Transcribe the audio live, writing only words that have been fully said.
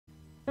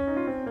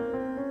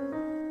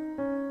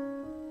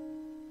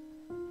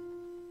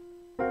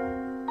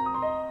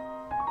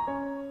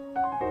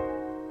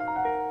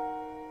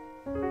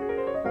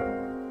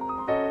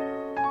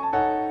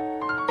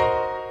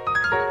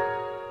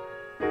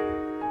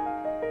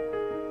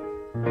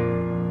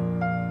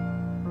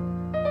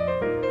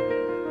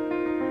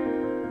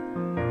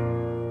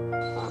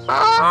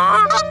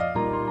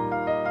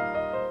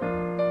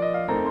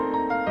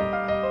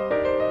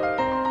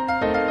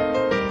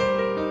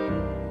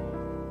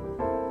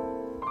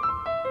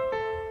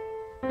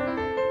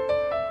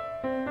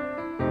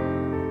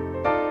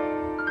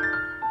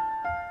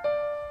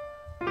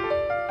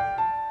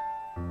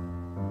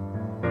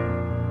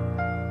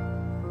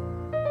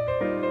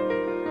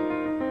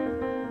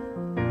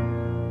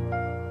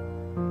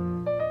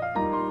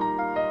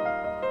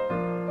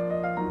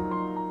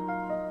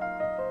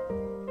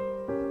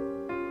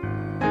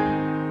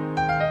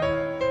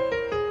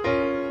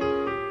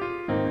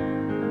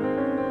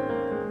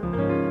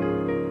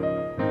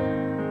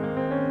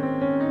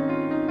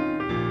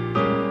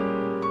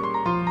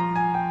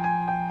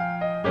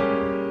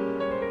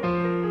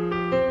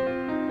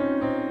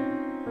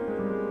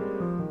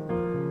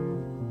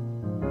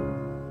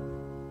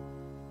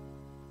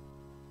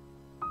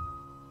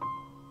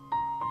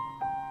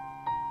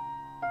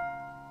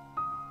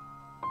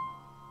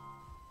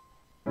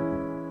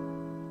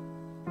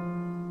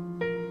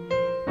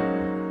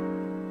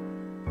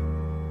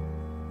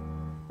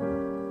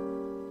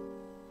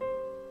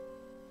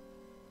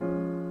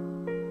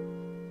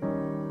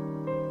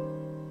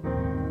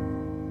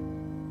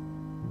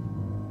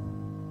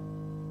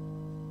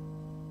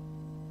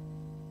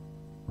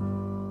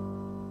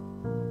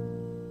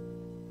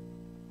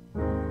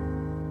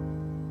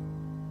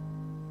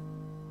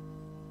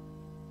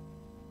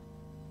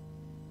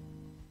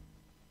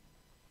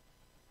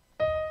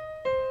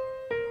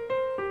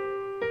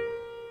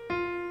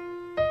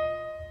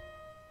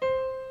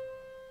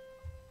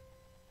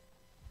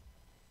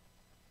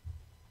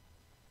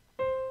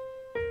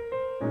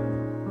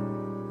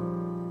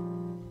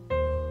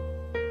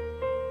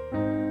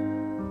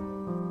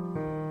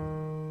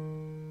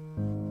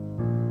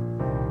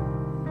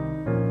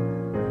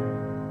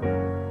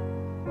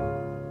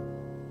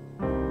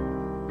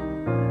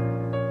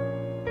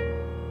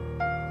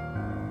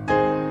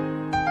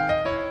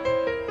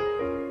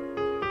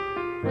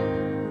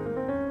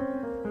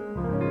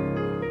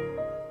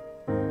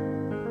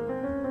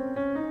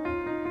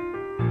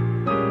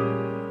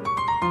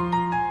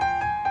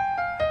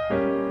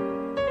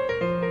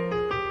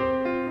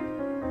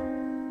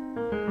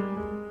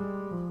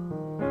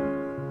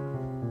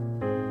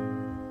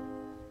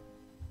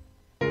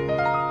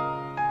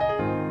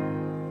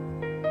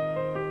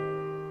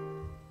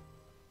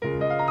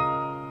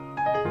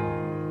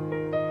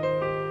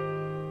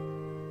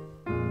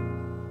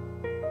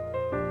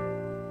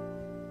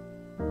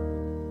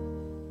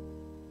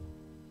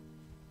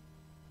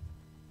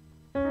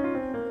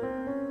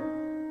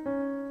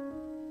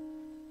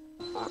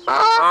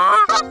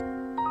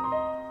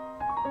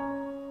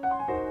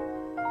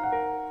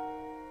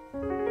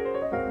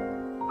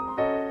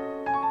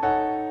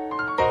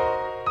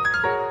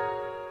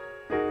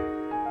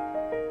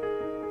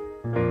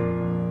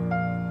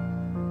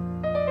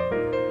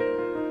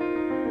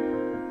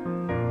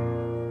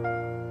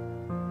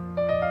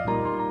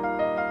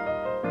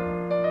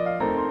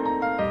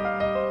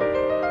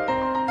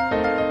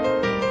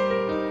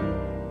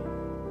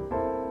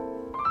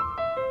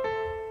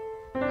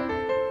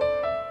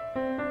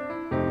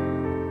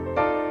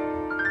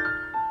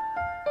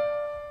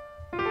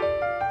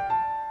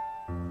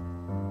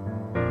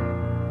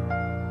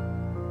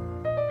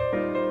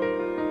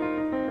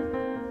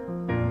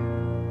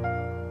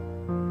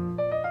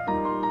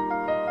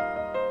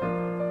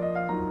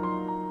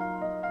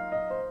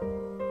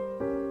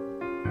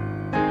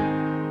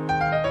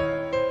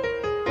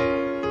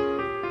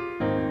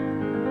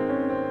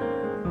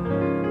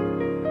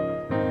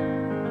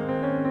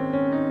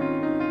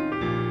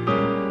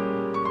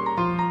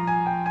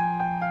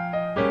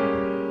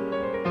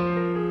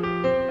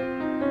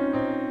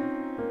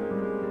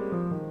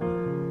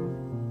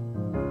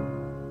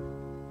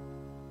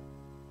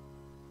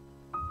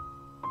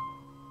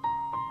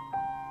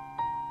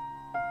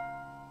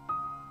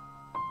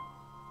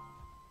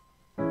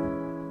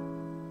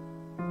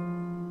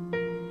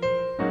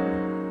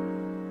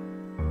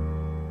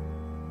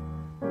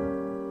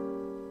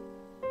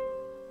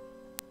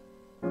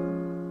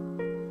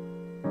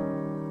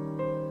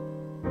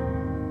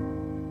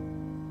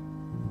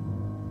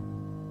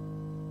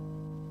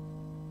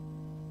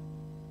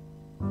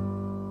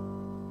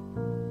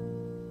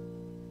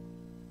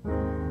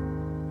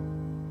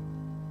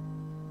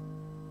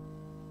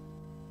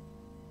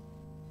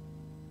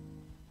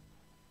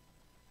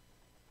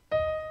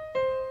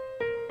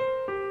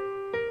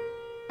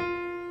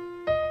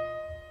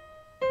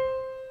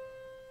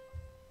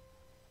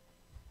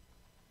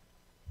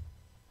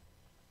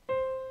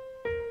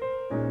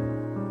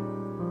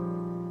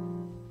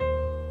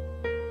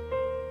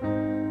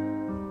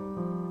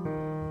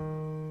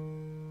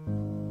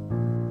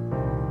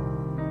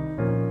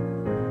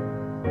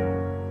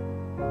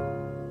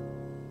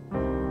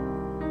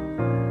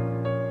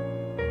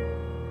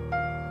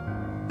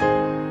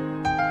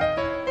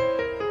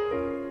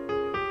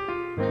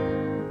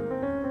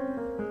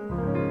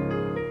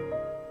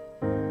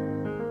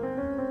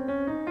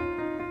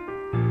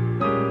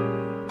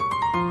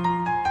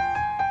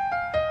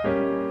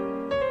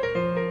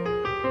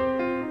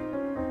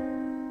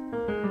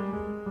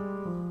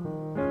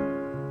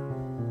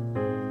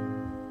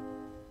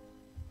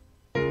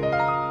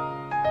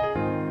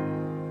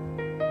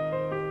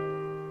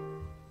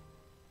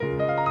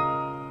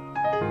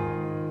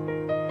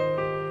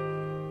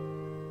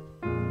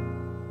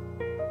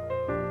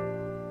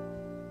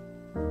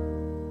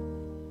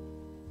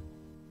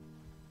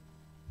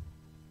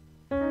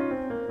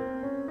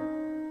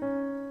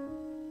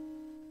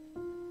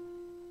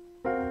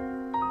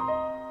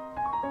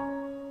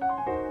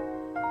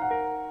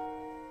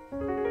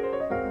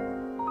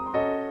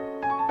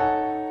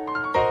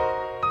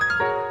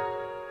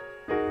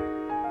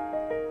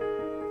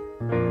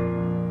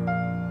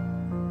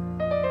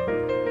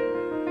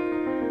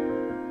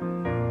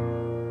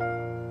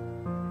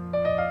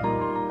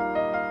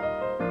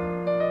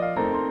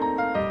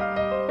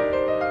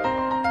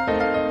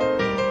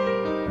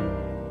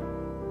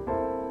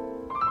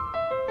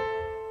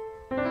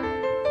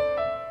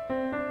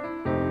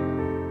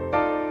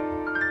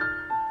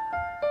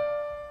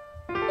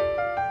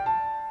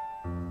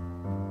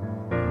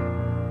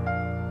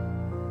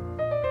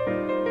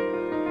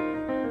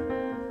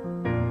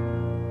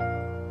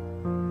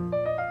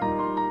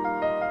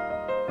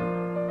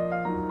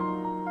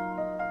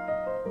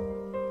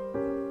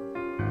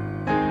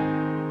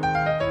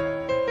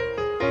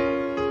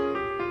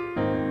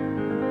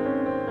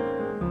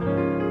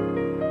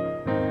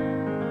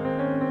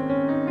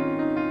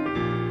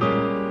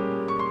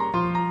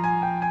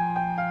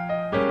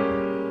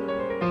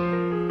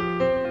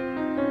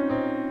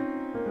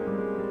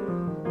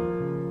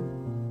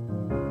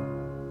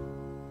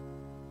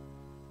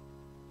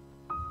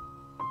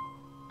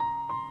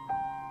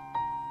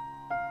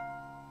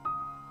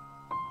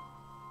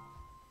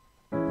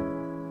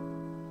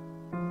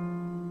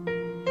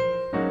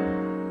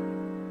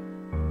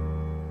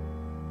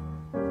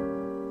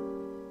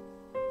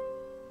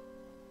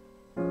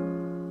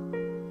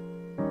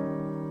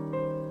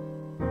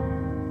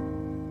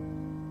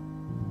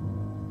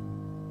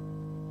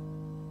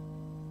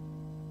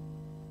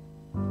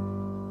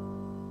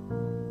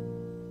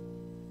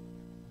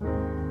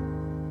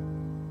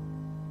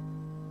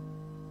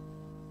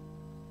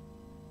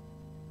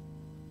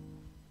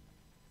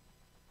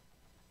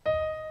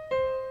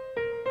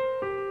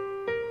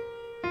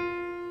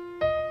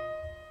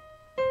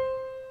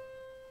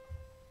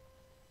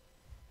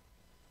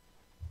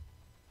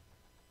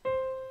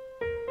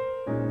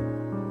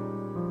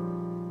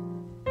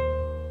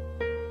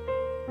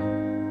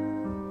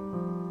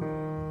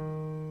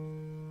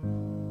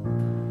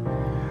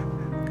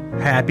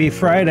Happy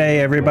Friday,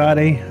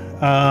 everybody.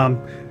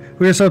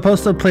 We were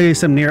supposed to play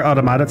some Nier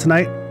Automata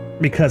tonight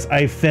because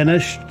I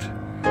finished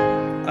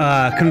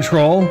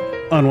Control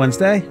on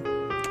Wednesday,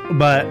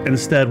 but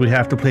instead we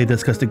have to play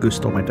this because the goose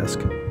stole my disc.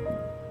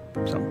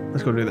 So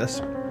let's go do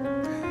this.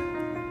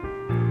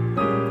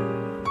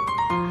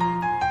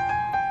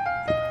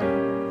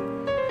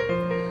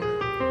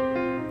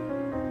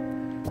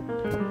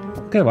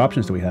 What kind of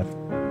options do we have?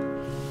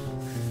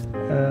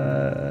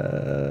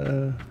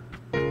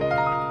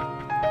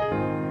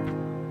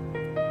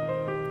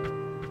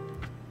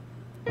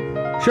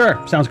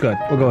 Sure, sounds good.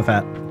 We'll go with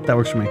that. That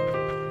works for me.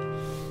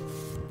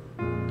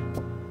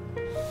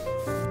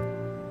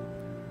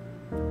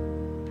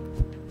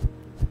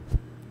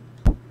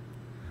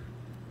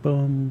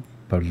 Boom,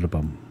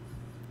 ba-da-da-bum.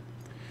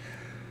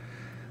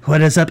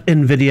 What is up,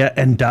 NVIDIA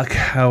and Duck?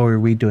 How are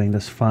we doing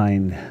this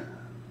fine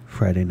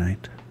Friday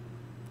night?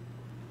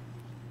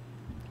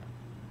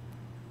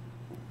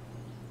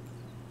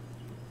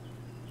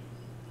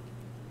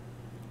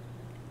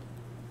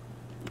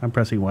 I'm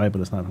pressing Y,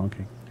 but it's not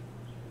honking.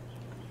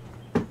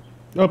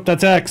 Oh,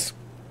 that's X.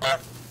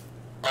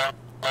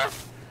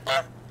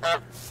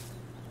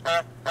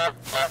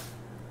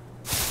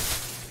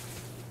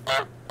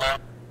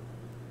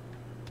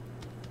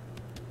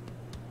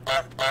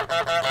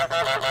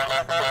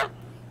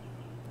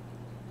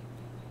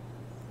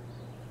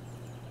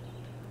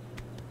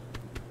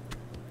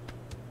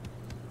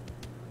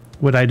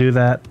 Would I do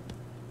that?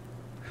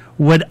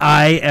 Would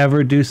I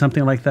ever do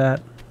something like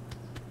that?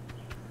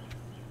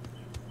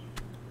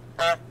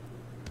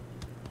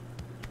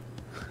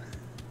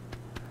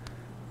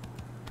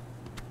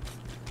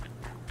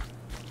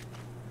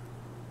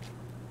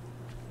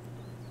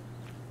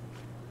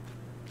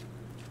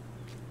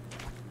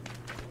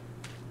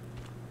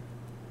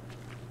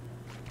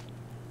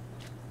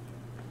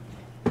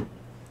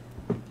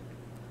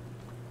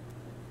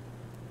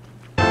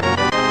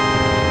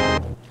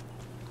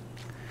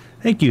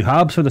 Thank you,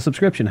 Hobbs, for the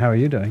subscription. How are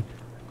you doing?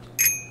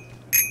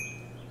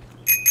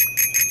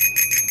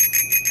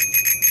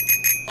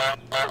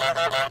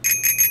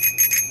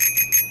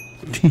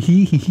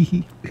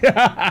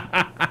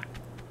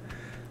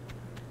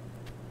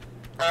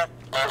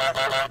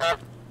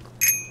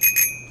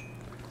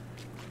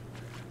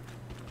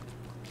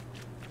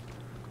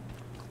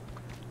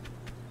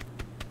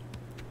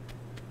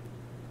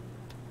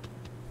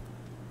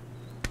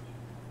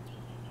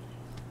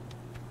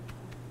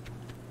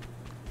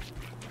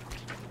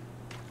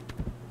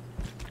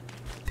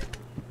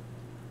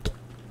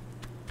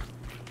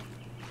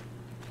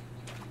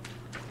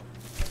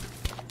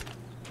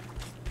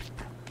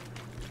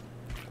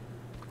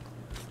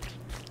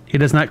 He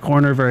does not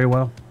corner very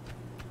well.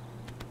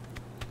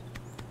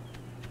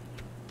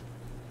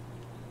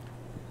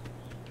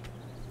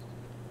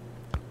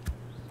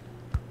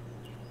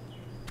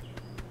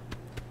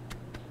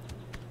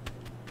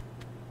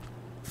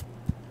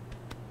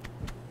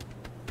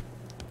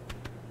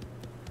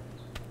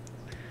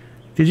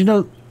 Did you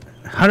know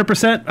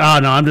 100%? Oh,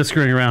 no, I'm just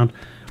screwing around.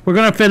 We're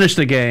going to finish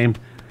the game.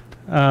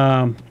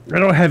 I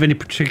don't have any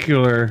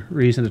particular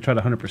reason to try to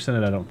 100%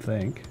 it, I don't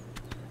think.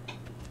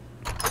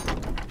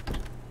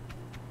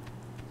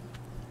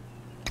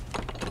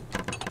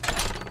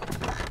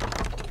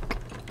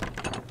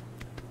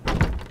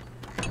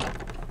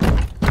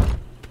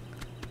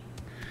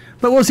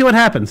 But we'll see what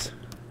happens.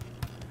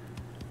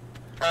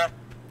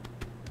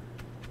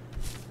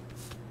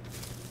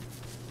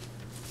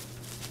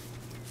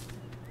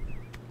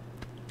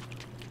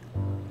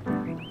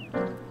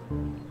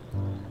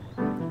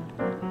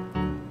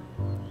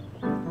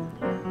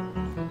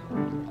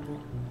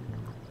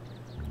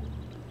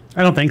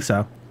 I don't think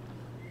so.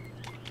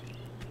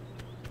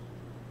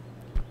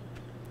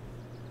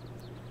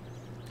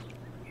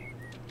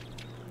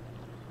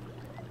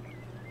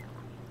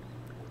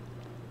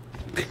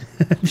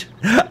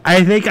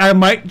 I think I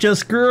might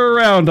just screw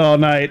around all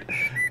night.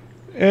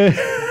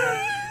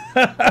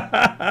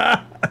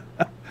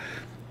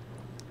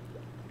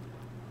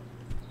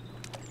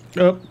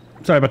 Oh,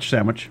 sorry about your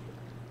sandwich.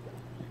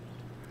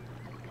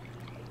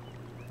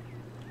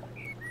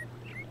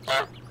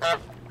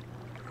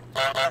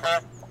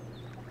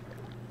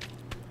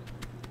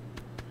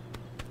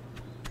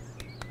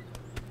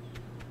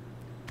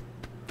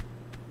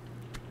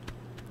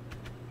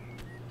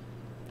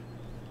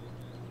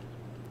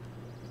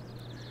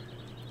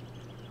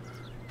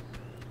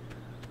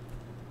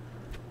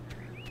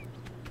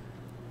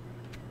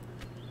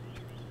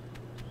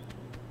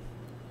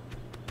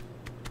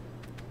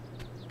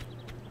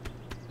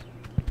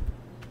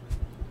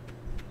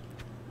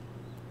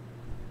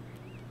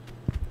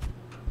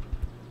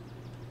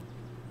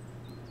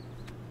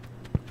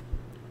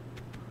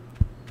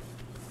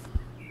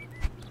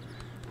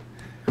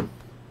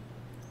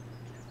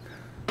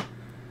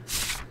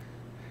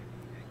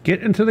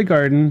 Get into the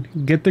garden,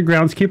 get the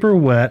groundskeeper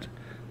wet,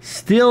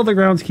 steal the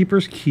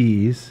groundskeeper's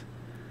keys,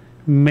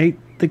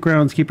 make the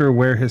groundskeeper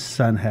wear his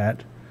sun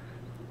hat,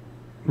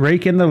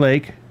 rake in the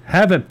lake,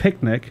 have a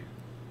picnic,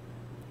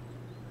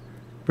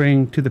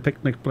 Bring to the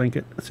picnic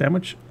blanket.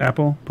 Sandwich,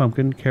 apple,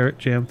 pumpkin, carrot,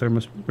 jam,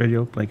 thermos,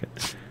 radio,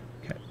 blanket.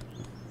 Okay.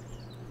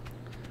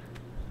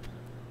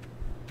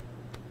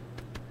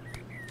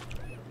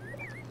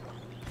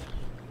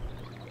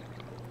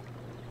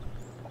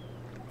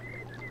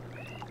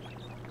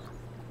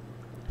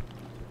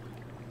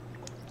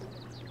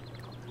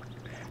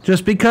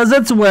 Just because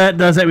it's wet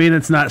doesn't mean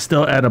it's not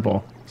still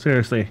edible.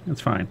 Seriously, it's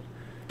fine.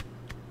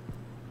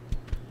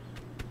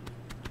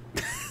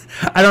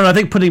 I don't know. I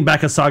think putting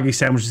back a soggy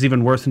sandwich is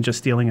even worse than just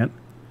stealing it.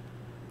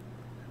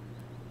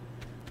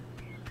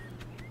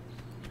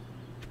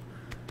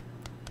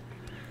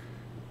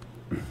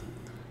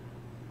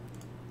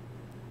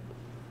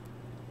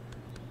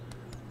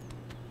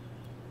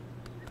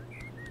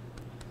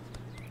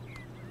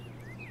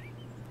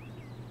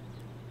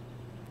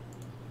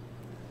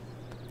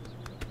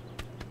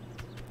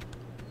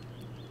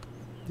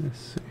 Let's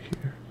see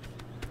here.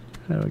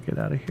 How do I get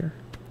out of here?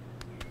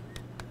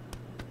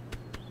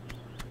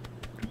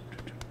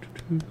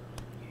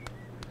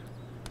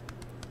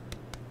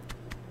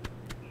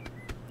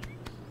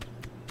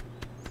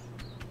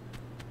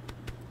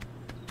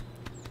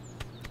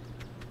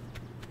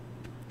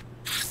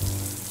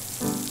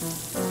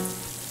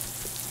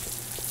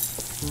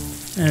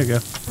 There you go.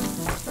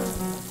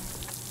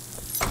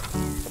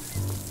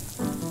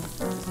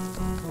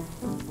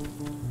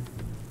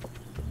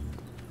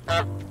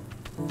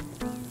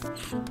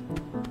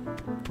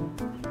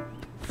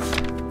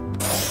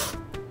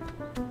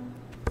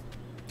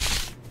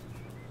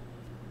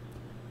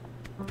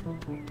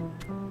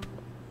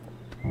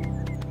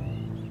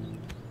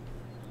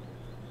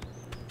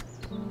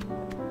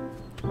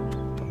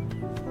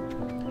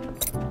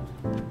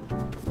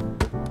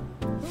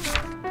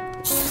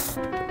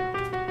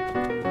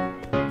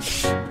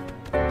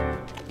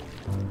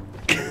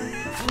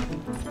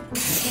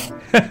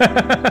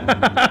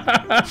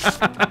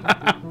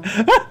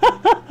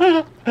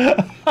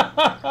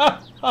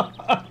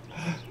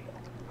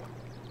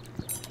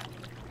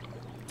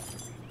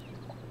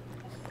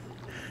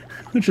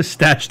 We just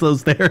stash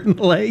those there in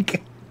the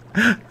lake.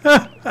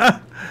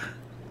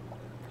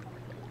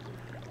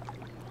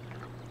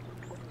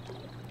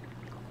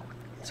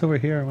 It's over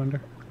here, I wonder.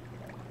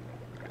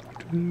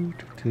 Can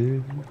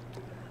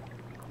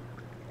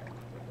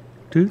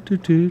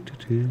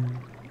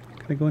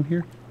I go in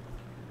here?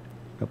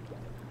 Nope.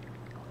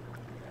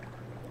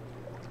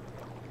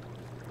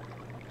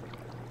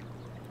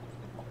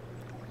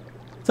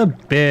 It's a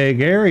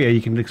big area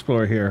you can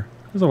explore here.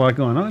 There's a lot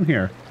going on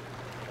here.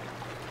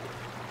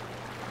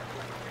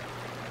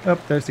 Oh,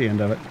 there's the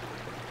end of it.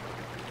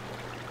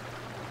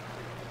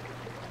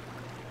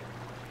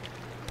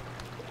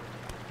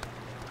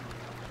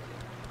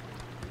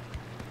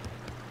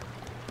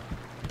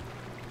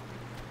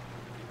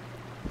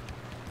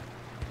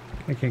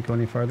 I can't go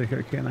any farther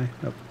here, can I?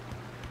 Nope.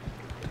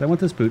 Did I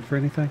want this boot for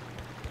anything?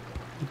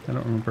 I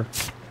don't remember.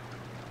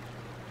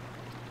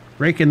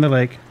 Rake in the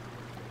lake.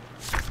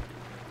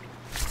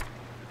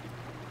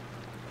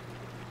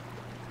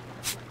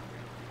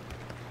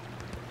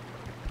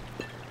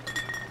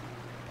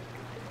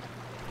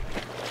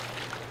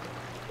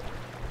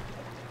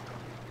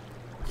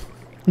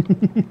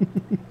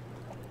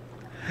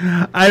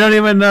 I don't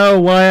even know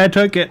why I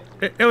took it.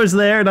 It was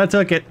there and I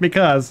took it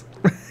because.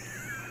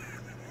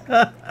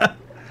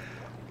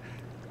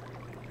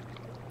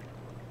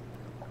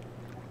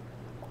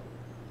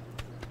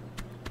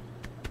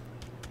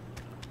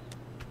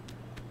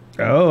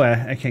 Oh,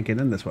 I can't get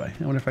in this way.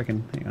 I wonder if I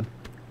can, hang on.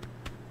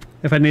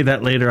 If I need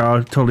that later,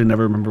 I'll totally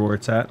never remember where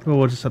it's at. Well,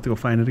 we'll just have to go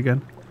find it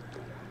again.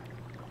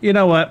 You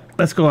know what?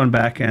 Let's go on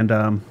back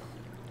and,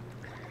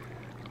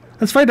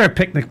 let's find our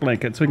picnic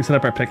blanket so we can set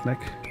up our picnic.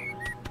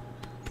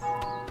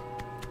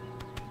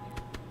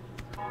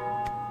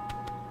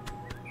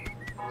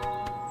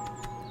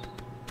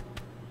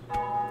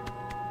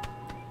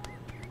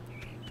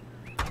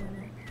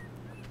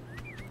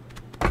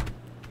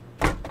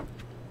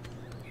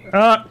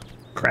 Ah!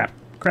 Crap.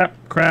 Crap.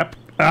 Crap.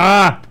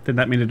 Ah! Did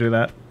not mean to do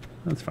that.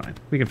 That's fine.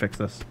 We can fix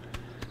this.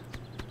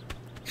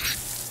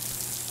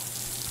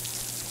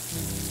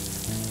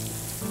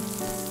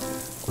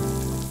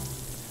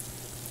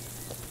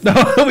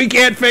 No, we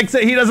can't fix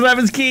it. He doesn't have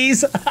his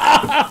keys.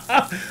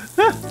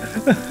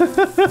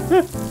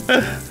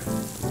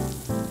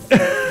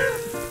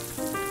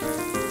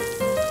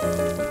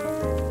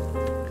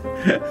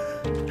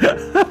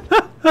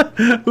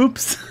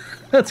 Oops.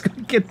 Let's go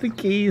get the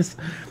keys.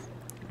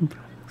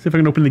 See if I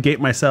can open the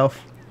gate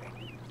myself.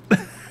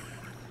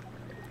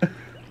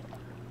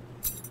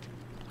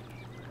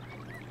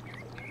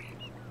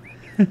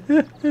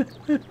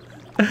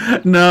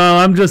 No,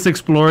 I'm just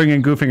exploring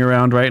and goofing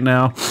around right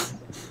now.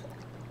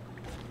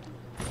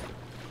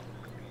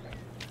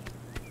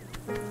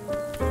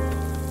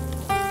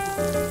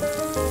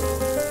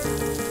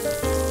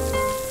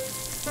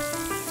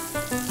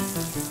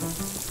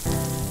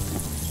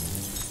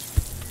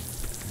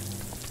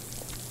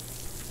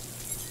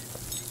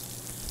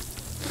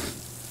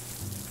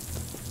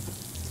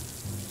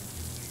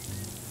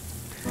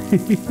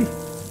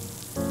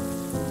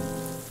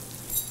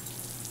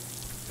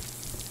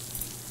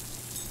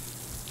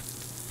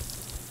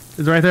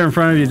 It's right there in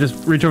front of you.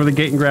 Just reach over the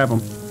gate and grab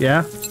them.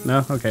 Yeah?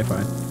 No? Okay,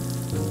 fine.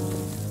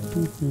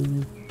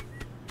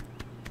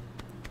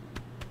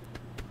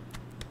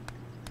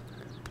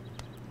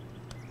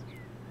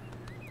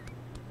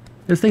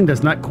 This thing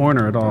does not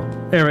corner at all.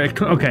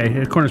 Okay,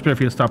 it corners better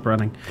if you stop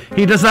running.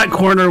 He does not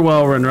corner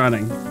well when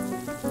running.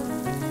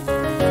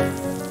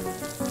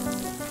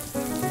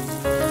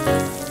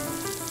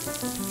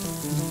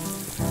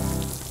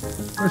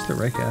 Where's the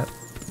rake at?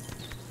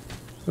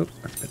 Oh,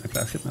 I spit my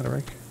basket, not a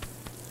rake.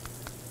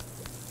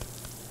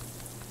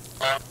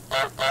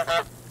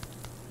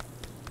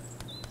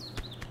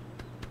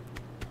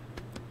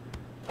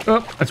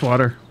 Oh, that's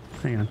water.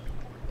 Hang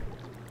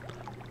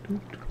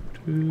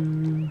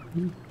on.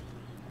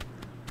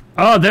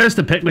 Oh, there's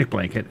the picnic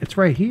blanket. It's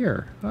right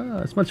here. Oh,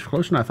 it's much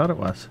closer than I thought it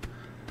was.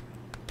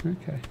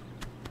 Okay.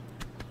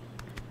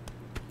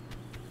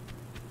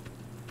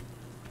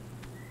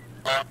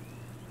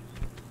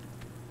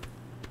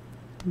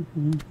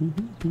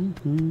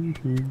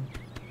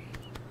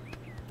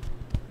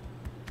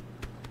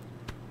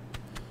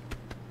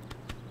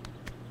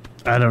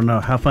 I don't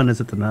know. How fun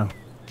is it to know?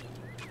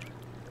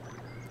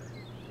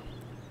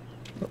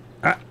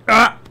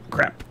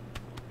 Crap.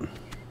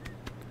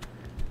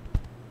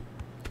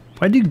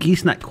 Why do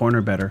geese not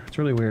corner better? It's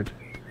really weird.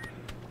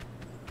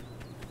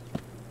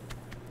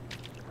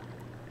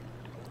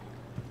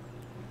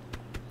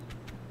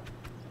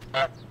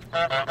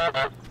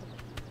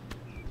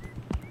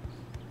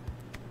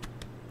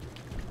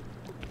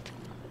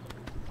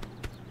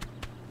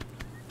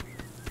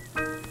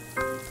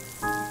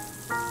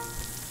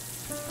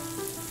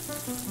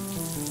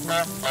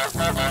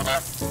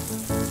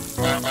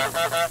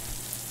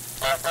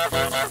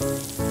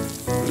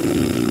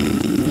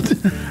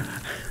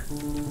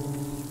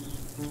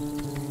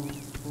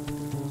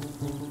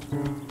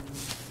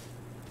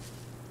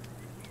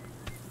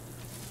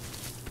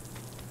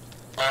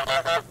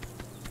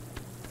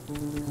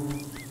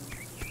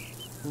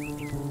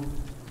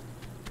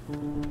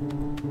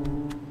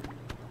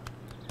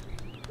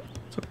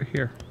 It's over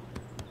here.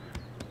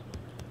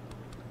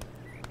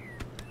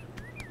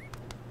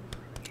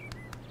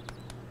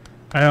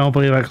 I don't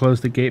believe I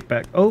closed the gate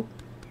back. Oh,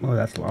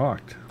 that's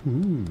locked.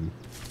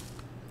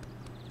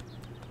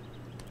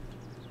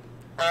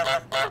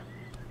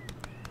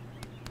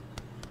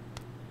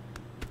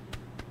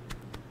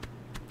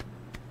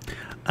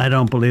 I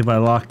don't believe I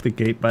locked the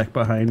gate back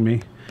behind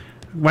me.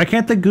 Why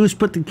can't the goose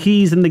put the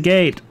keys in the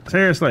gate?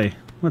 Seriously,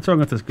 what's wrong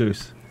with this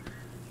goose?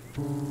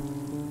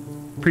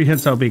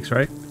 Prehensile beaks,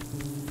 right?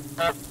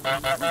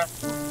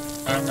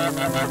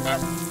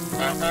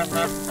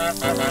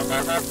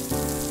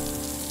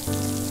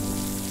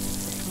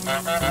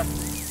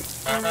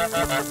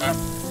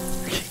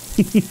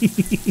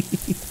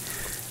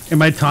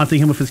 Am I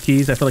taunting him with his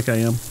keys? I feel like I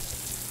am.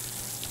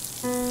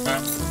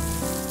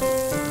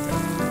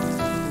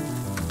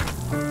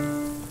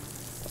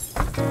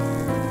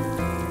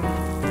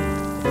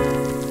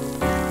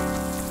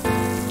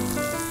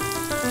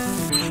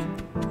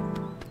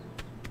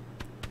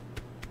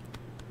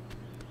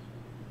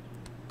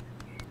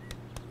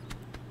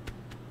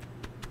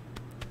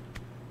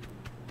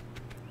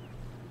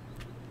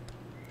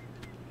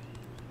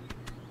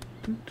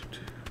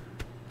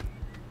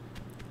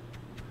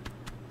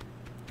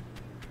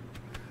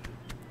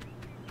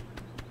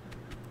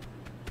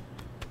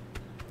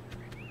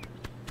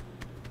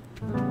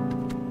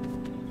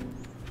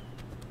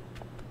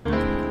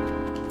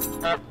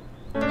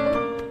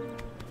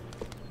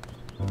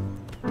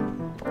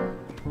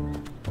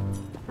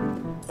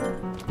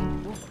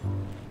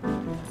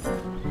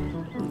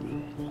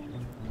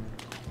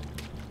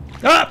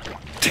 Up!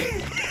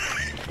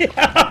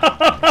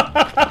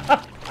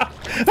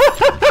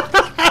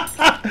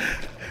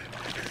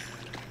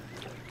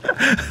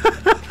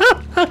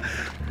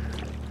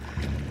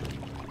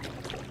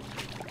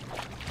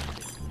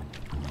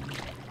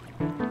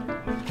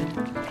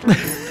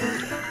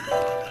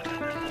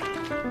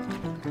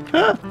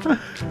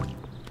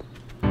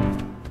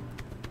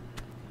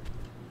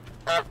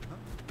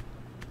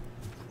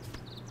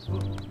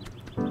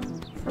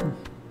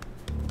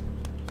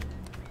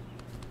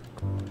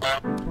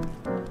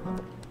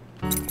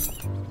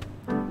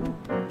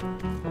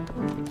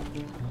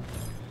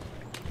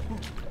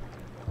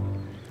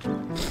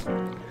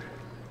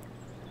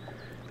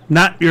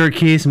 Not your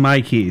keys,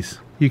 my keys.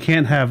 You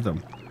can't have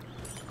them.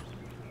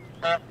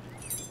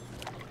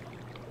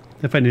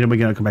 If I need them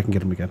again, I'll come back and get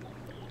them again.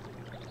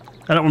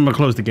 I don't want to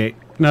close the gate.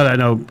 Now that I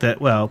know that,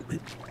 well,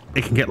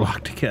 it can get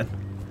locked again.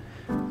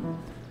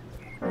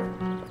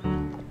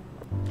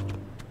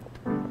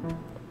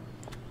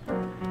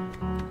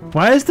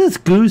 Why is this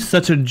goose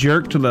such a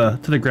jerk to the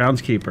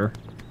groundskeeper?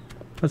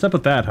 What's up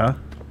with that, huh?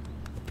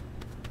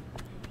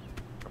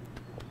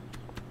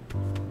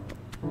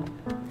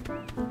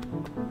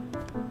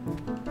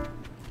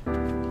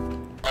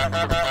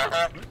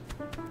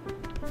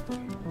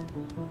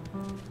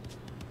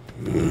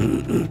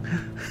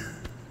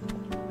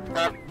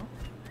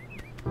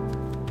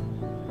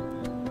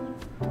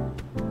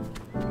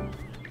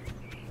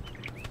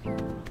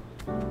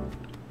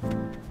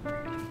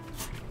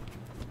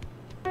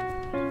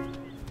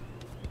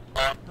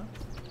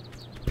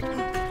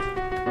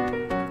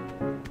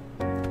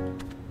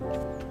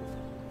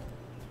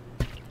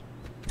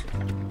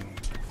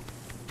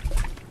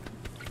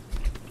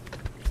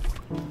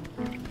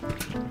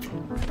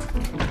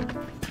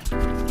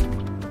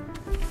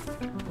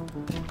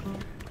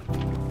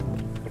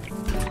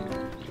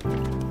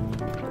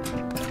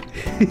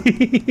 I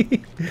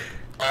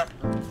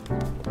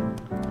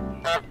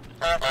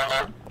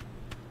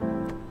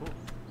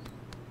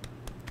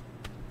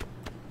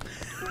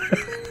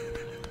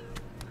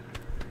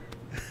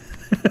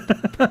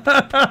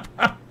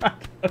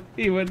don't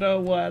even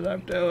know what I'm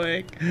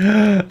doing.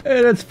 And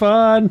it's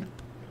fun.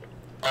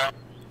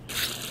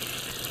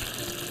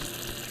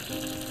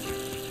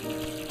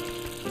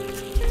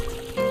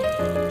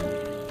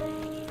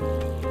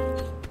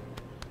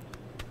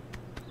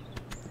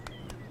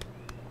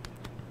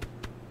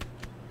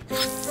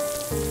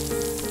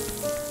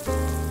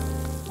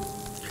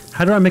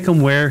 How do I make him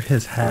wear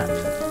his hat?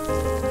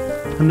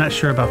 I'm not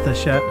sure about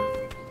this yet.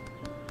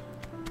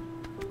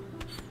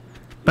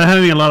 But I'm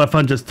having a lot of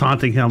fun just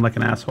taunting him like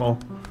an asshole.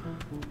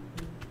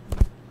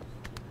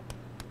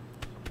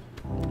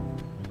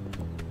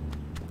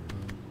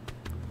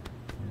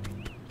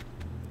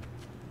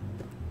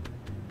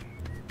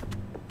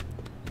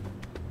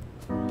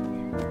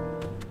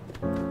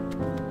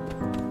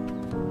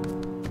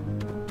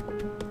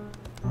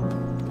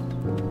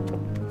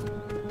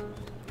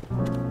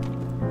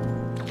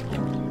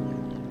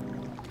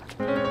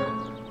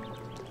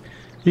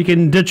 You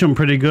can ditch them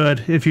pretty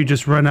good if you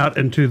just run out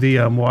into the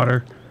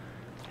water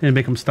and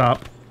make them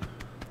stop.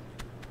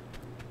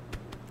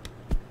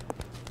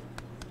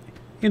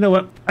 You know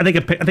what? I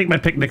think my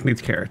picnic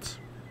needs carrots,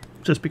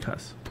 just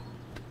because.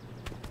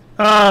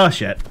 Oh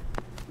shit!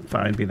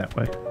 Fine, be that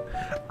way.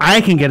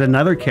 I can get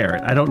another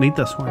carrot. I don't need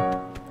this one.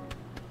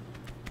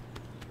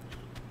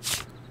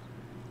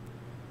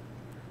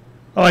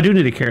 Oh, I do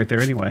need a carrot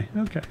there anyway.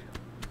 Okay.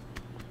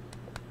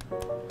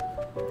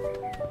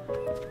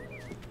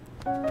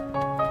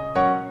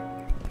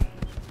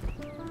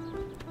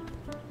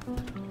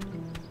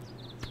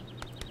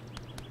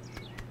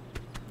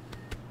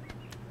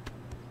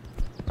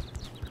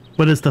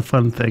 What is the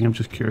fun thing? I'm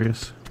just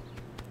curious.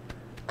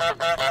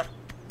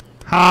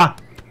 Ha!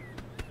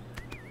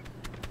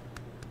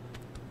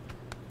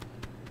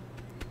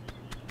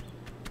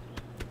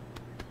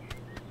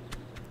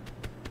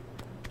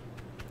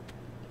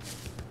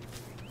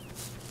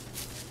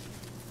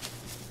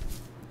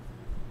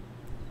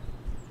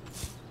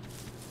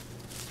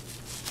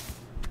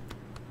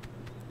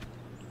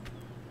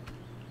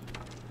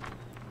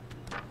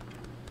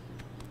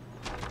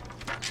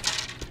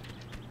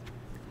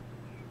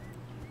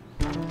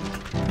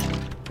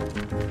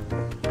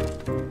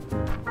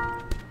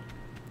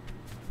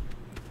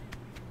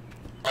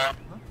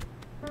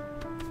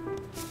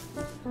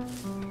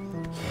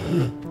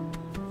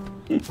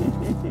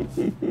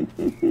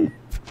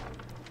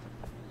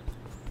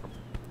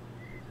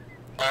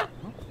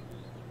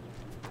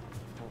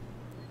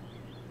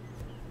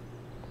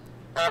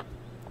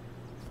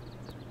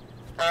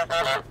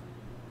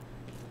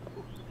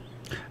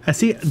 I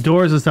see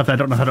doors and stuff that I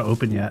don't know how to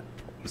open yet,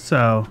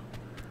 so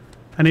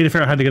I need to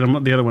figure out how to get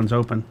them, the other ones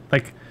open.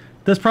 Like,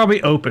 this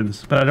probably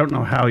opens, but I don't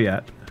know how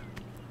yet.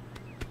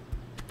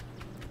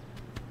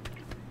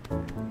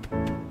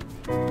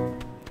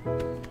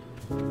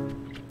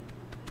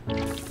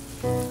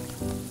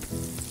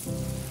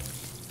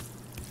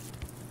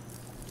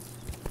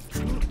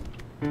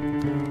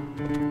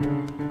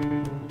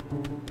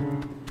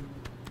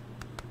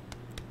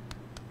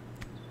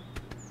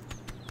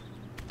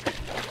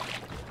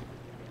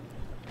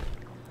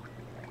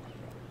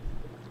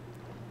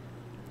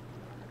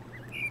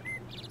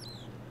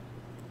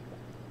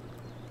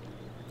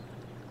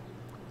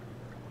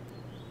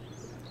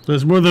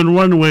 There's more than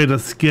one way to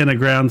skin a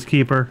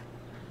groundskeeper.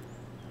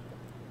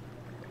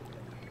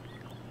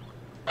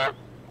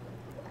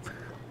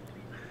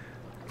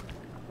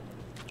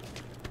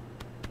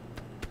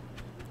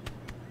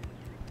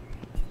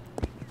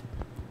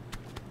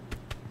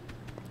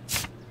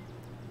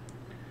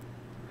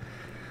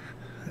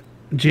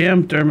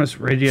 Jam, thermos,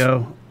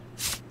 radio,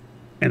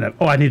 and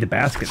oh, I need a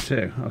basket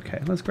too.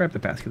 Okay, let's grab the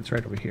basket. It's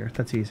right over here.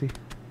 That's easy.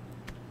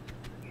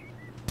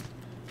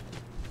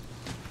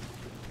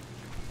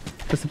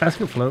 Does the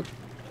basket float?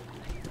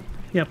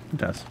 Yep, it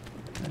does.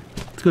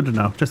 It's good to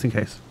know, just in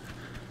case.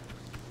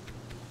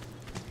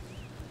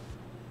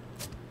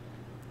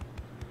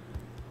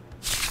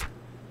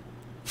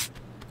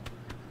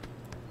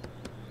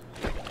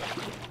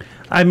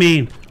 I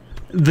mean,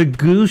 the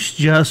goose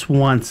just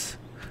wants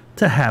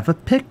to have a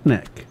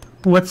picnic.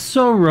 What's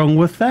so wrong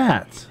with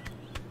that?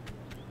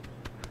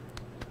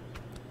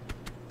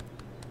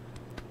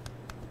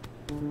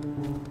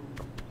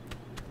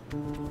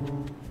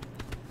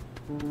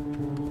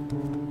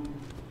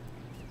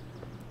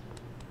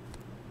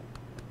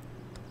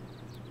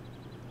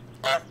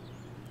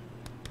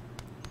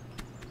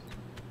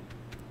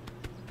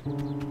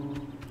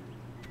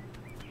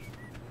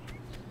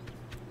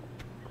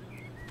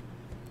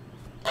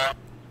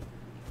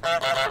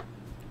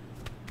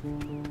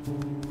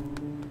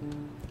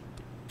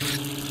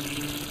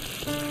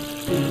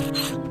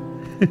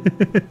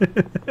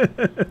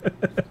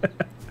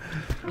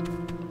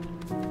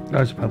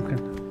 There's a pumpkin.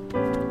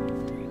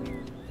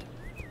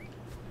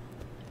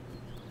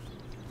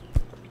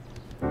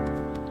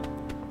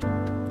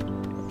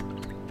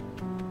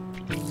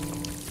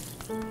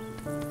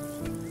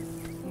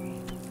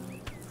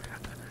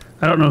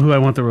 I don't know who I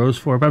want the rose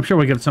for, but I'm sure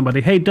we'll get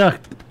somebody. Hey, Duck,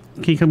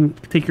 can you come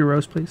take your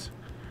rose, please?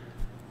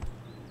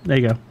 There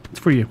you go. It's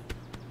for you.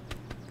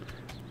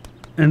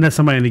 Unless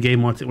somebody in the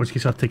game wants it, in which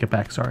case I'll take it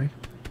back. Sorry.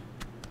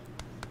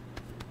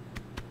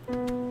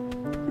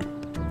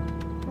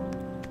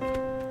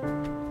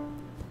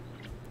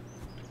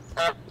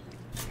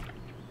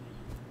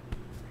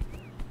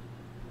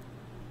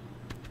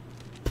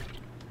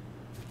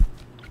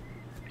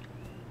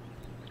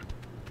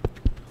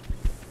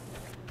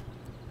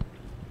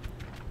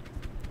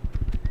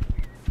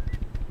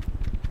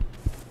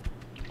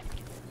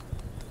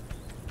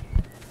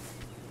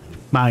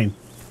 Mine.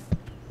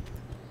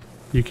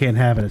 You can't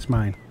have it, it's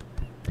mine.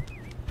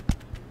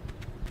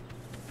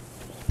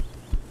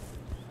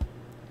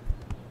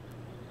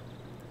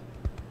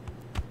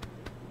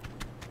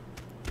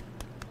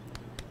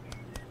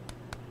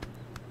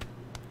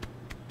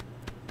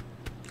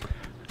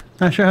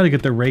 Not sure how to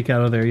get the rake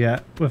out of there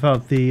yet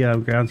without the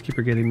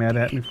groundskeeper getting mad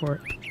at me for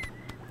it.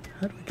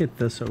 How do I get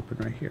this open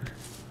right here?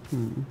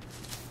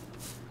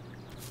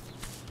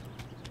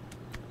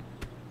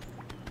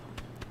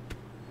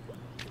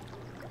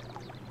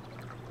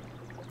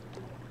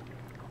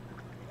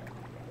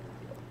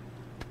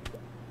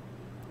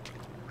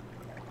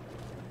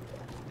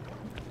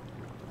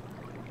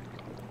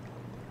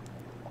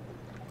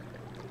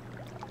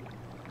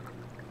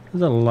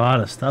 There's a lot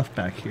of stuff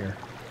back here.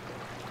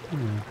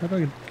 How do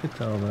I get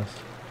to all this?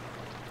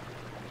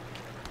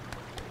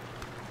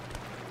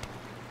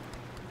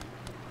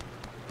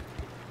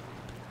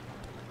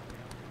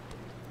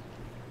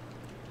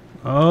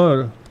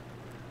 Oh,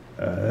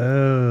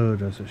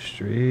 there's a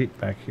street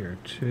back here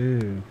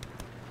too.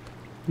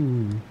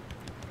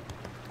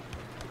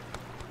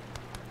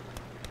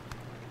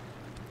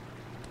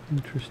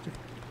 Interesting.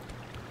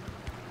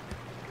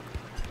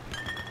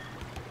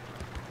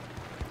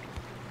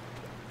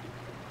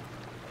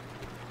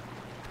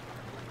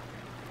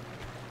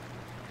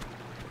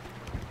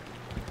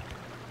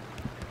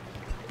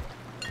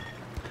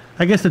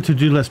 I guess the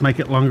to-do list might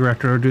get longer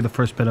after I do the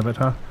first bit of it,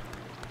 huh?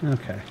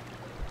 Okay.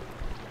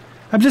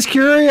 I'm just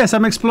curious.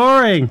 I'm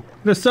exploring.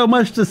 There's so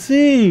much to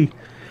see.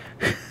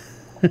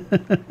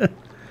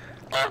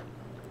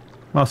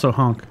 Also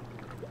honk.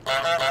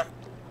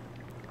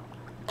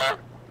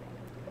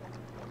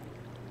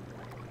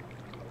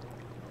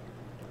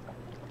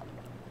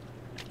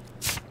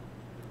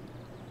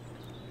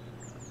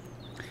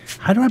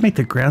 How do I make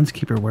the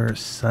groundskeeper wear a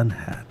sun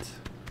hat?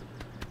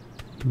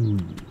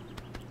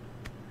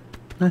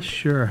 Not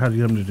sure how to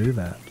get him to do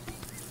that.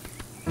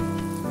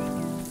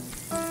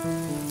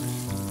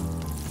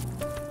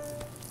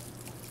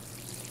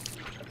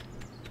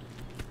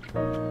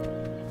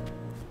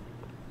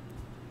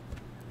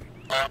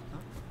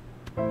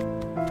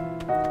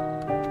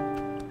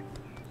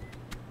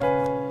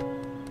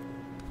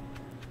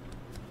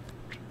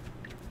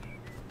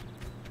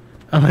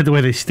 I like the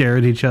way they stare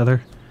at each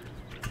other.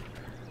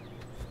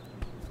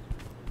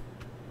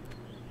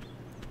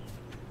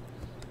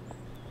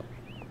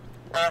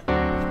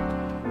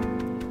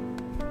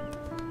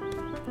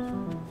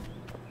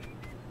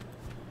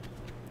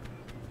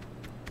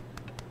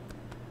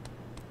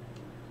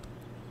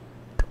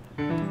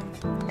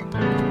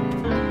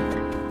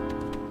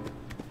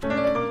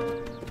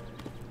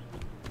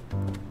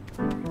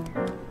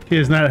 He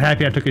is not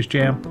happy I took his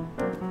jam.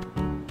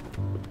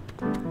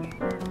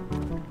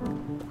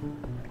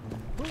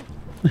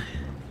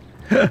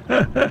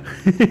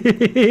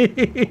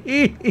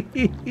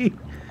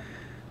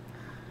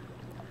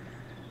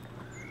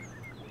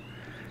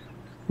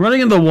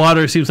 Running in the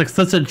water seems like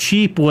such a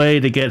cheap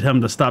way to get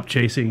him to stop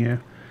chasing you.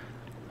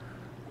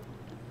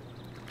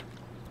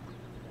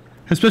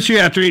 Especially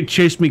after he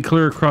chased me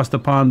clear across the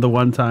pond the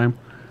one time.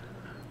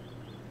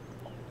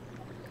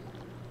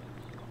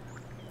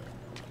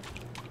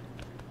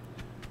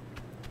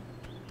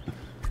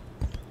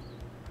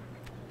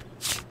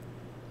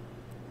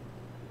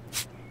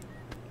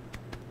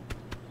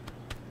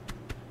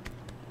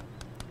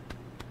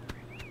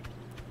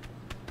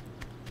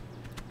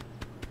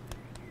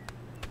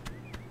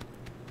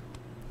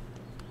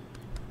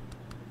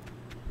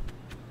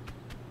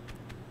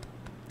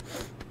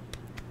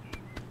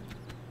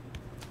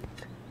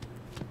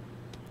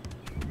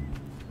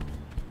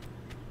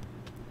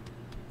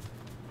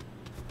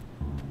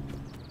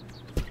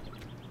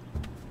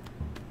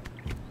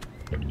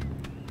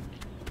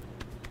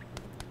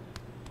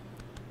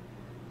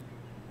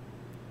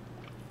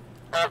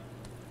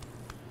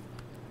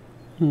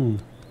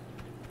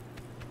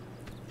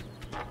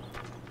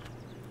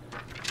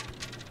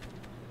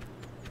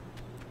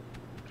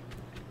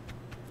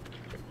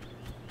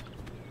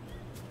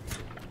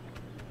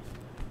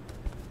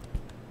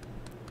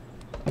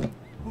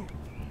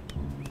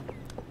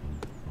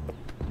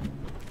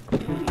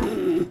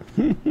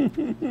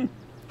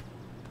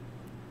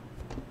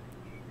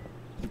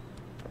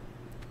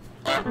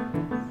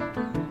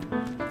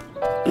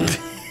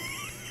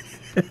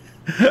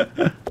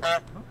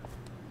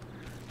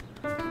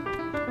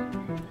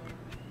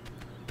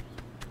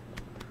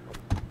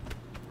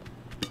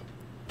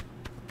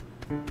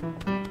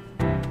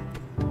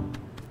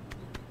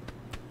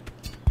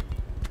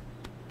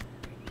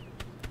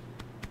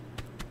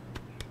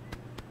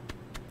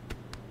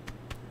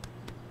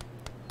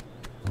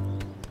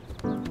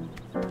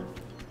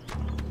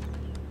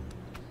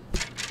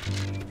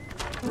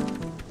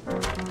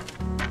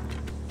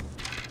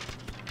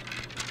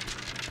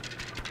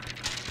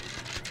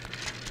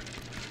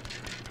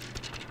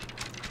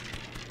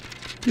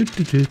 Do,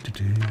 do, do, do,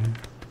 do.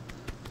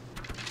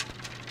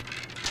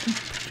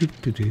 Do,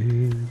 do,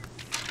 do.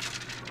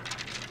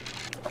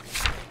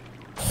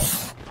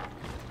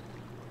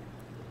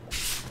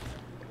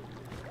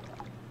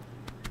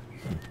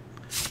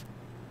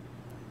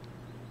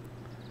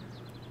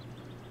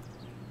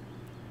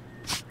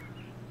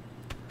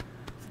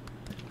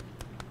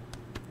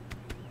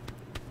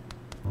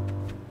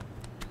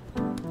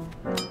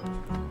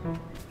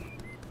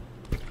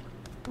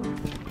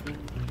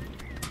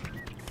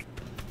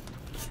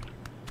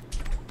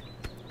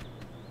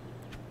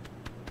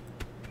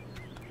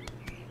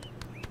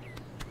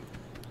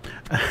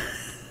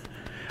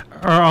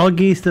 Are all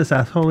geese this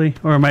assholey,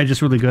 or am I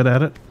just really good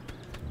at it?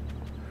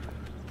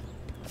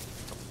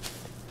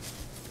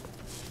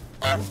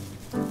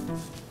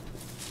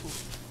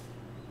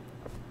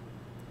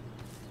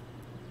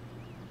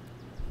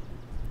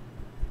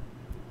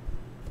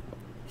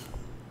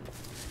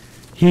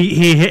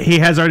 He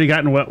has already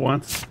gotten wet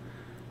once.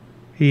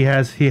 He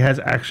has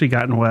actually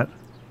gotten wet.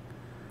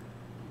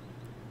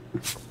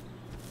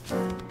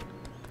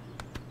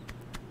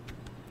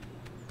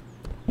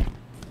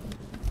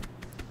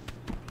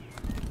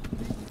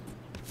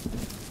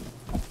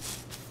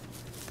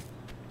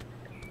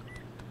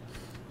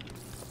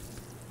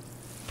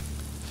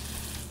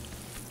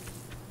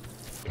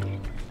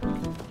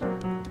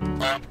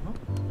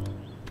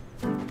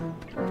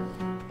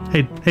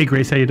 Hey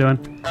Grace, how you doing?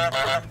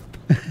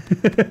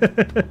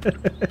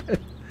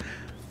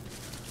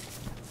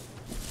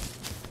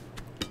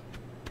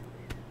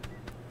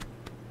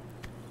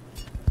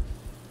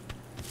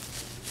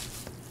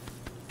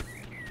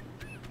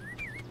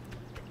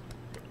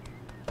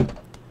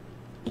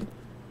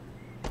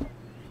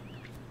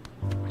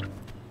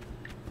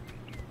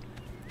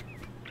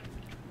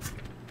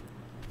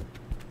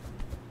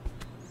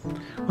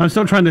 I'm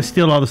still trying to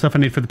steal all the stuff I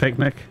need for the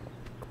picnic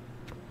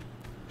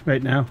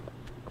right now.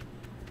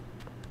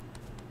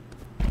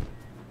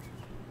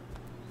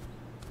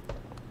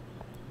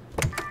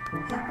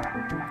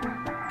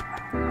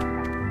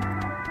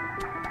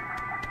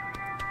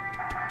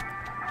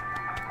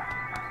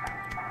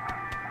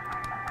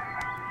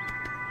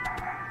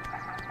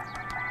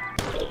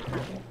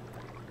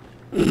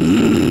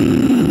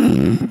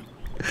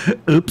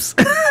 Oops,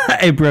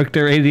 I broke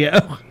the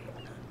radio.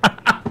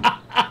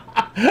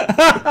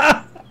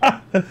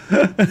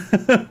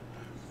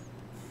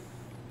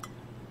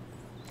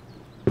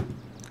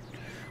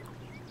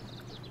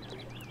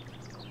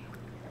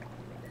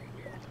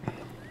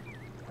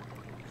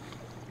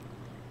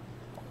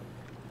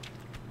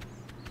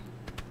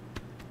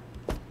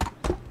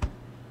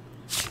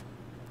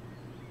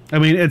 I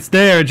mean, it's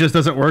there, it just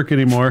doesn't work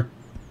anymore.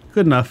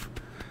 Good enough.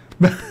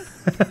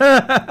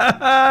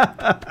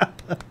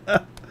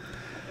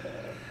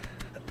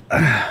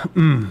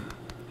 Mm.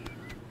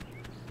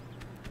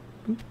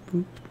 Boop,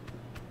 boop.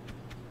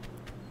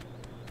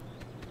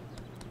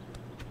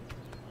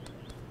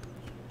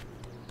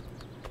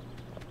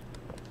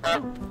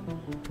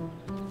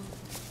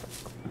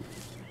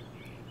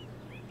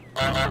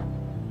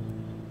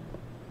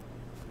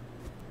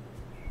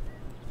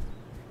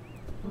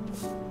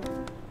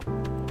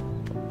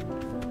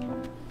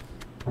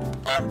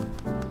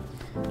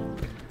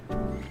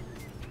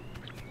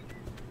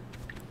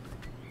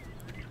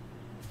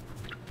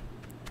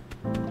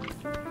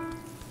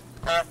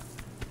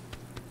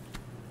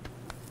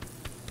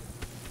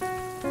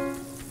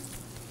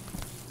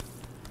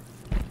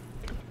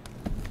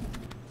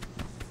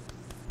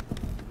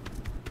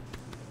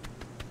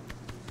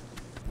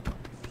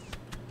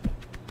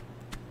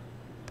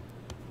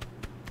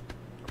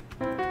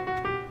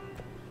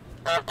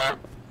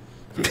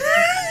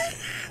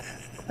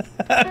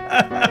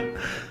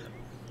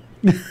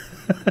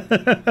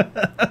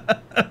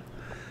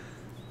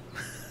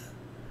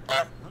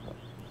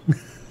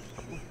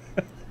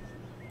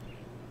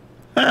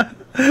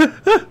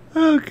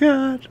 Oh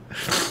God.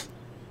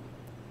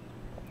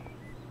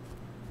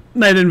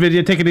 Night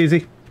NVIDIA, take it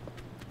easy.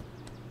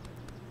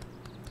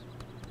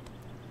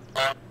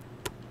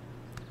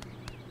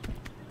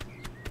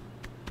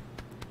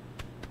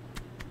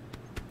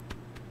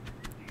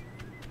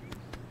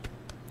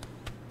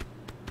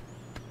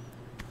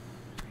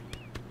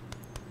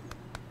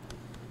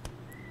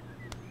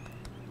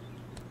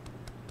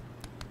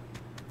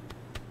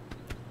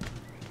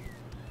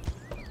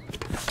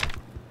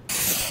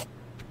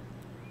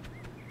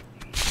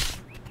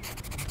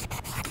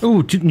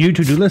 Ooh, new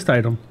to-do list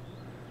item.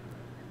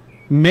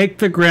 Make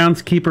the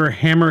groundskeeper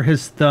hammer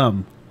his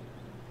thumb.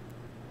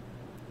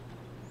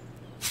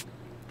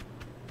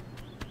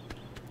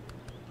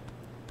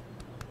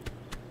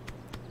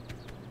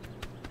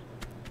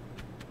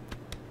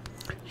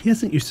 He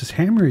hasn't used his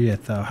hammer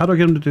yet, though. How do I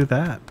get him to do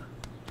that?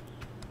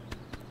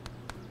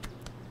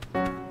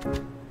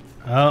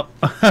 Oh.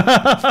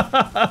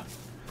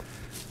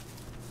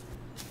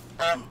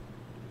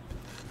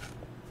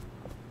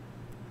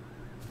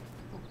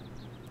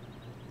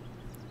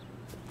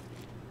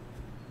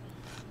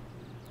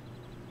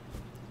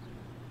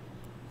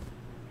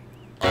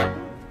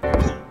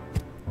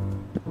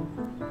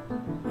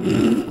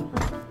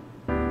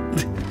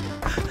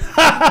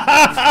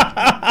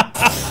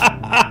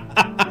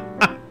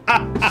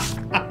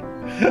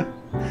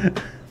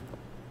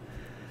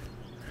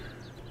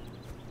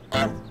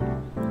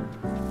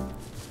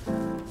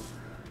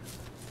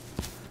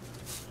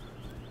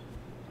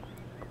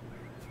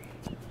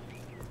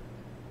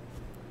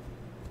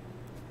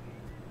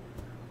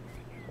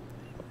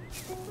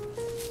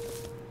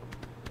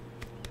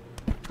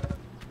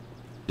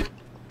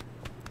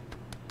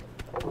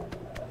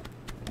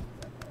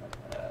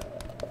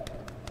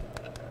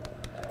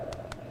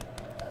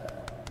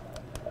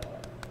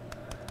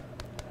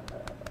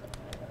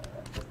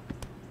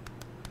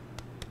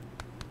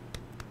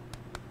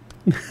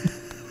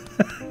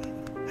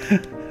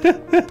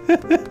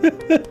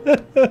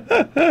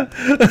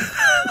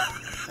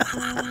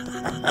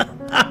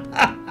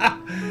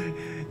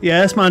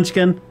 Yes,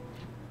 Munchkin.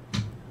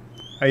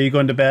 Are you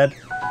going to bed?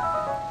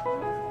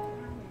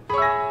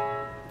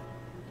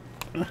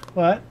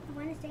 What? I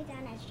want to stay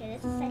down extra.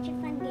 This is such a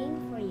fun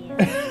game for you.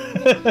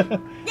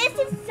 This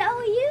is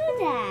so you,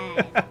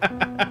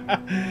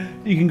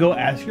 Dad. You can go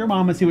ask your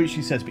mom and see what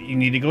she says, but you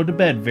need to go to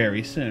bed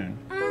very soon.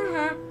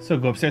 Uh-huh. So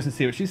go upstairs and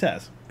see what she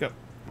says. Go.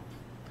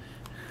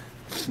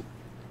 This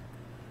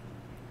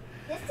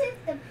is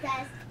the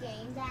best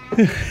game,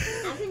 Dad.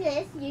 After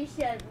this, you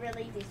should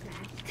really do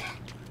Smash.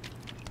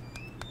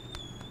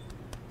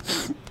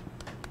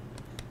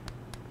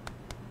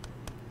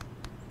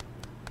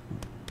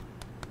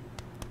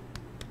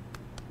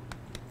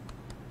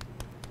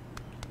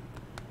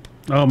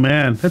 Oh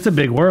man, that's a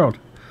big world.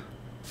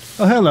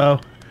 Oh, hello.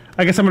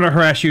 I guess I'm going to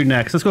harass you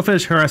next. Let's go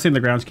finish harassing the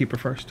groundskeeper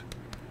first.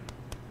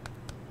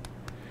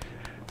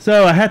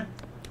 So I have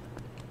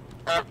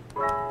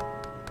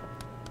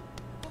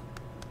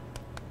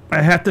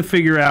to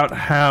figure out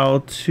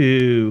how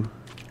to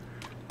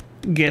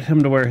get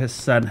him to wear his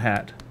sun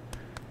hat,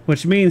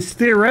 which means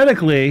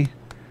theoretically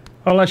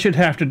all I should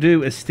have to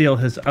do is steal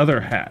his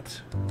other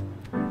hat.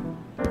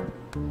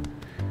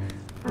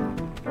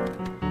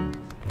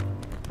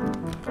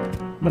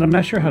 But I'm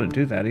not sure how to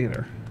do that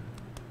either.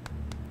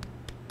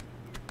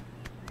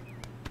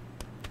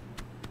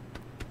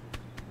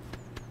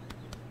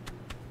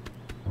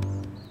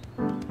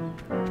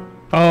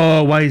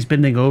 Oh, why he's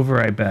bending over,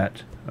 I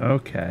bet.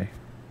 Okay.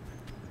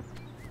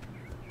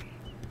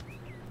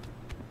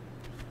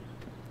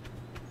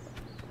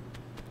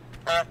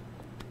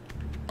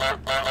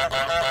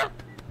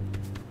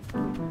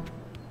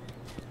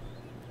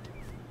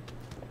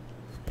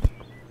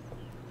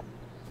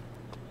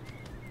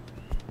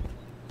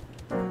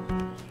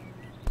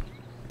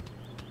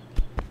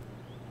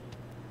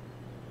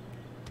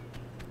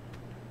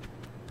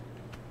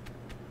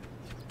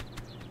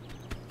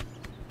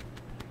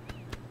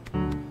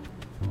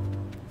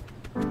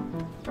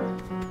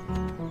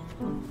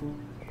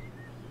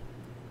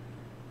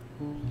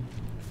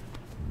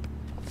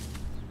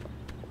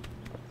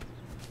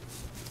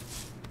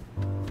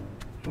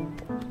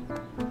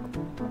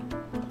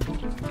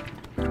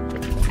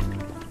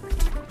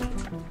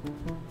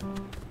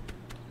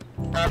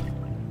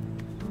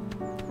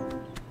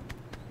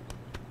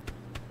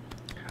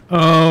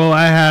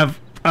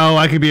 Oh,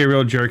 I could be a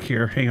real jerk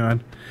here. Hang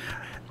on.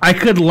 I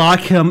could lock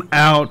him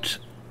out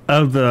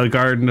of the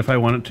garden if I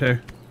wanted to.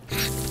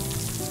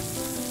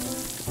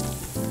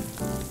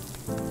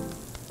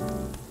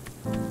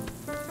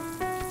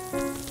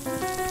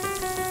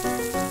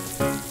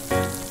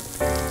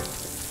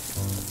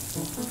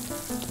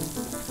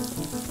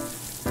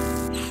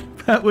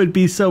 That would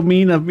be so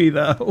mean of me,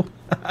 though.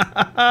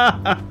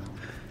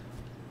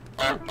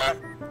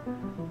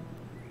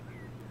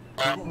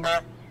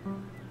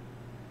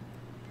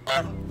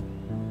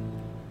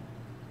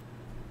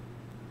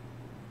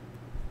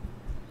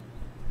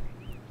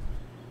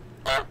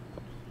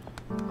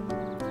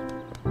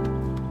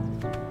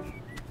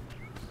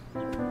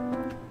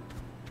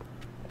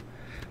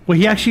 Well,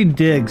 he actually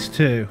digs,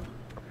 too.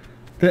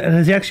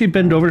 Has he actually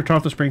bent over to turn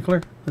off the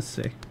sprinkler? Let's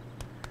see.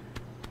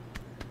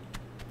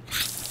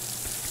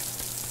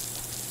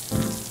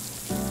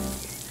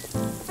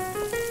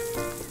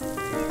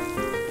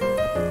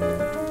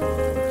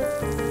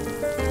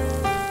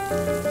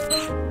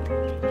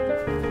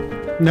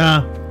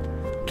 Nah,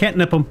 can't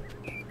nip him.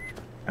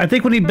 I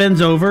think when he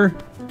bends over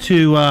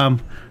to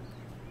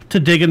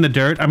dig in the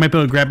dirt, I might be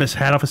able to grab his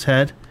hat off his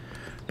head,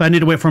 but I need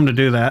to wait for him to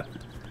do that.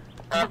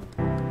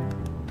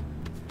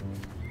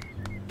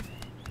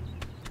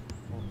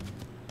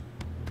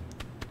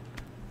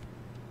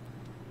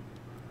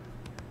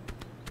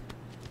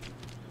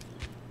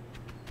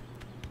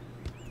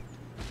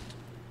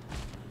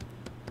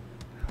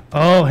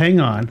 Oh, hang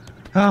on.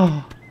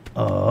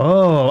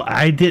 Oh,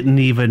 I didn't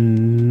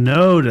even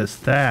notice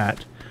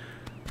that.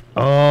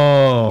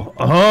 Oh.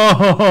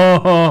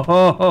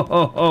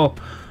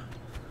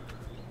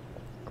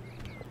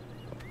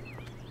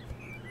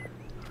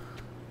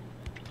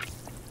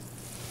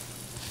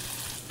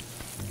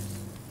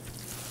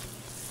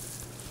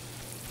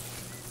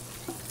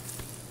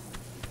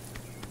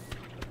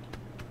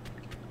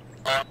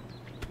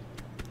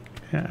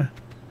 Yeah.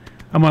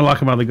 I'm gonna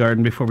lock him out of the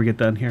garden before we get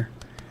done here.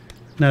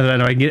 Now that I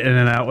know I can get in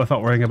and out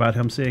without worrying about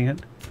him seeing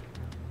it.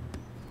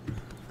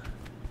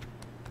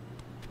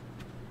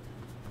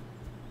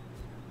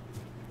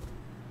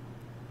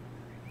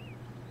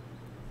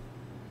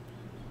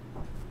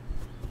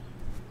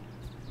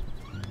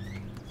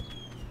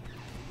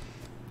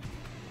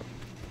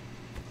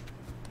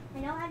 I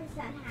know how the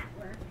sun hat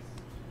works.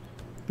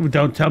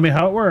 Don't tell me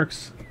how it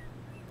works.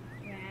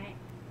 Right.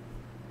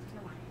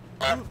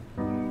 Come on.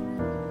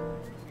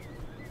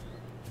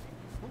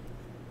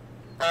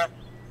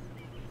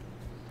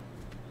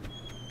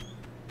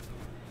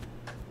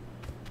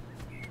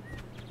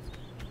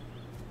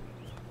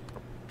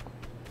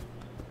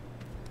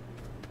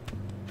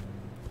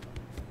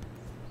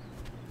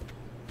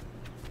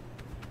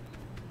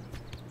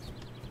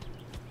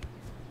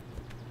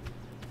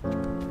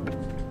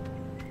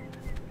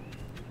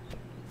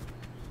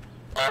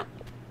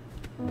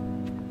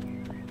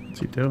 What's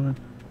he doing?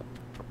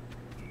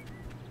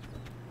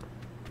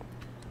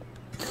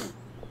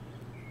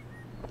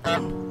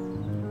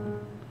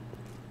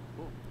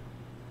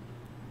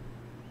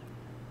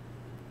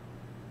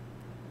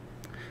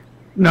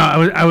 No,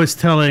 I was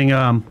telling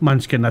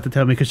Munchkin not to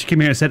tell me because she came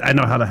here and said, I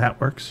know how the hat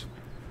works.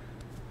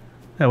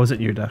 That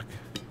wasn't you, Duck.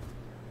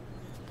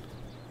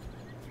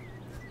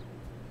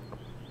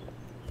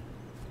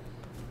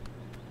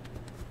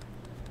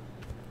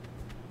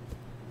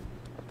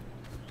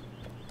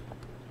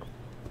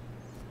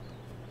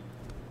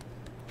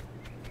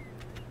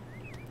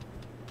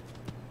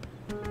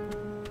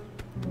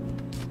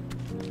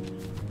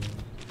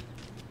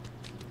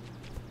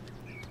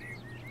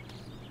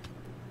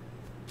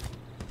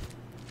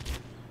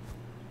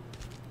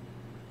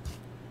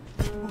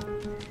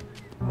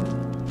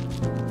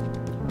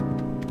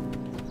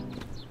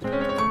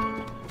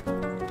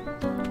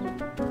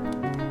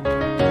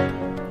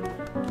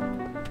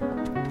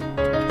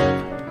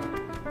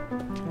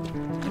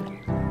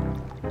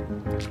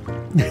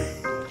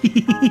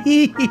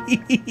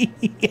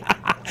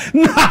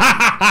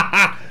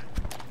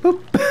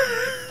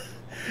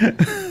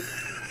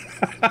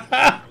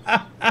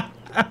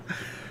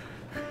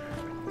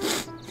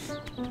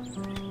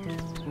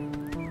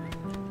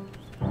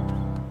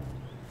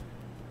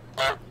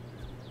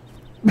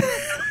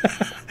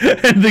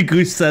 And the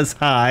goose says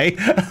hi.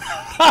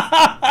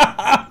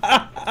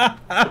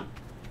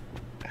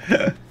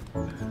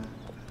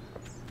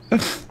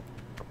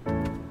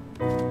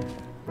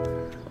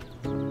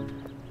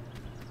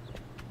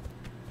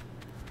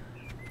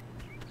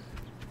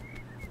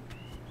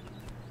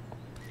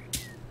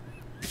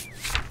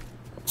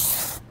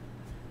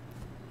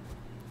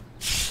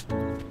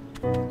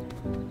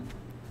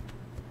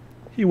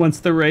 He wants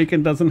the rake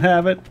and doesn't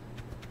have it.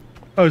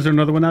 Oh, is there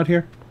another one out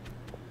here?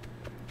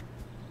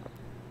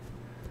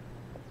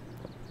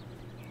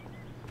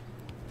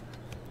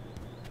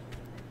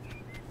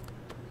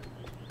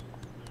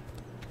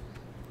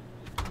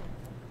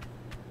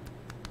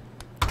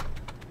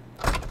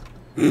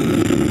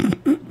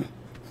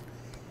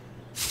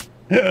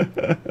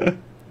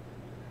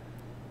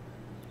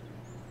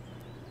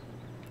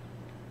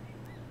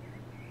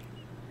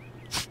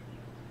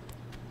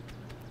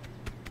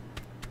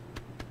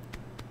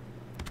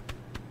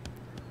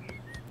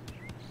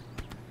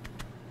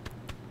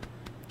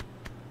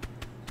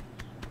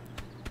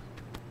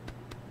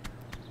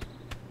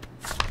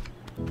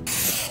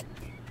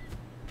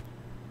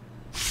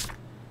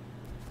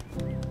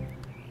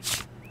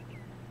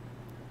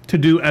 To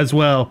do as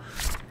well.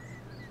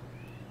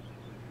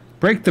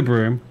 Break the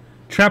broom.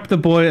 Trap the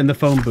boy in the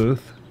phone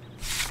booth.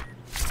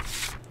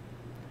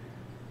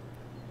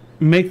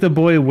 Make the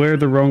boy wear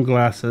the wrong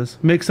glasses.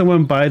 Make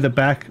someone buy the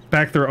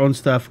back their own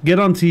stuff. Get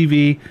on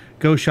TV.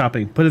 Go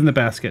shopping. Put it in the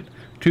basket.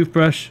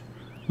 Toothbrush,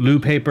 loo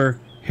paper,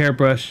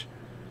 hairbrush,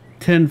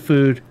 tin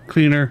food,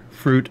 cleaner,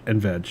 fruit,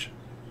 and veg.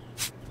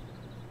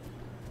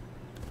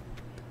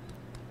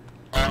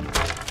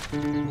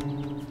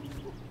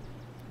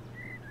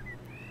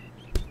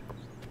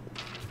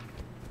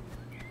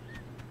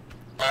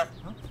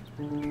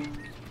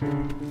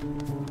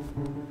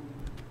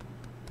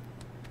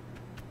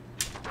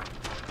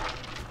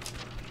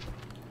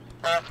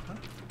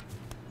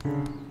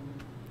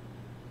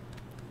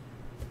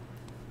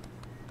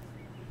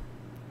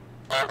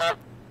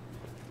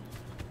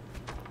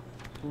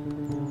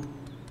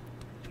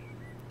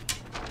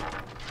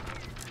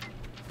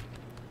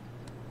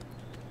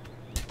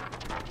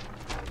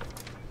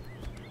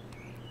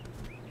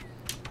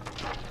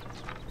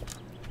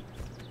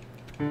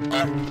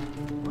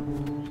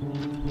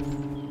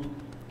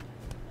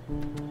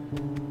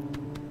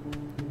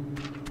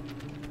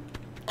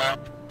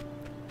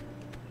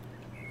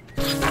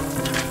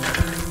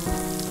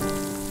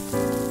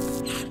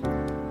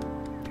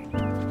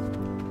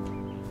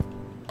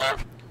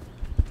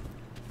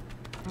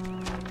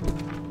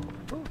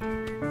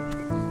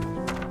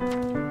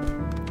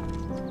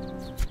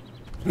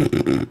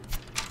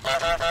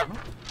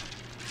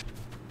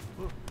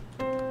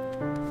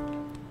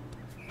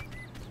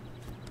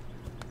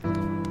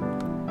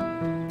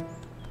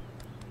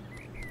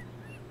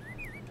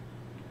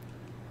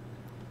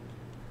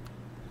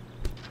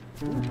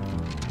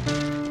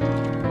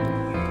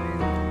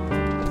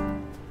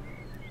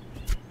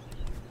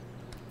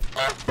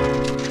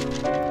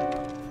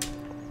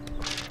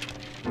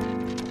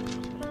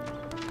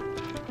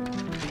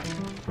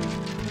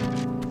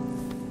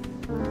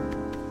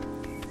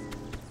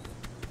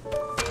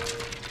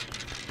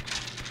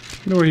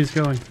 You know where he's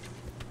going.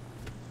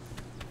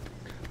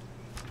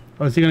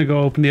 Oh, is he gonna go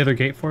open the other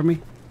gate for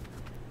me?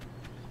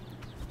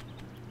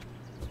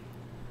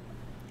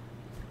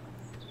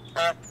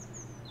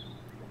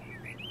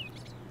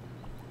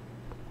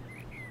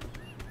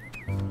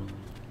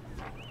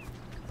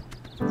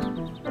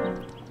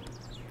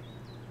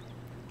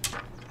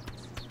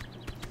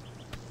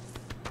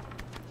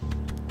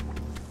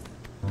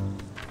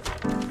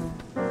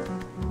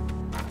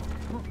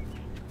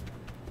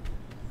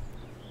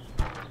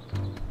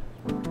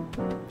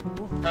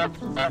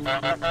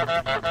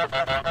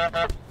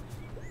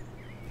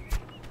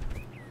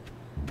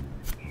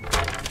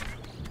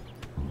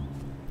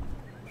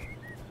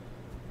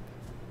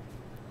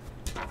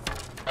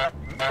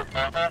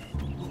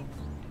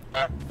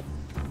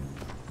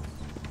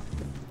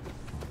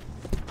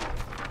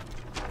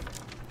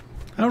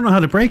 I don't know how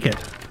to break it.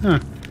 Huh.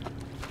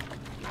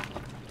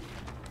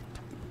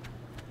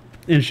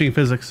 Interesting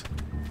physics.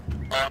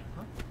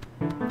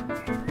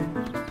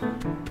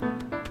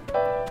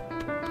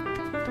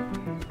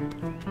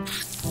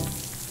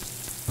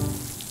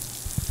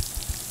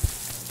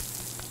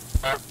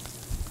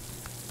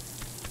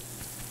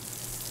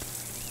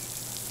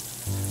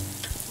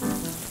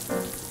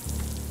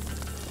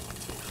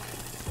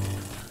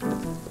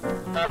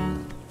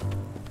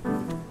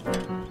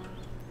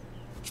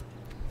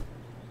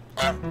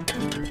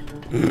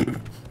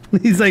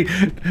 He's like,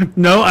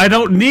 no, I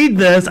don't need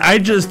this. I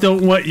just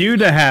don't want you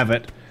to have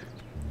it.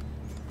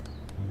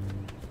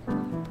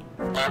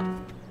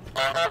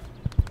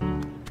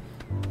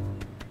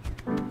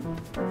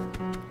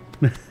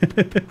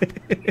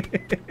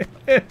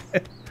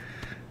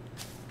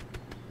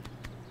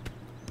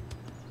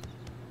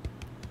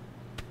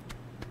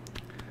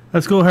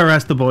 Let's go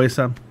harass the boys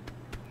some.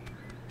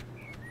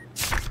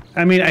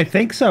 I mean, I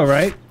think so,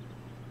 right?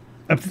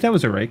 I think that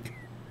was a rake.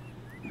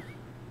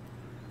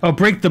 Oh,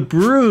 break the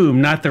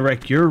broom, not the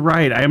rake. You're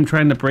right. I am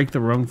trying to break the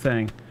wrong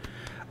thing.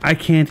 I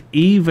can't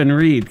even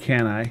read,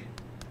 can I?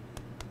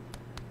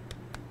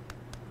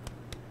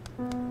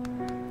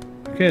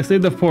 Okay, let's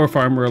leave the poor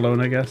farmer alone,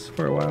 I guess,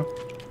 for a while.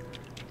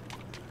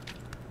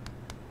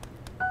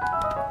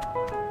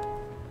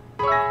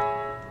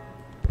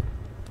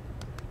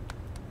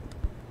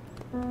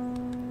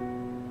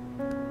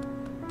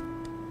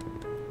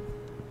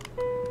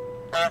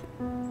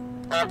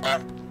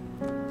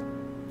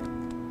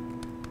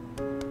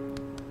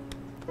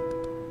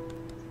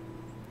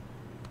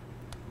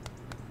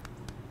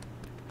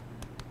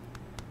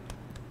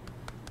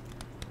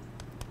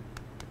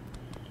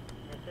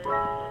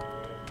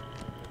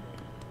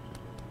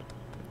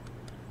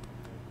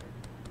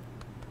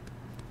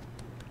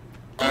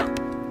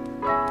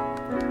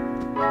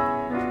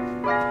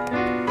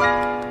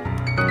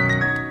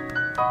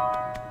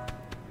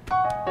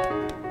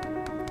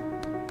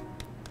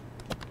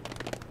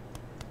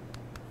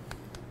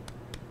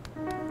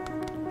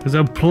 There's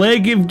a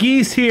plague of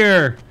geese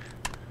here.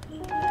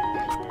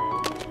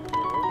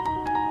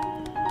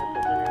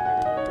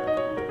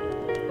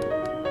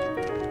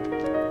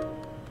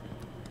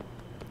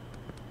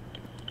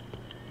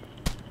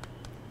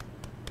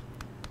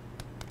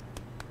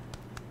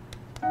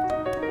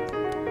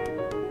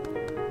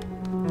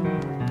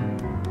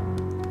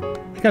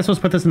 You guys supposed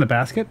to put this in the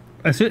basket?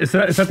 Is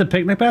that the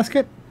picnic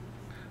basket?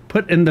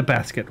 Put in the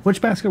basket.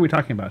 Which basket are we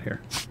talking about here?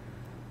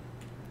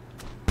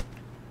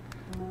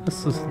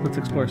 Let's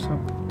explore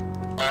some.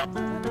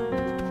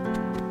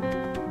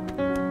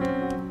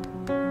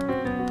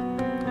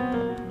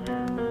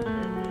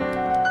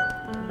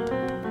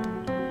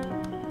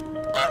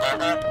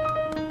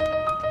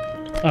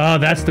 Oh,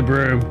 that's the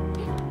broom.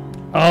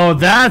 Oh,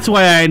 that's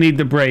why I need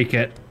to break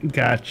it.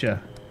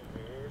 Gotcha.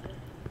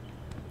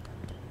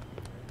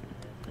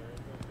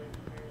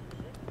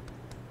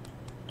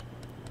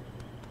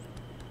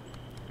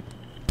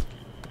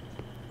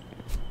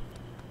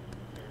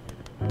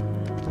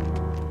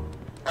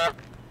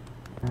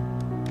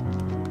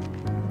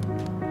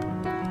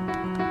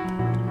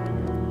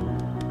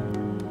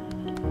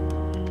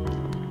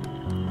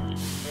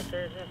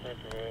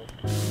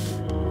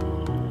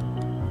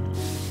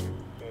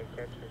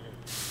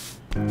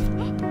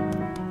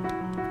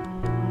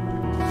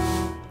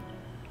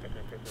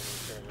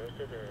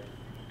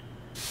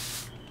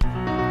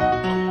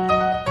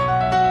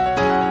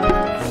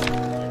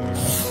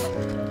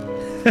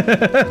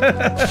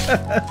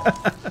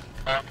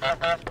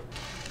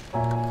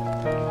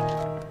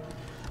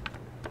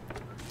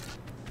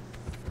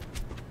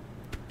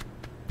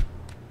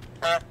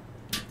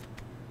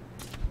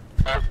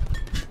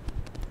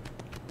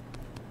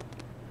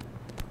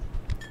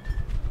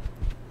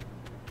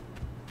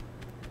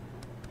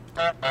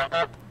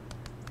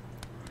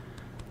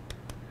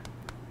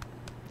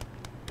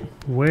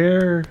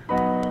 Where?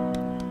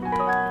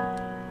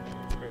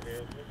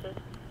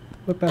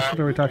 What basket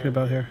are we talking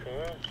about here?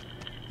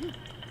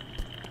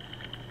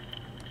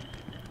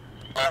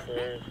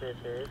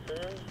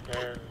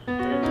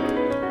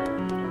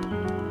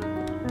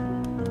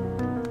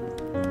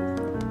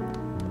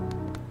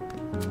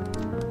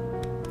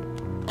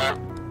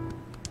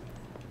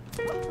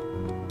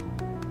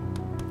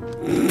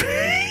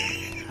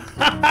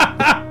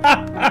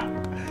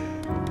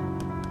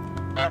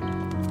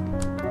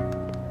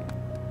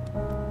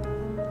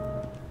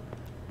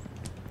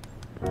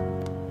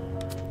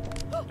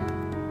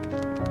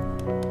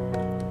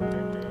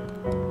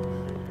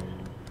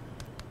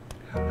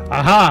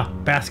 Aha!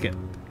 Basket.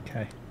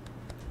 Okay.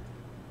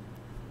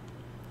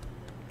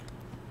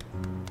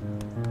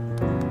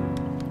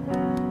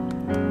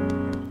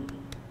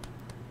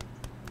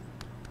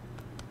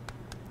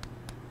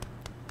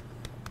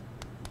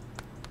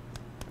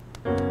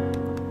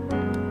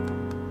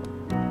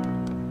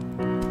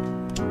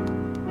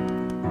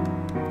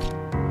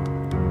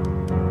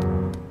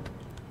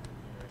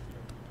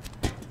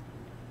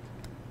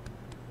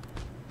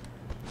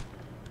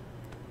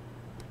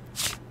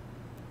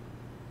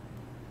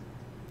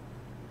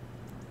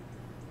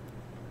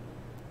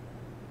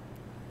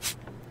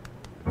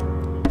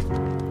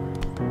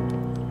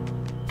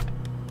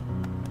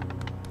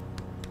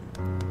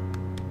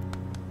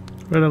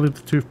 Where'd I leave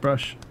the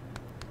toothbrush?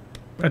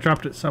 I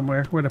dropped it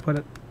somewhere. Where'd I put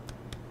it?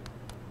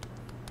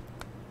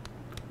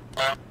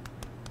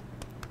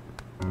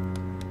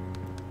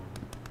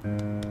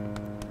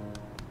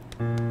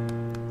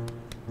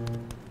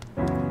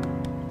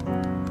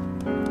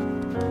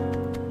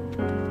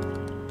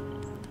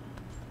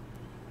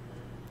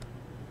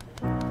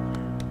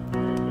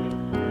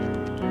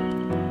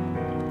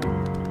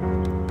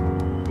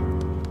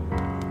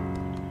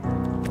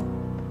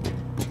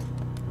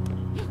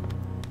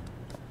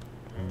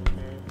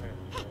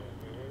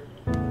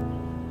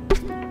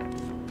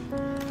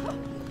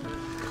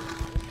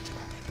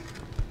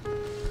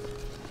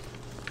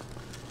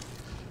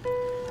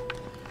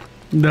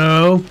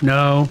 No,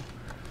 no.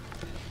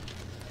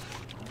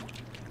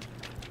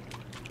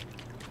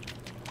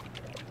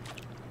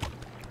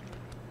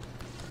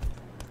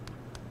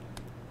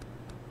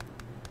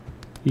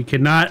 You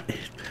cannot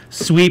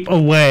sweep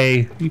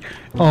away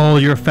all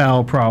your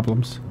foul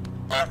problems.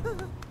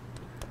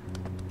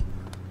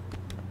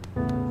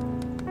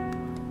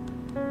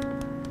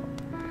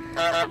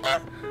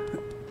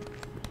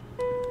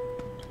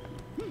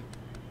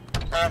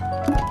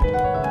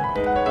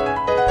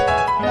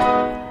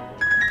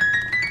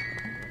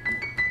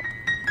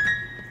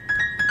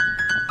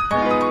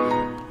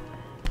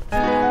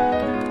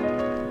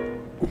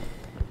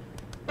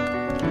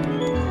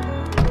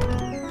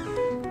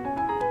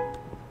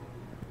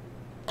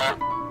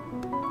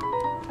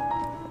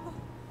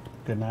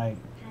 Good night.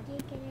 How do you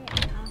get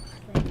it off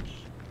Twitch?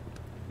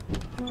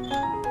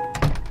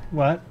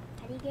 What?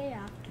 How do you get it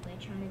off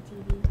Twitch on the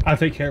TV? I'll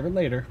take care of it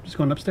later. Just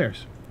going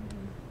upstairs.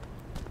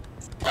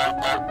 I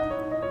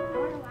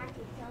want to watch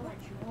it so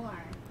much more.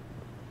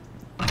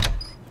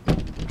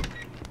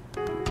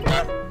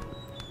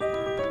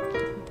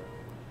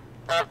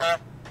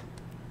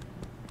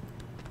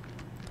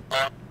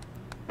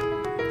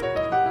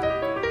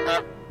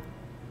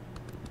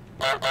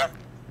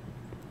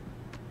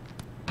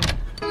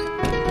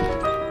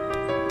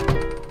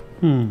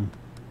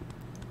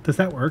 Does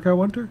that work, I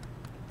wonder?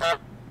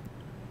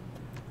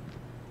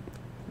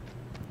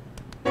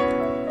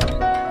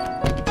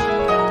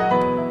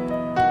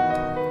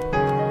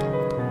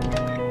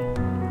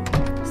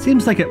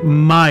 Seems like it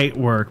might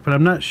work, but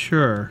I'm not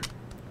sure.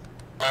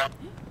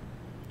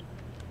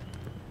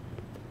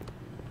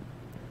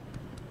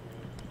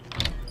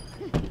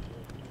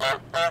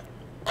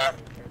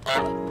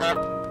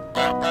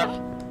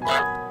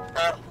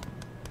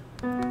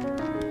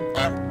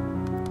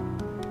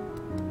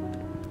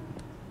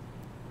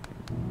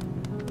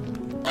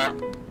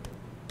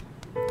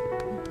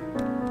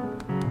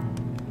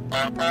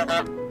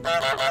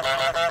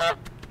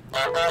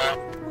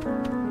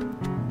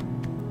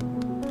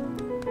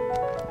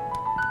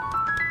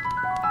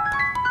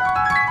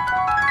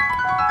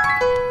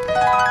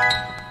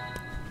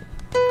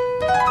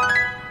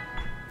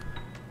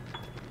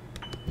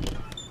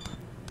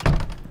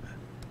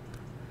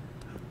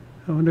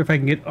 I wonder if I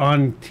can get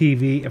on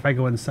TV if I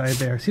go inside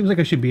there. Seems like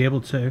I should be able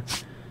to.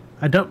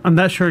 I'm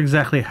not sure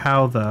exactly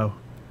how though.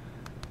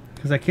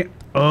 Because I can't.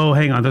 Oh,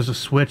 hang on. There's a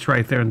switch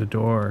right there in the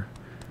door.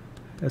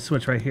 A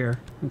switch right here.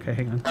 Okay,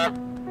 hang on.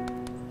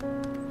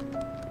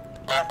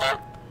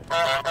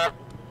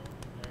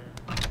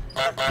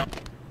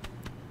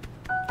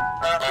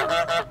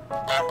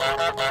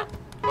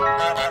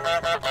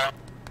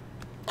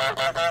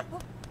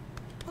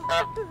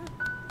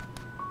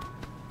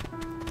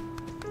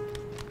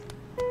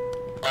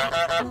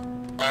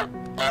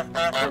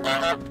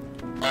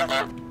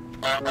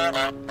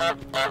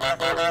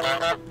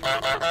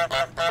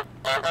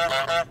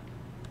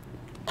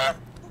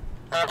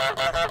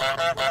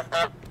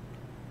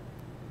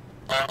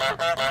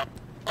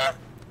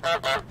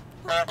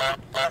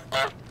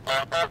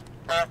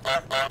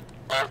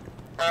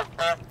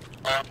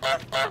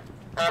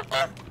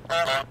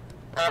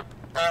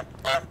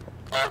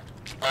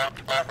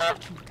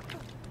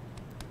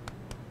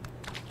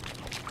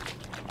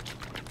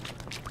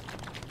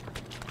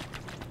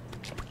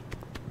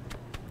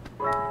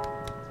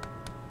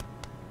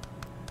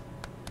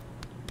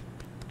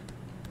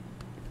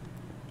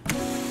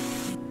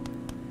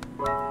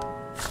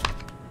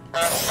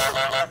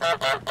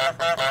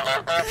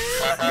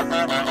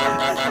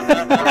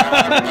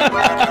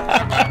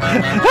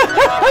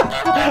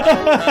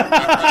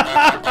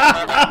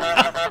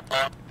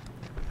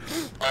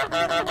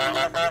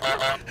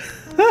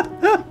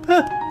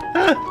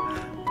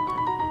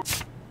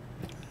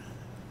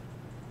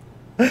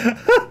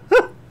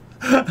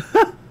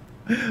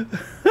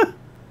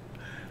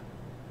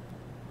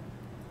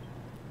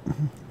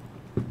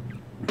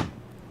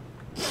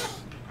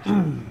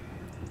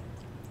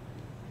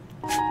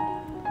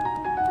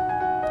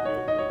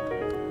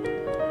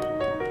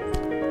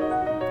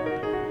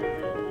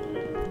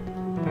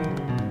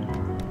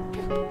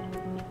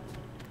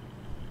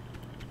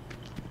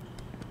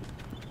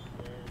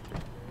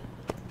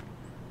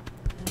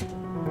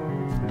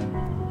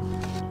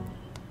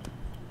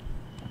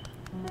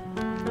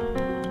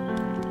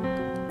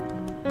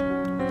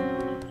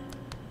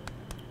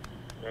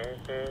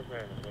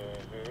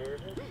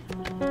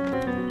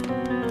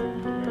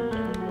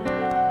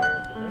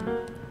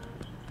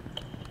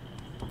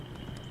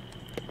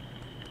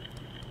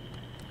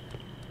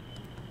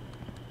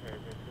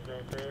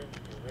 Hey,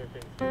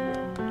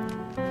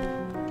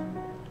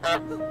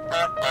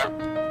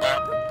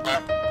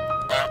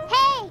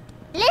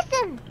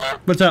 listen.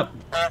 What's up?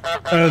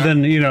 Other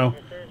than, you know,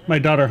 my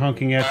daughter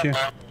honking at you.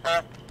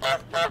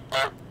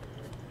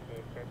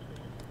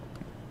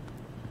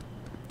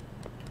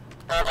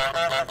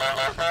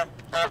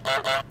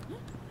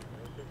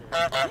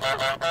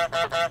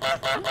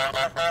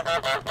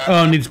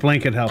 Oh, needs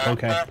blanket help.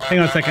 Okay. Hang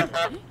on a second.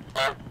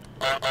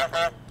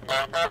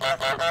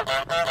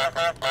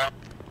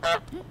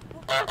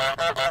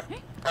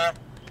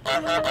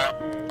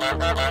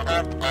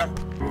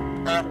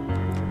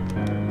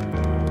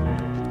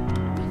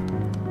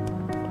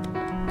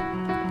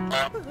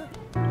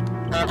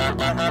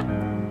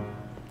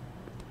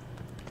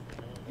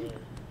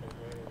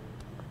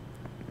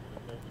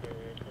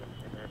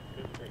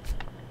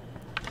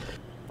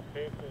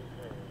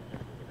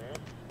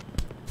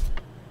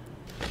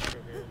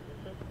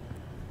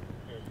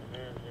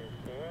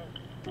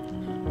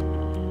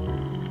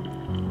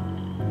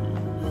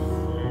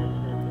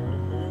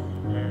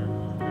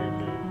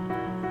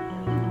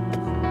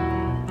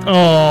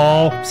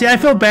 Oh, see, I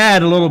feel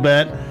bad a little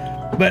bit,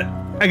 but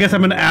I guess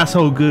I'm an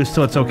asshole goose,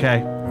 so it's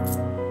okay.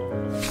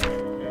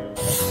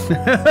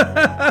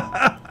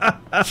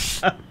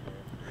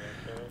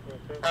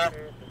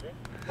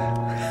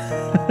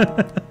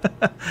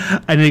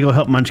 I need to go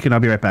help Munchkin. I'll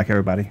be right back,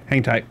 everybody.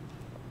 Hang tight.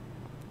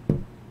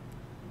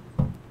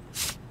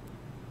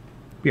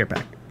 Be right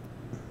back.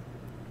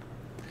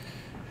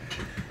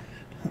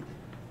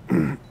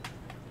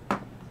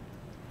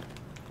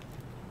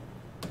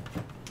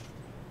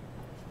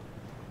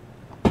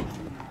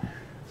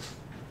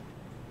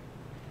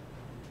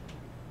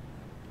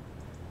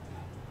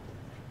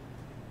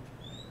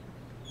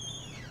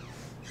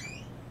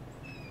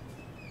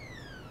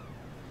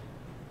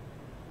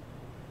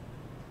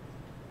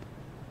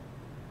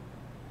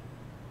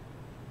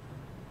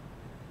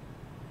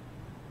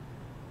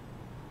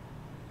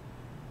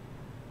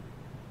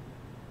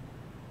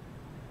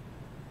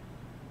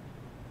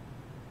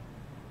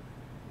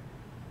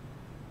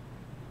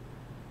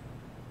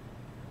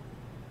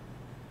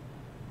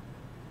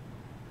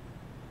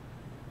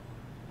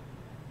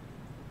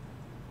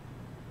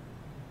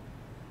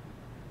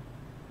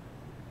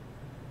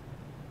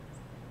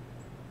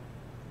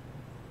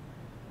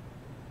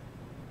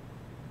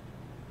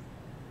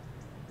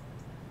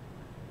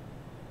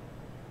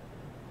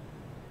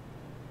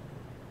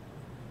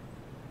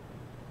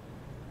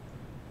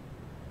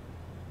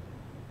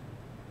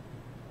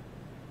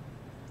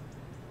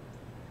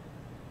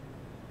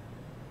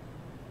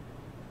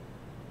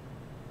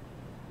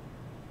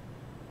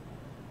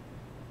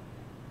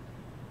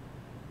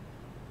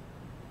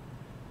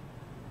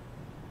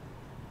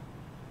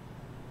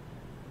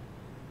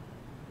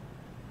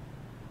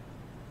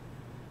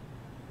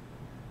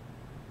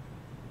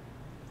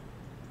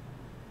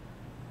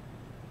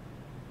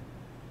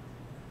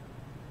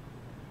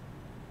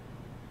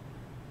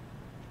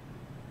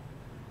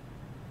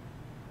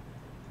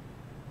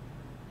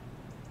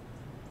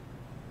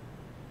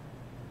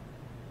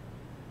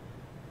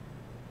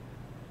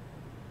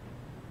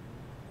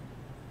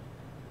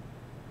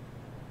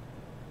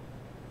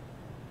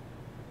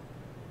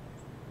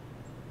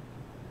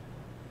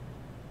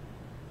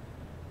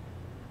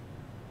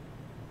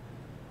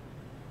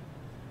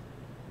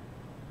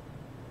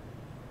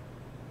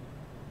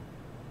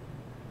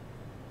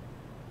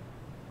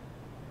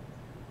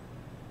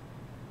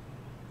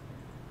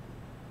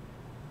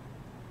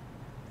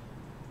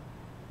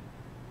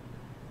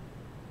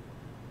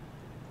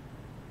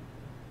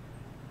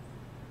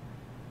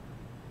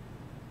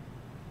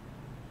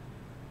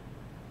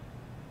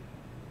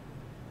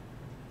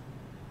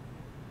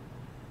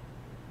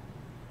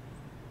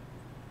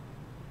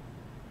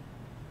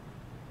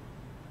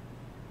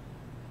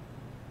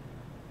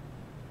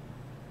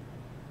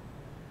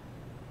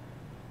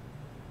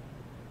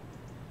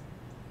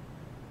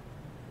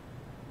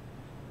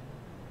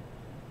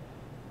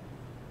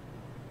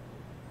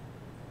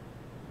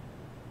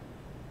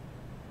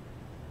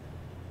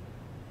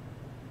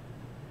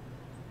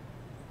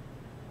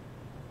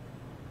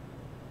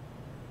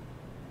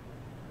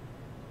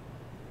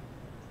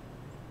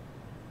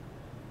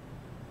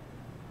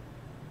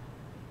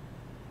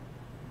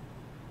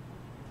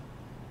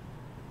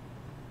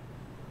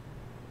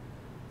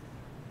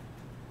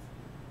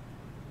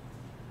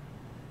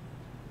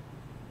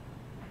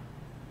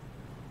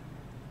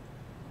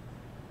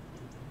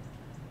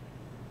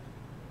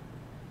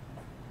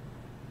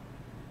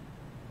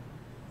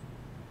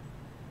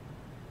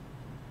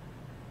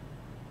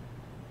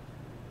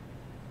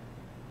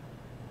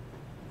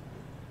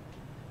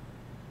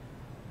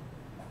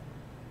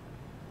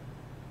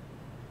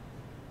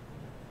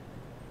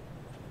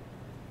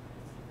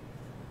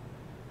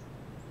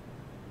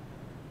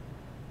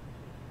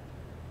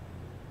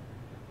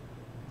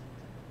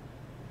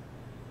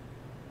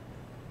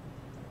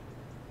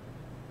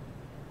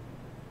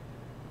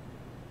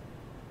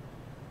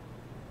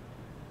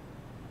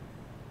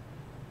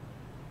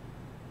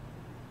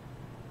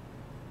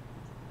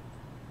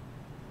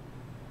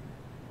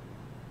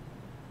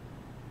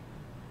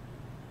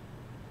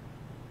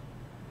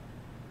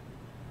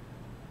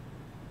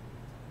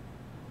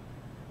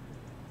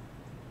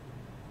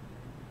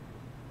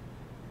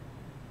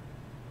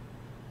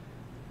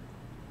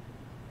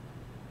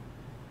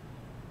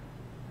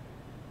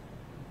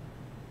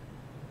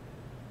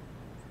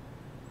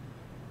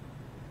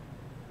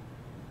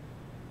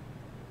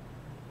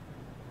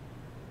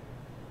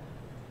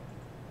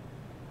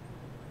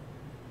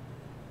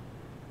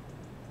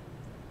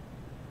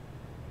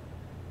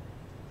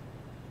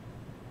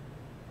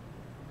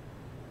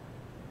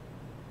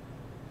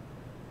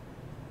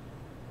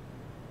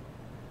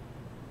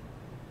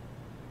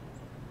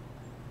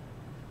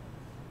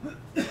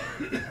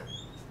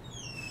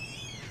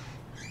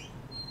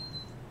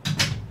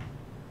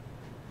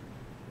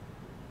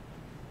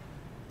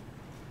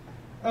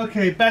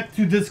 Okay, back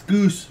to this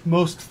goose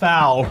most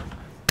foul.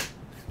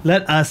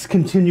 Let us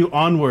continue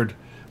onward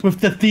with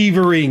the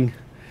thieving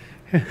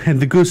and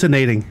the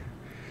gooseinating.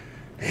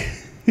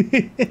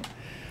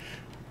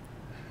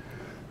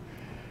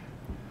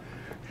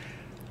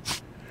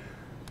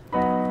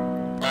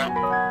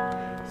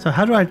 So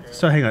how do I...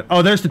 So hang on.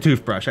 Oh, there's the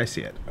toothbrush. I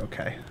see it.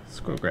 Okay. Let's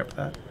go grab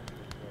that.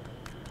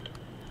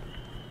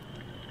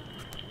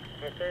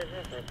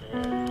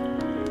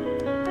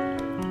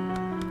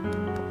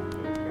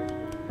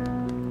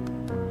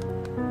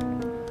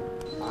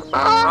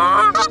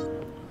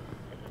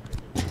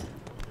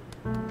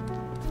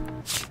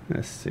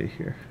 Let's see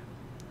here.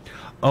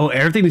 Oh,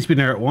 everything needs to be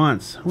there at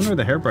once. I wonder where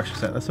the hairbrush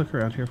is at. Let's look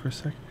around here for a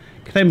sec.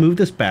 Can I move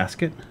this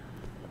basket?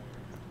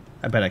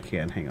 I bet I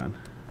can. Hang on.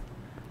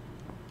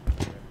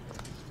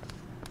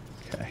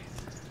 Okay.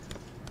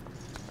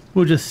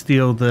 We'll just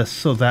steal this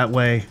so that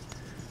way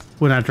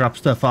when I drop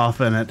stuff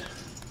off in it,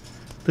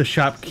 the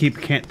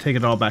shopkeep can't take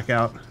it all back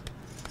out.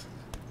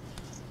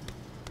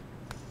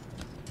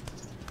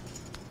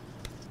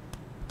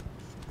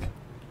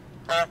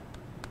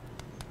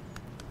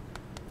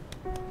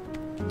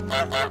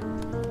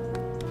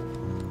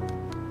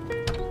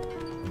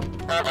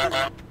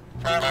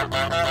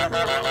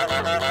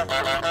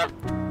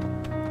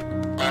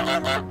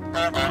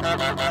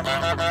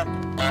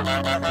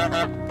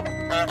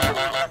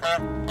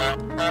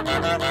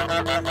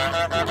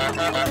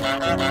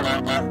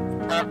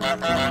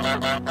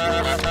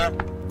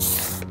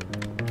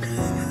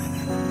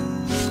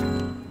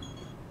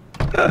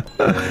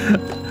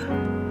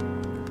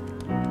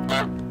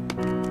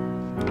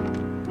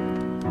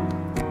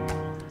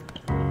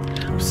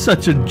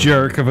 Such a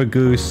jerk of a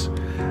goose.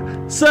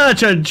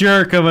 Such a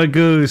jerk of a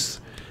goose.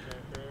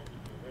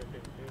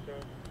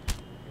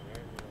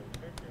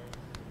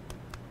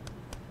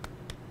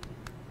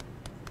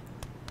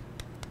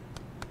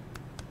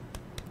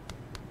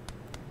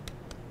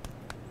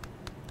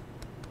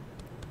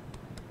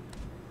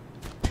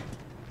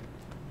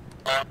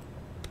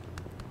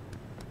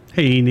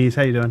 Hey, Eenies,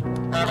 how you doing?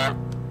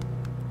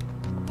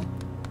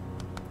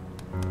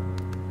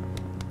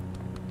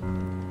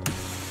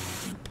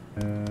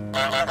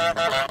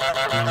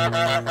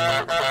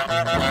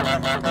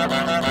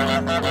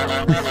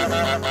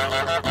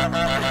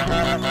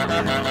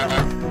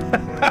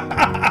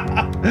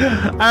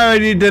 I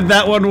already did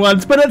that one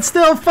once, but it's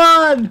still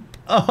fun!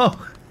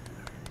 Oh.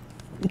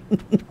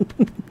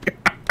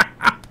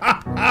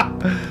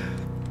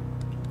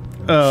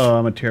 Oh,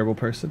 I'm a terrible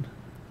person.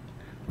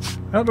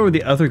 I don't know where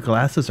the other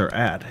glasses are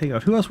at. Hang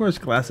on, who else wears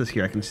glasses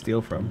here I can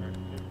steal from?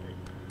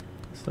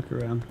 Let's look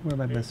around. What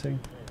am I missing?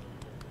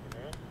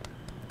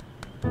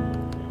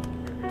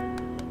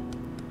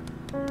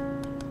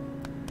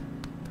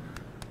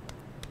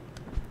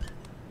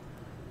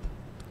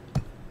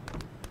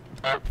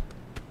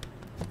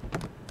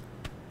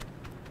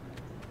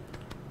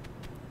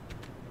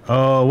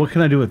 Oh, what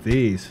can I do with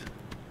these?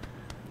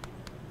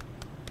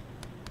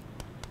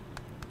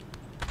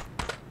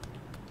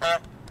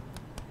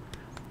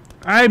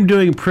 I'm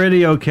doing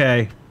pretty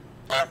okay.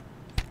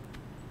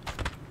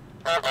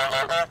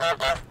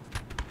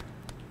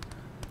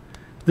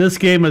 This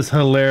game is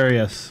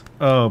hilarious.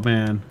 Oh,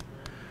 man.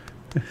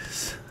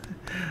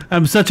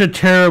 I'm such a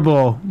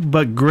terrible,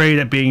 but great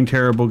at being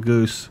terrible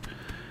goose.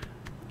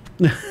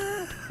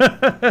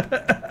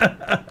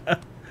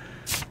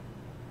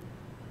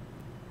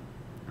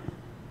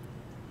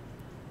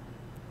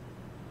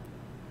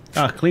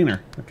 Ah,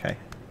 cleaner. Okay.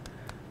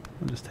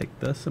 I'll just take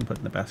this and put it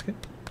in the basket.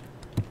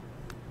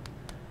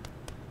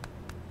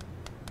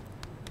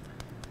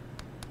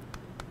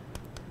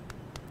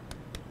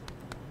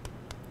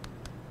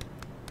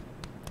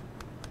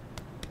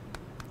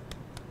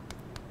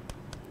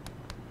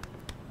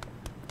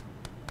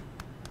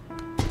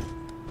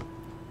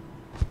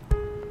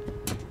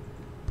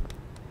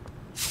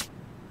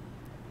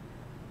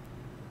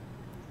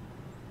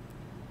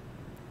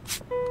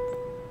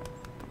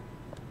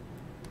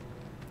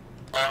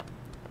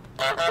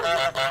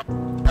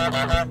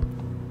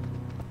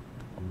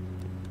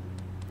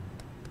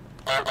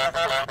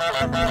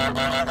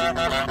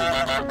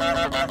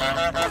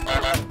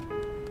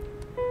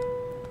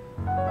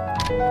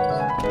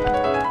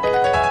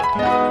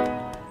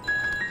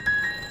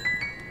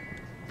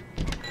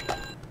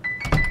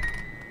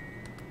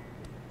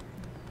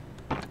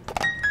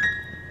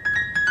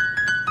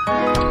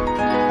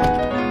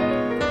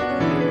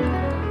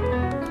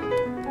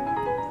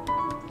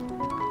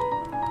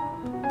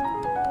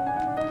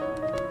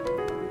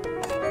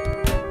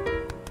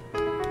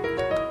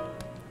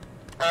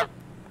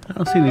 I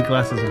don't see any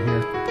glasses in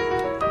here.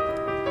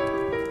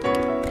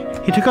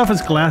 He took off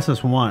his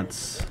glasses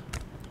once,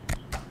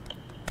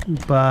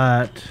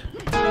 but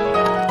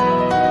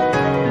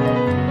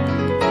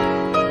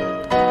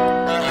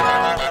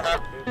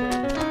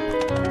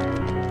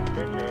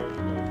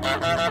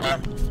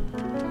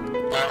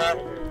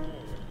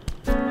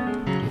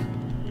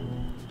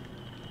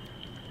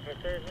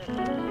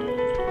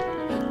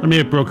I may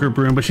have broke her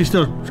broom, but she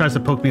still tries to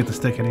poke me with the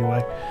stick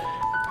anyway.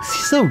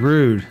 She's so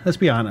rude. Let's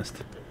be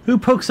honest. Who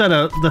pokes at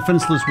a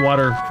defenseless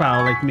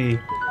waterfowl like me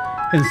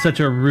in such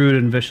a rude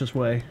and vicious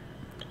way?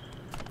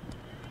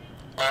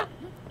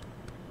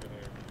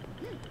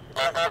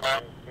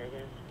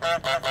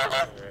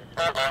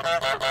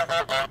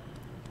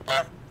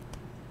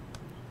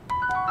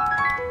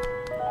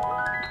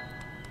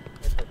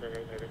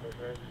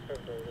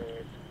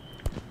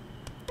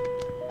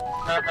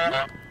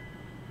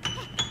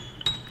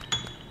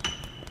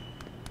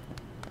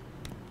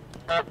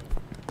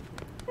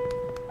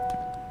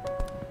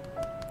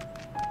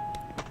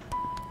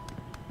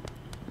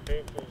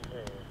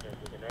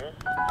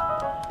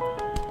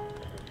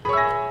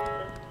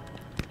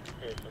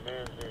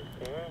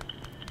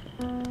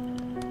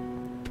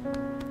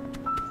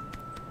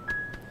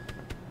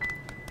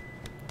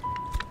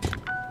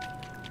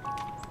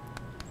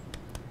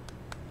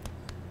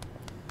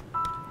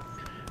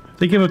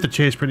 They give up the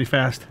chase pretty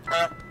fast,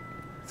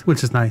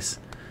 which is nice.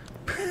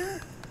 I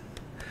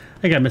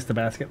think I missed the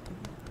basket.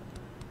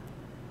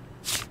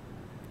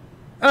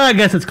 I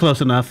guess it's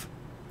close enough.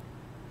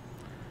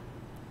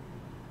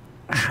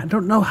 I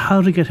don't know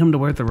how to get him to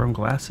wear the wrong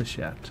glasses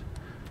yet.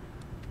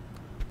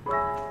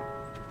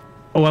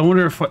 Oh, I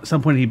wonder if at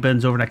some point he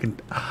bends over and I can...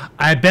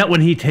 I bet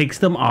when he takes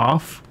them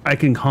off, I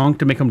can honk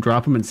to make him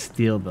drop them and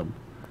steal them.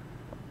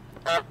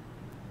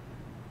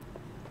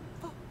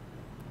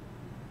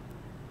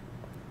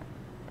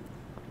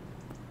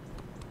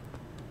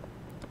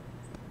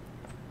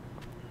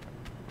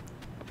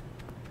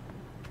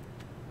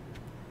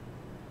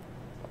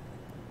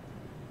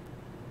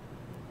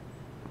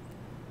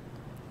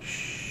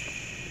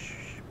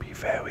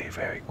 Very,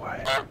 very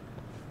quiet.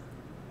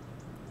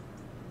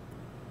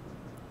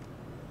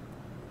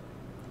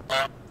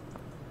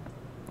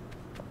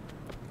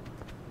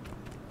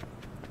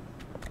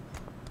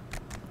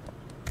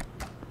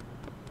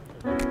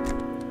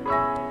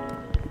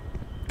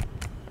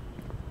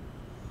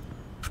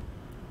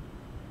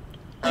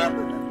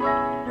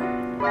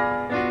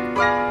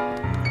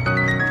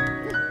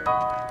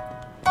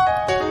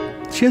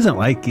 She doesn't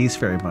like geese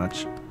very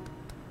much.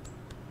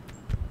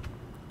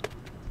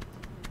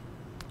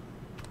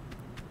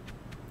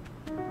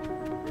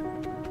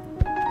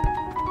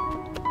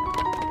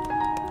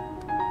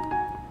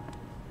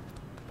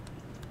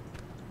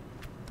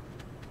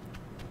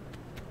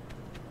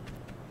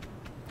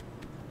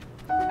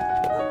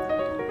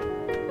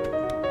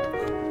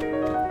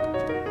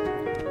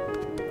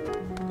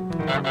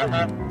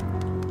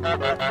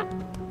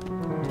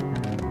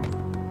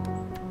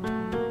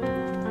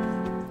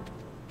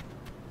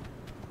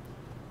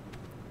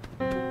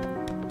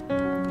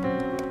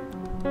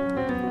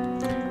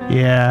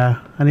 Yeah,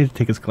 I need to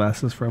take his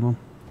glasses from him.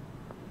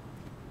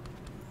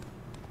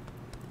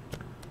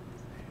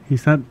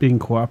 He's not being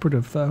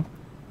cooperative, though.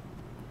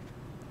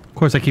 Of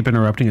course, I keep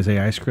interrupting his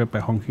AI script by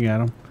honking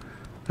at him.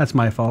 That's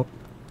my fault.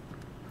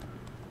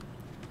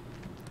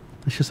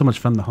 It's just so much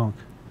fun to honk.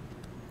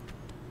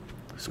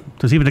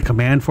 There's even a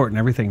command for it and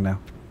everything now.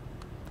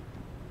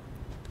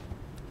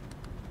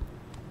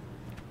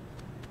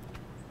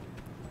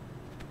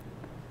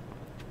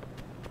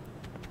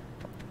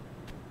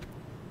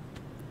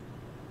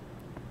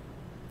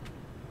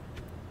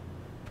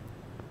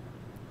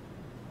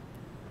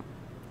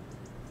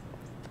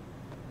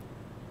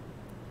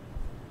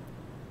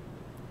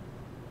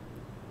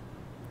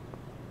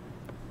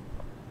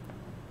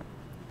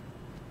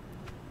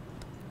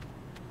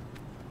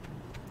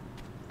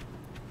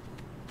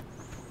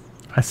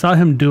 I saw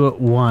him do it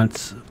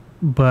once,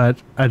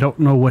 but I don't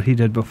know what he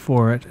did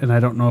before it, and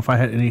I don't know if I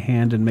had any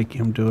hand in making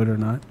him do it or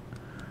not.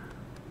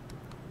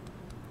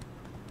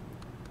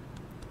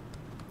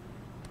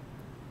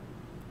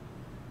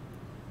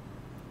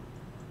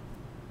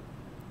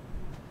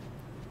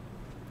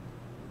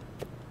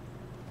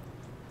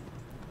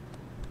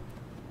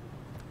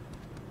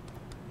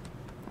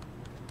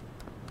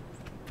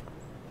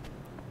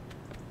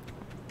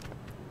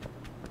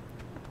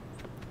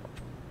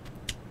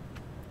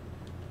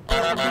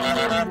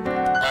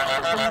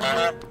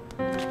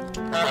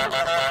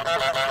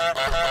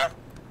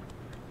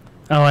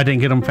 Oh, I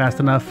didn't get him fast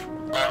enough.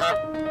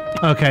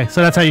 Okay,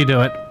 so that's how you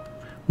do it.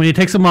 When he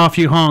takes them off,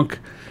 you honk,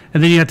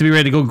 and then you have to be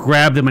ready to go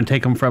grab them and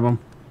take them from him.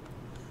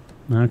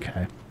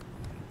 Okay.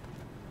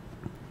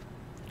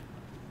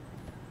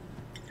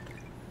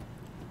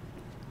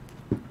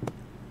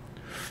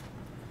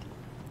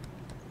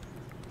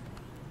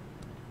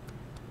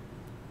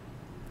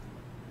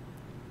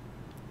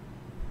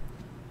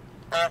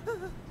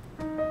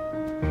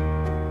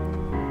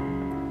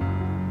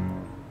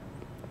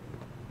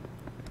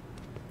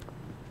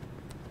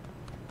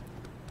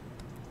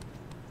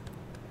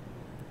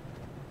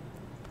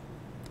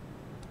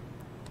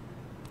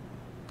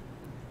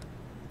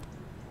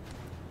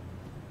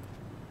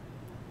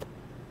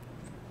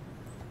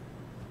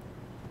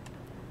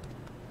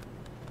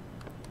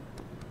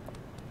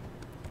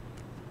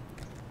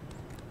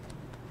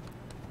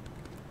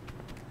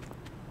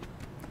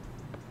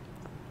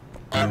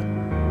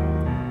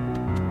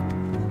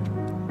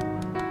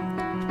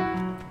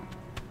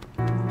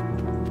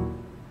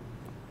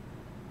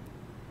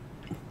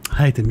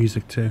 hate the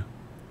music too.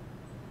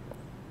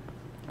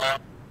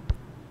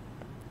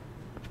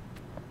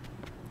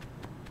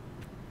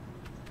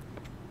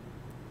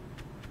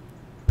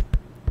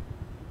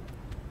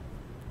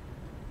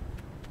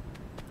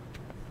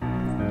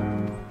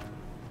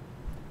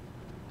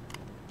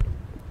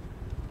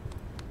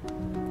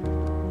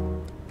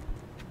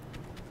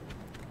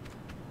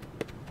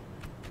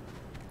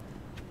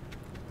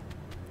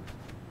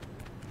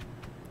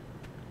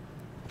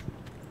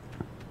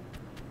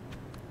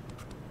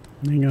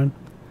 Hang on.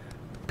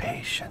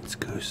 Patience,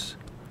 Goose.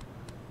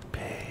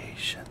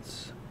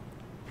 Patience.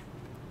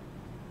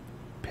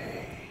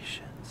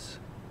 Patience.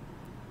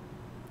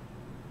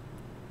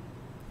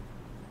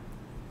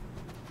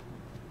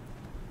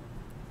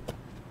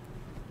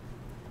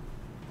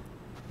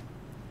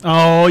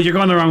 Oh, you're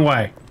going the wrong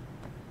way.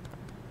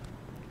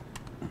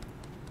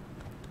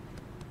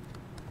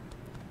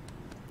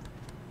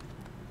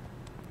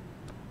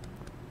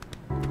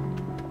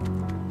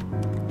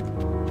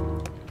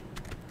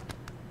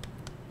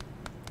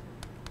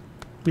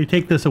 You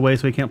take this away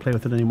so he can't play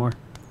with it anymore.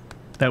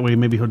 That way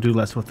maybe he'll do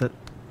less with it.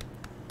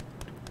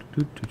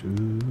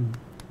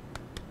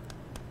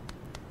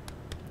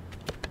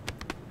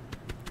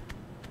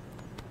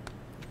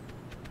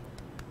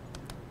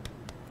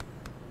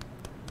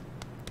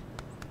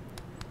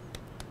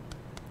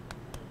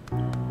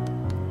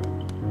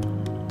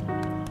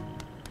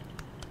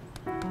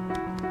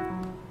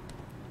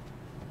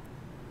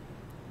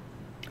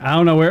 I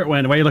don't know where it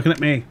went. Why are you looking at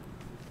me?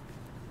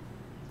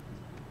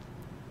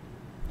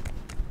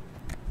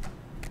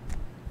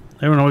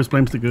 Everyone always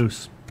blames the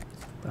goose.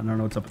 I don't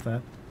know what's up with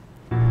that.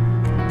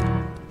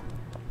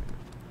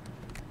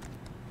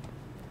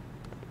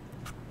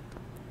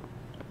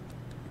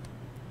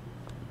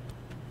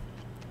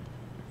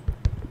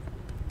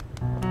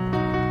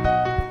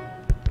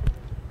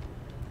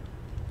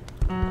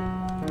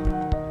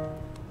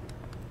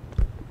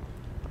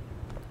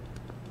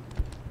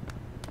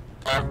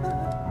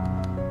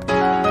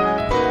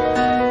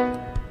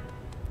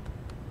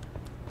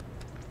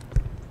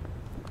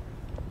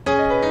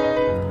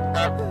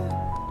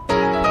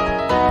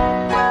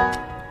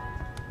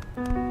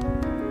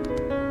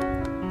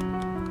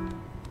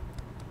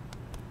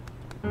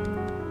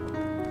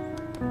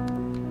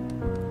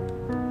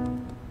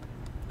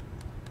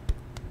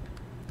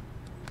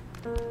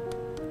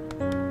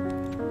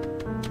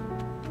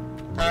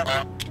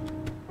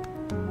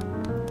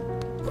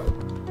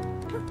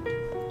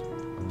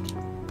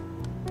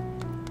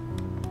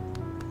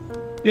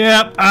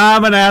 Yep,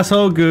 I'm an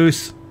asshole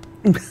goose.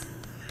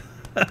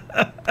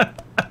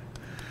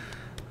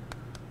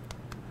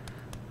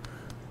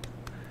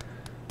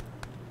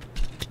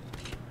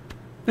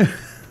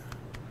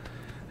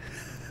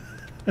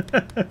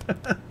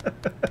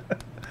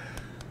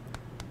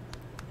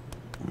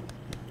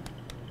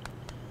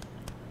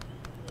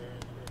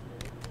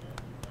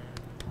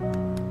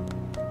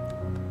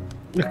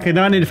 Okay,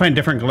 now I need to find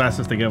different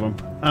glasses to give him.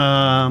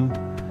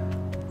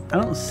 I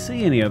don't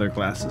see any other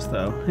glasses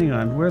though. Hang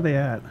on, where are they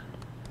at?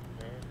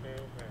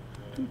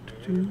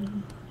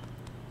 Do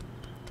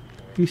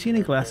you see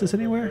any glasses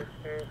anywhere?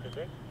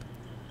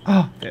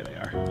 Oh, there they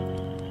are.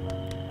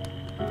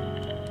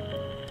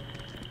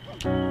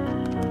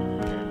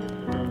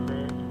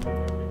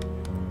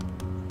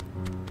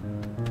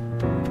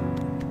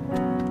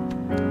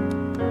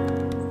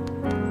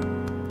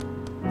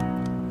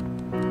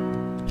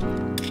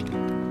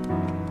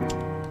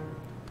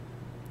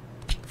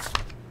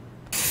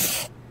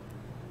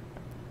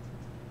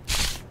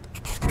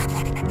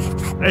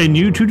 A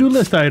new to-do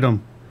list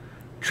item.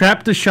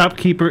 Trap the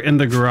shopkeeper in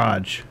the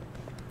garage.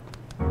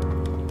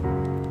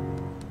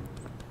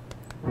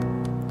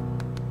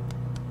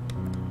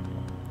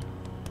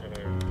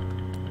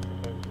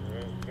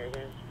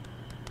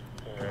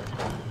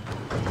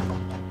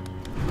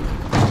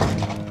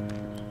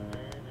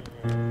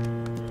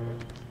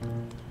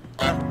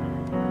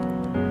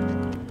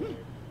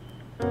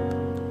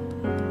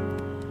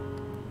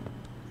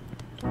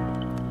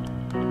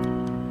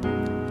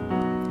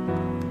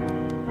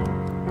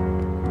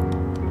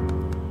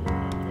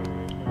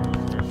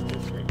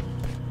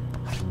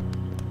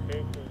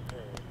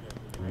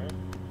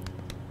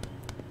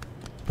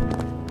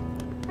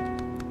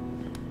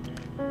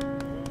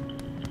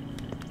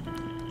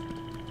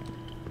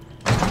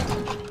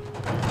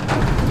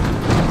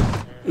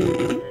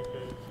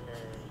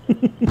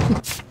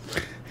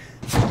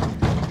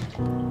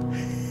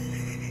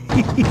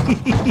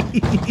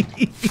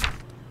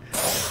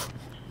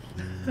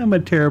 I'm a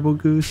terrible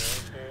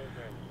goose.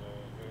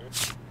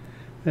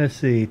 Let's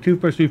see.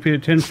 Toothbrush,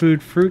 repeated 10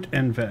 food, fruit,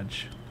 and veg.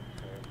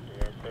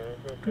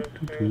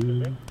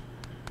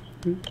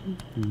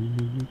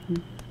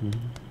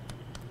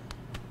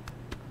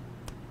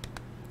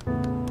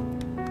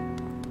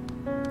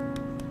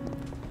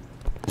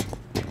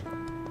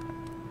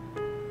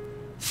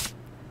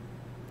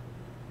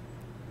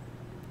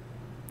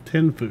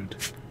 Ten food.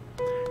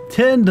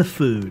 10 to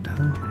food.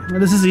 Well,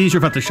 this is easier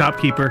without the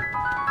shopkeeper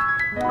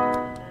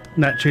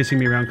not chasing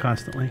me around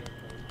constantly.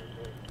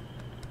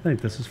 I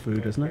think this is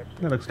food, isn't it?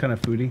 That looks kind of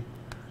foody.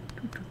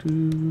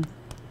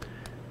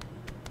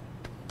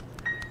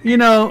 You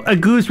know, a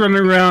goose running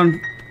around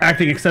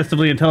acting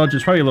excessively intelligent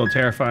is probably a little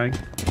terrifying.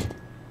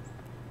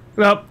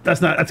 Well,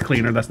 that's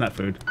cleaner. That's not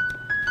food.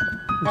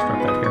 Let's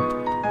drop that here.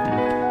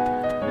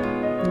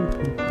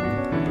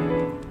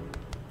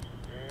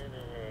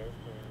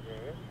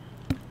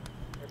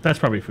 That's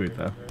probably food,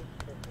 though.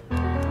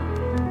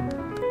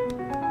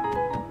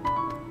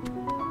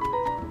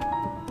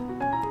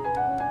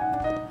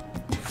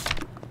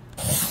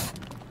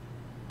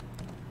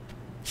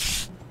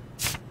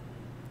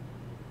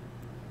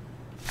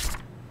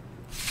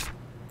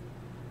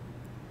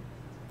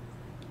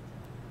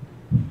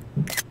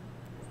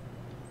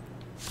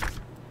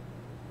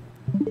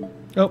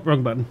 Oh,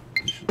 wrong button.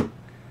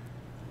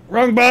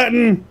 Wrong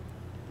button!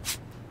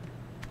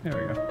 There we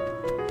go.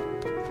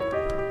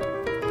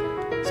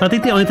 So I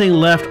think the only thing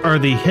left are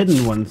the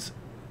hidden ones.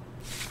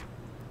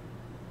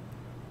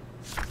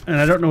 And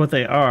I don't know what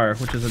they are,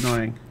 which is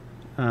annoying.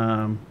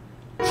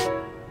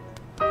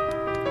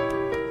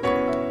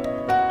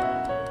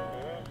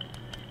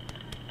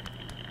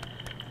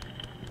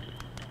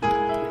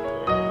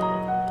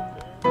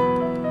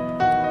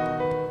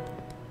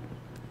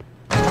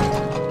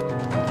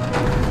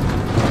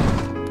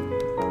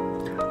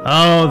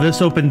 Oh,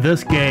 this opened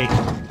this gate.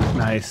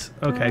 Nice.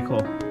 Okay,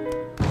 cool.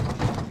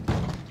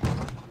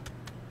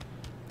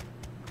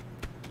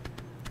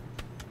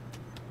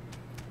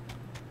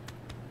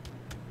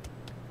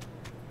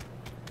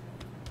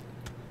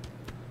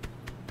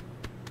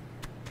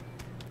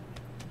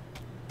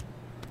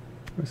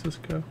 Where's this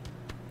go?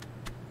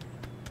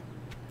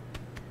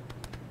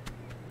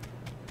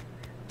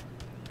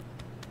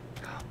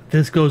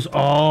 This goes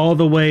all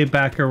the way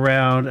back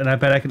around, and I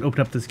bet I can open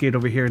up this gate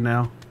over here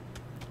now.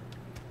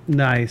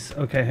 Nice.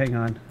 Okay, hang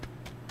on.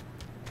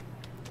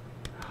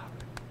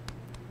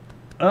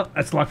 Oh,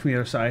 that's locked from the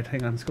other side.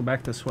 Hang on, let's go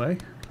back this way.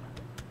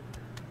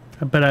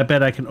 I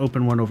bet I can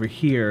open one over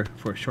here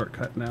for a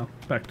shortcut now.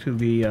 Back to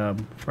the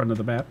front of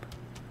the map.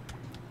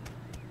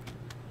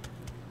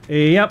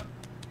 Yep.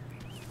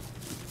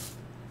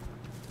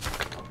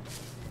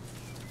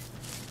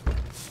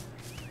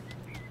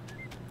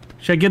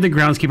 Should I give the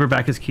groundskeeper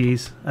back his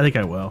keys? I think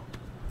I will.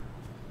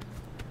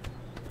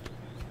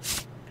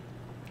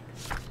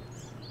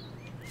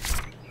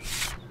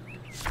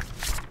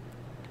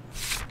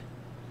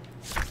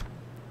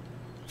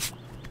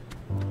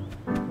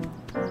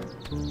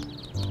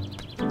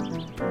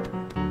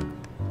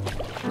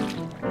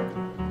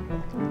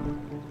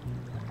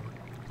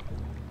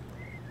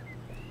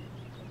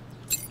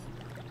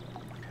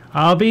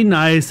 I'll be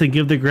nice and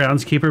give the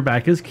groundskeeper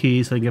back his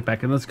keys so he can get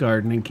back in this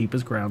garden and keep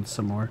his grounds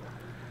some more.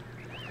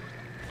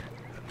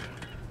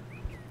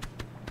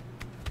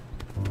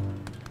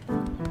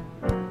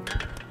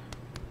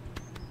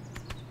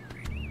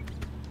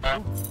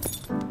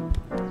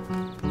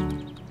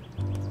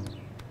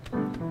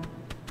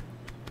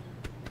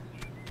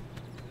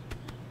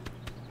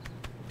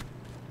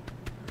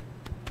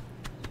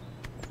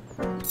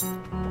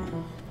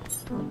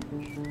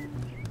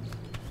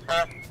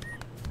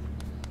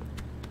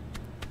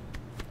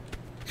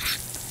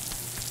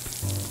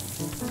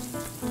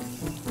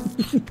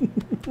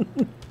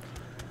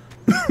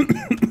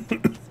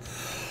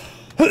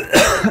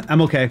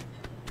 I'm okay.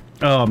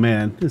 Oh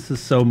man, this is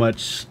so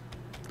much.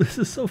 This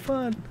is so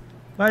fun.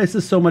 Why is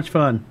this so much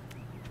fun?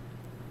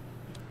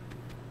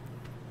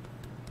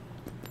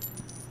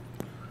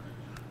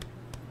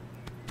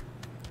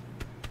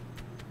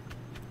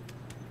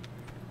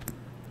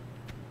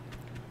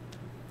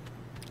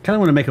 Kind of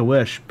want to make a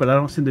wish, but I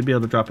don't seem to be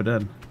able to drop it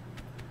in.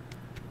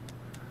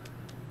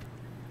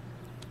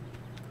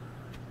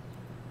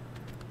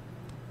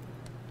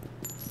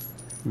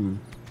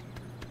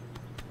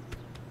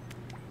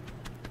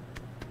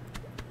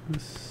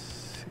 Let's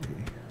see.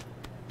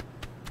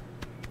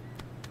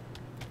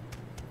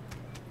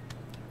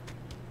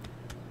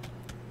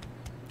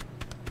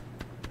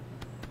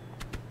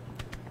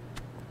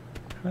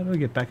 How do I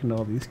get back into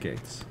all these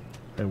gates?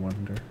 I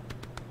wonder.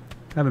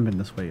 I haven't been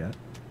this way yet.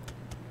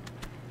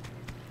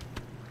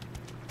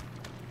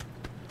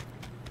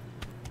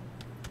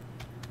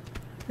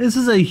 This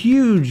is a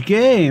huge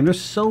game.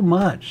 There's so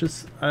much.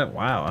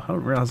 Wow, I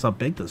don't realize how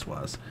big this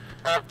was.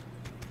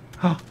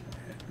 Oh,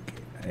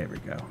 there we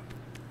go.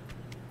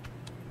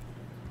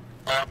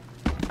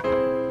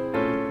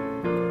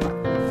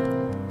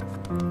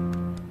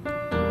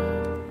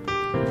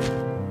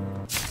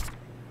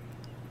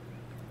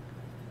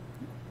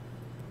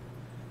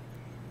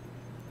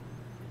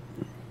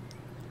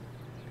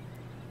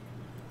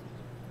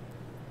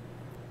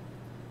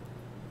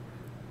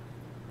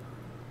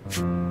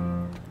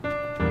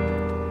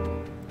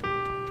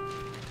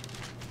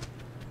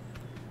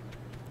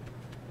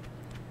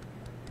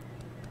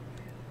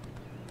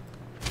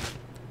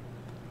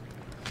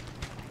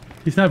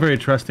 He's not very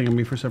trusting of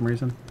me for some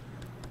reason.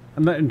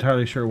 I'm not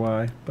entirely sure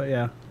why, but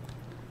yeah.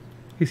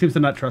 He seems to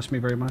not trust me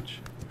very much.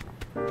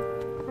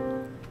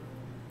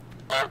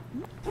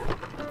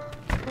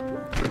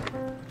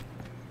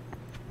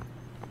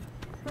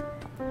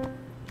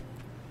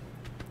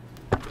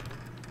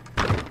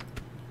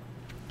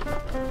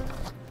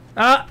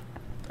 Ah!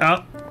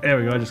 Oh, there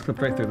we go. I just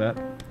clipped right through that.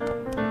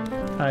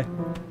 Hi.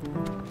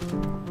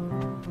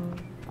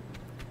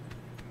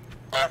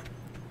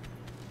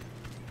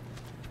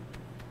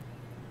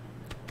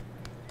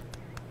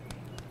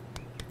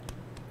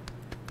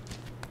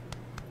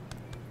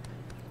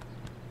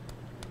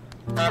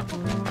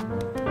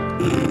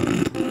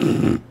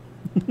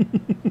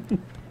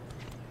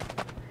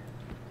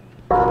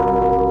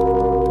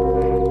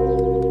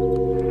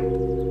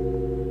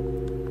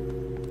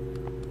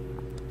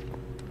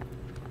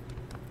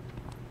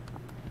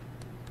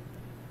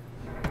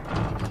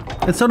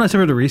 It's so nice of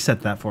her to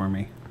reset that for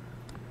me.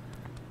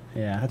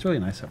 Yeah, that's really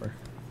nice of her.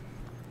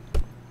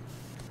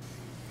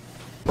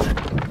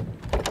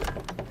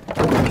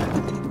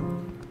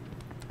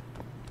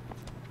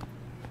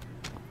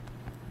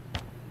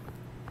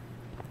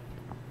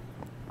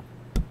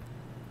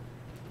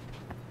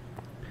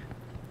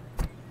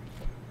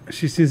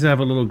 She seems to have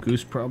a little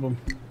goose problem.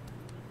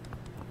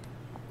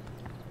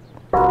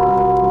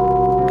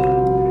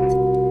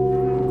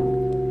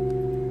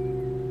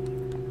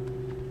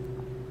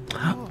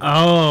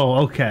 Oh,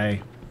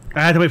 okay. I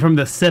had to wait for him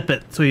to sip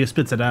it so he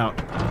spits it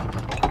out.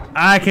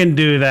 I can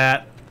do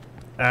that.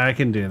 I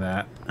can do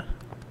that.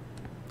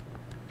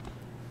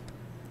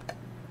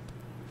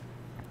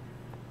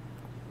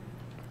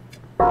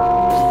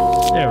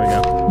 There we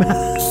go.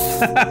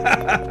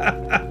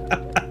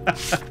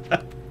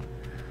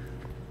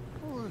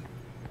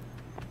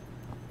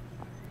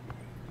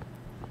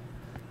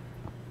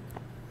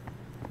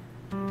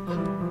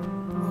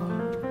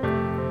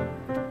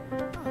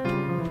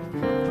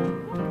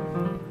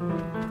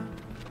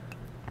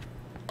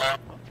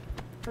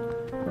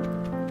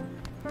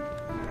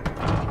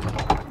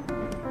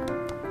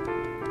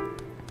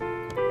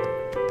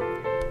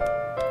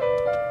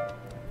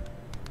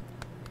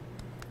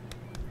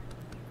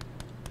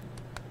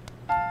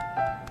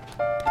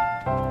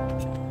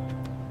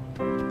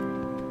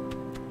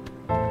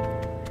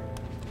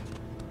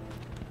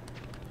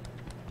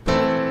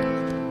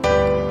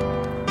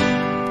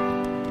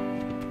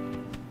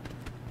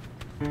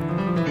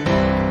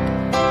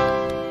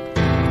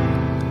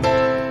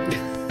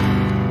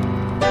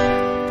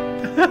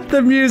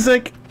 The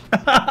music.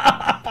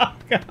 Oh,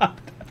 God.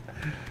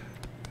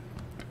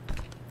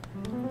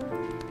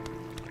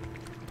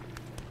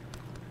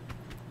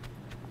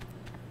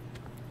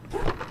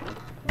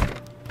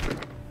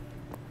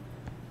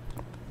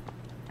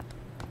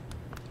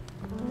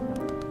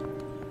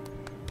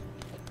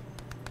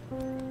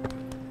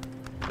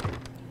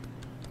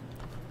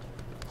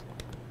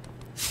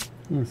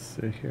 Let's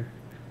see here.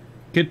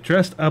 Get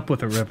dressed up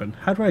with a ribbon.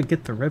 How do I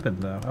get the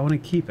ribbon, though? I want to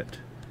keep it.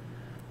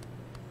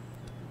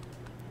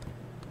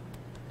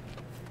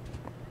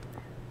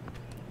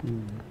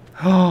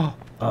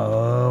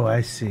 Oh,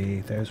 I see.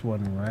 There's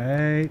one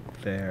right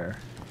there.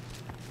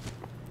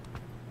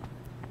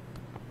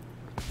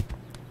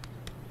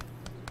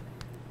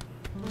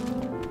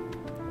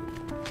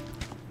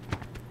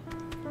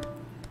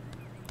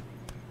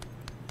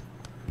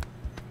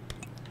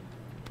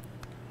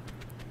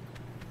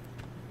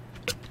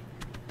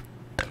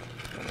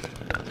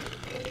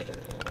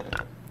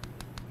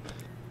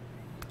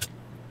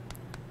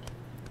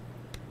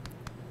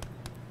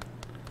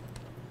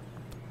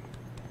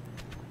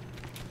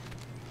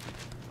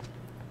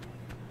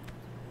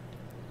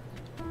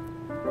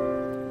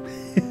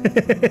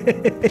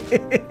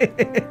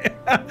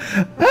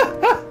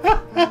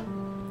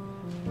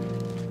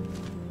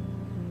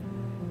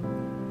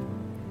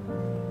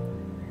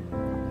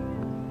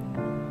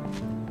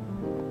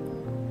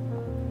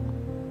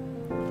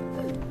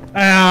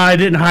 I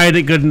didn't hide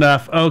it good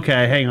enough.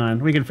 Okay, hang on.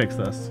 We can fix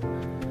this.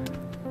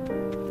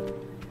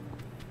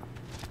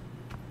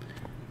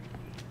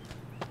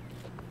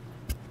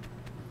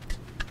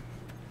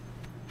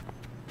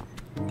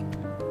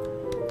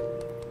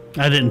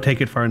 I didn't take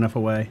it far enough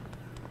away.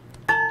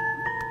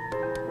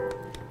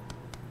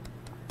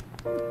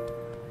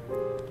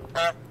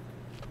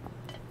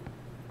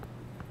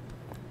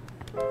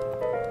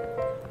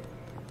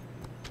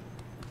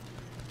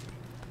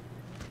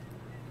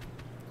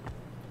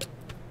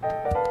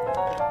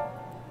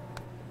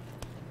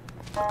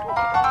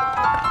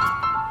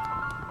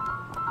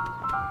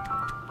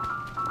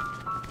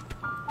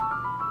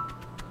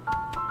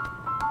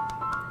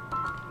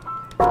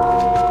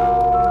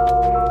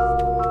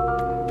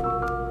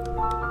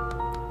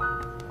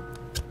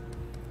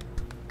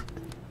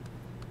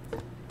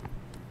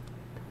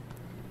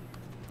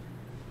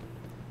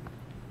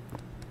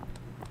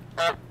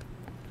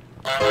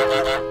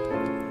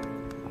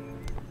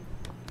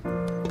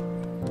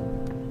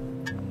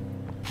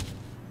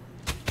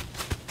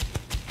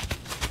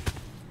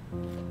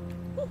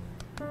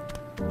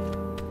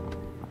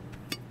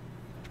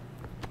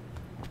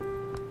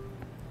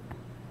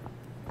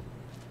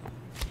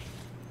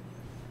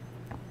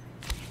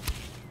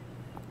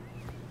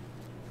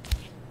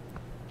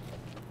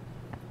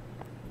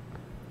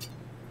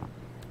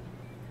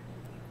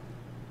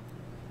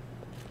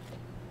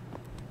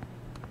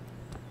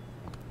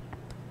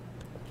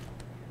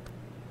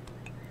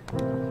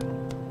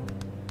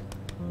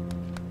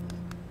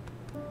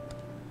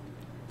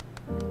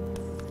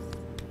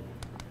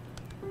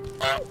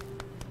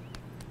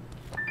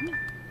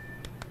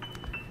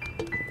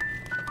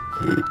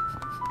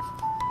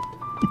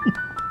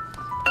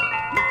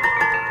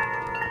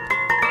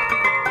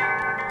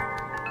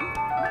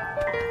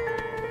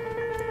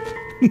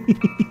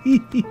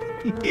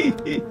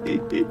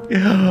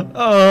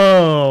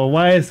 Oh,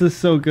 why is this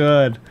so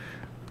good?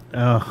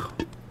 Oh.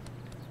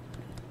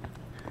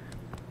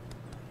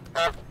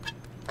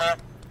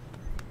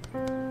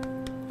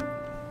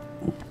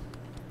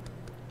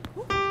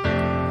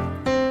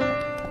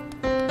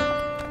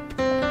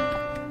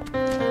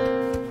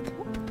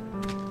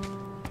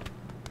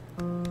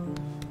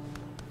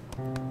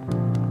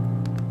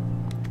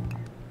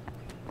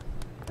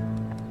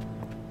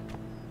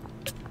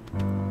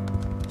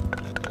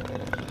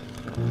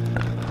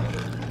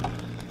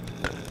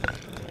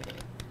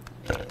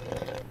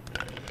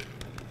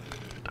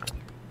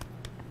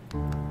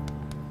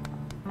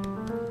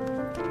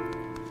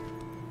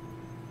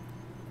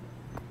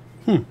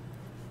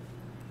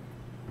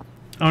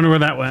 I don't know where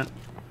that went.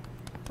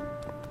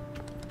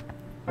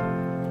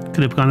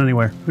 Could have gone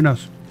anywhere. Who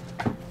knows?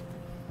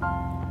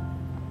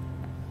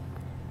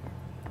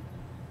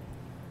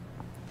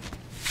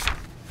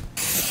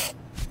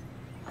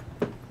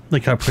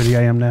 Look how pretty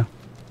I am now.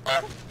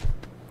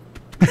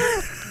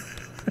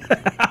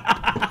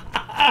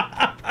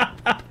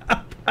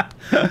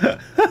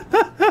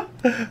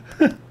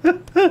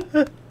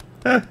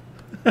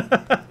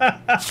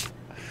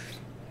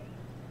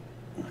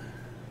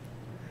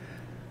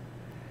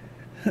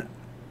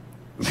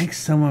 Make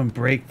someone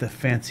break the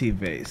fancy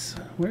vase.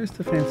 Where's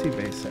the fancy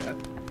vase at?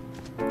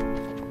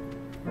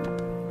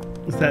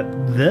 Is that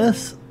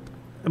this?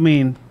 I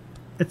mean,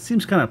 it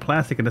seems kind of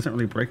plastic. It doesn't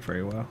really break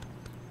very well.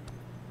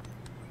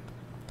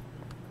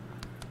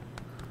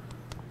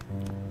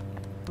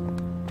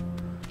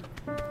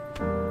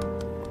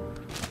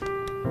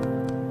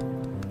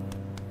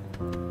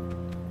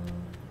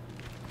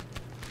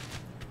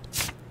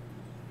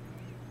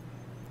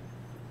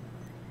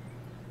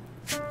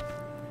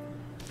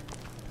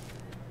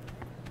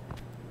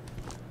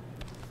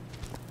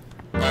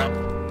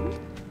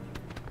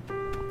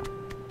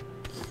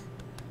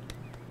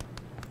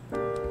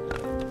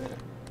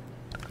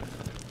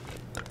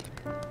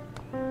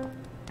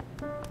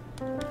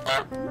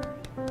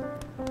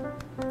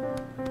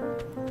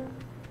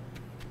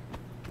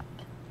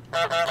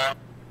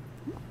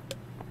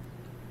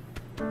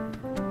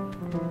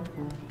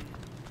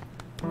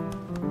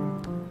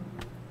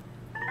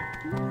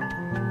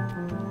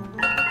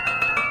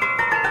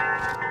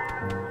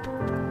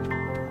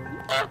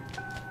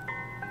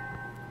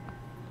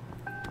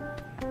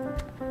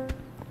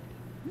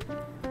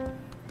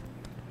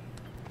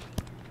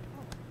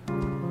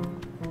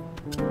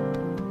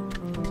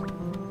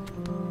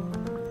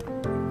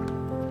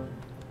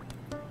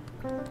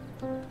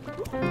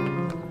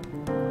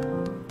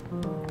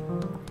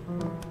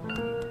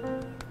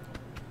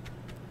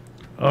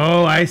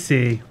 Oh, I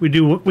see. We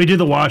do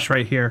the wash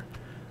right here.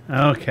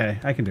 Okay,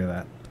 I can do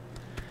that.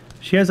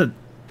 She has a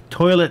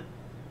toilet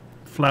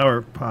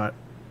flower pot.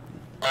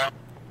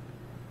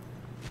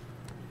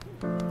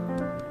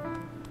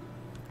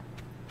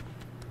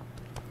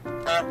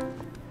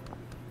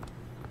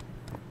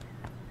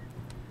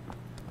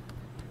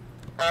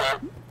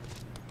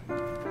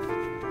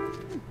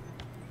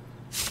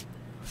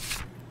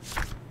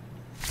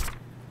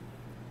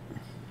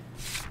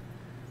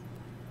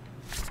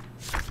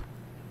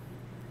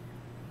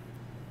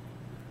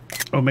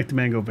 Oh, make the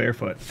man go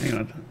barefoot. Hang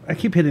on. I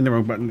keep hitting the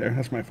wrong button there.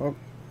 That's my fault.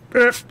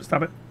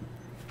 Stop it.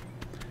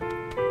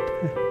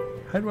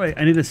 How do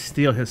I need to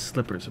steal his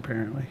slippers,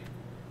 apparently.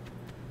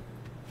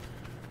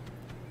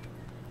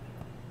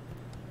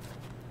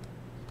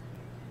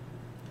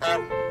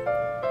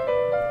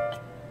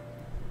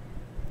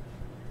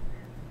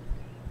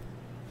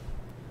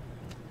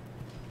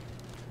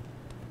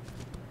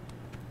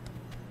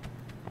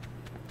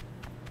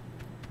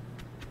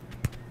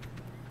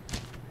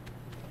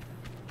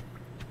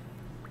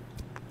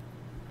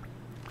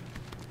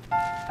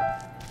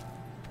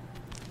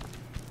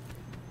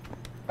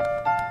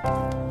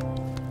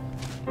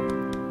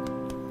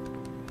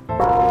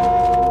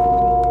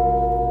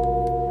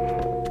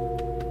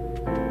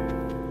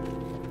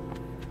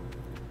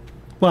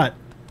 What?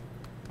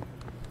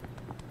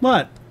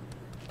 What?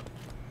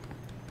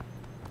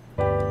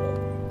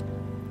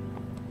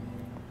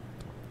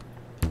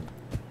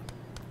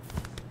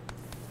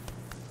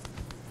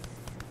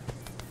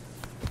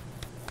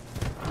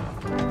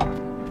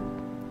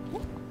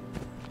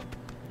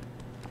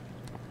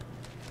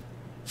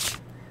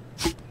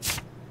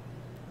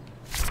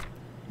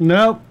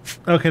 Nope.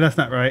 Okay, that's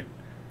not right.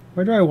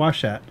 Where do I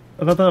wash at?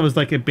 I thought that was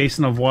like a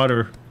basin of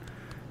water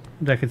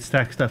that I could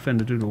stack stuff in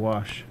to do the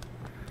wash.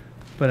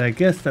 But I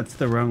guess that's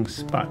the wrong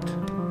spot.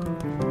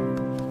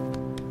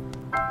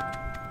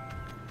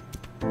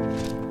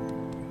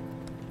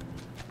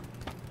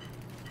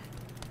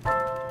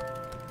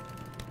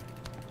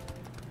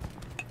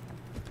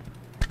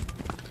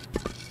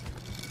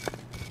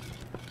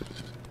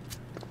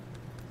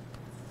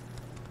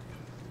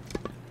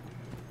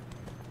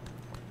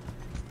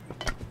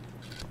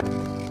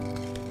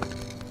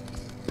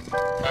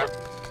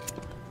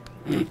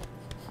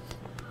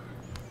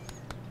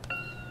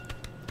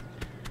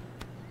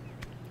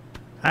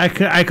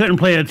 I couldn't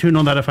play a tune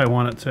on that if I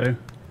wanted to.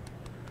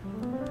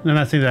 I'm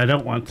not saying that I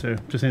don't want to.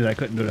 Just saying that I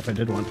couldn't do it if I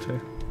did want to.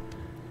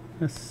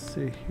 Let's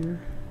see here.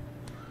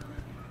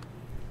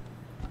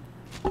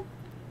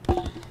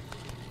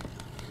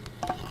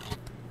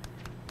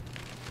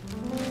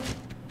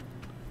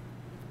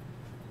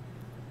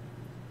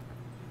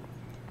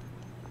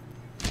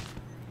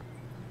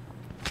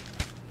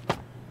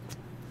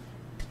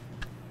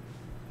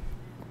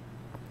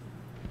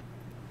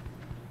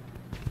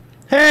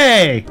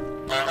 Hey!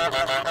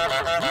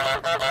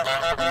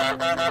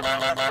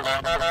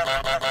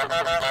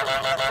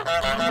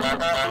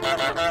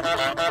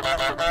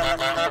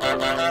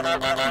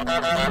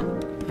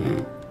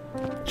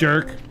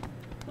 Jerk.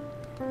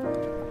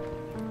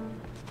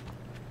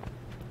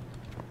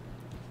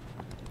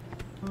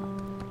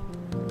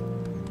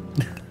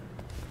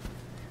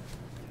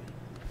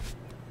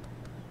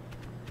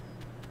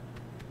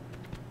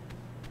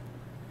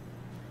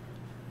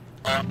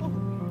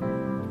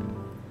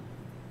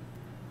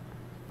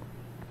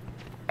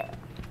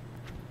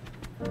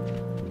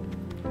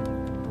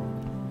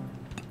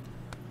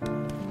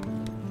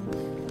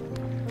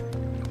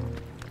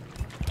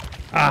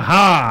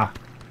 Aha!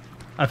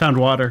 I found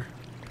water.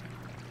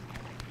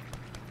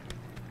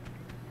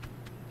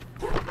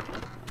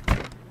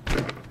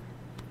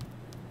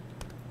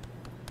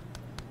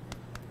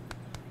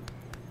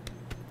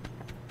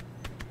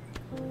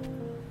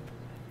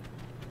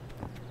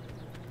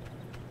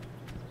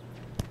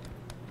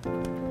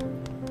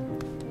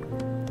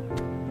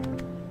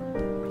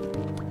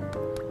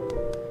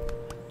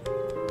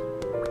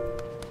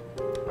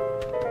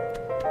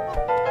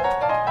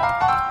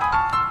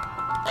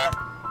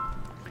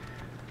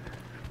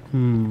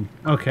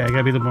 Okay, I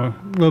gotta be a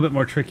little bit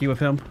more tricky with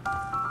him.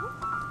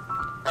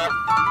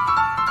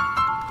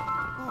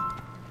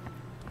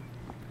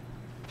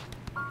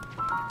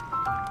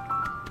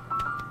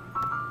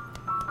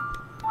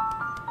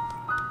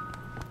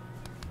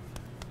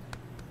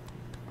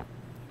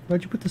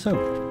 Where'd you put the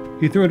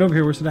soap? You threw it over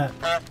here. Where's it at?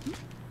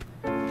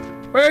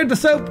 Where'd the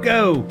soap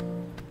go?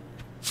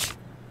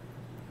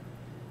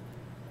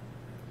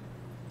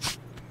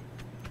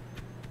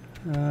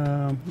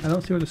 I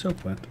don't see where the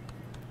soap went.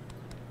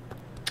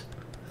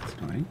 That's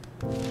annoying.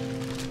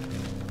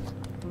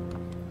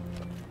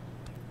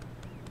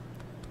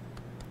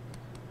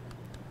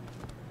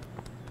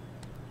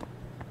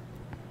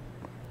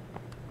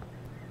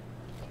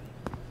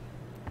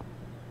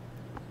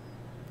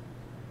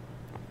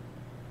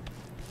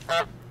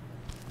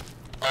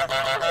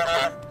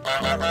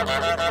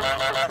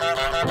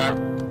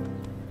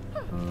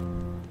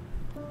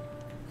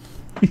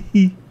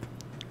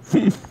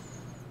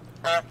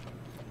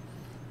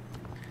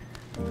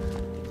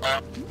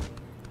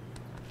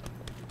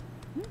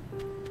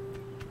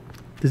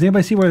 Does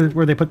anybody see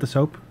where they put the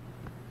soap?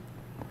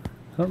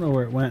 I don't know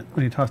where it went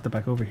when he tossed it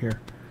back over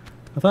here.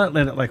 I thought it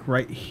landed like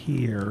right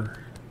here.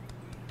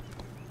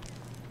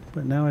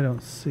 But now I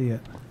don't see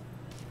it.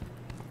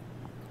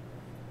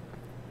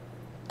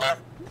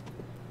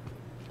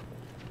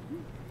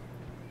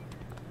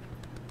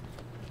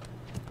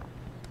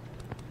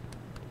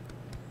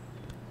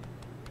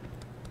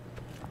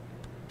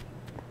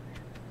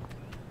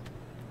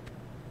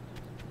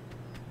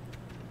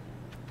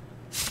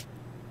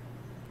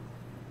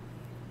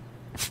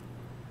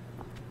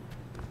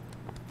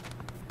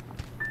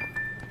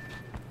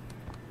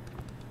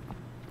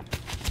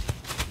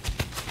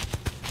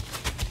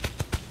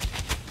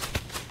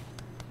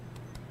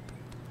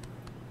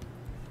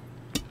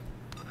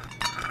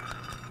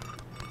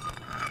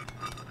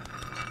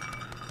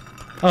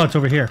 Oh, it's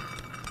over here.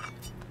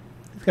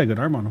 He's got a good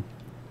arm on him.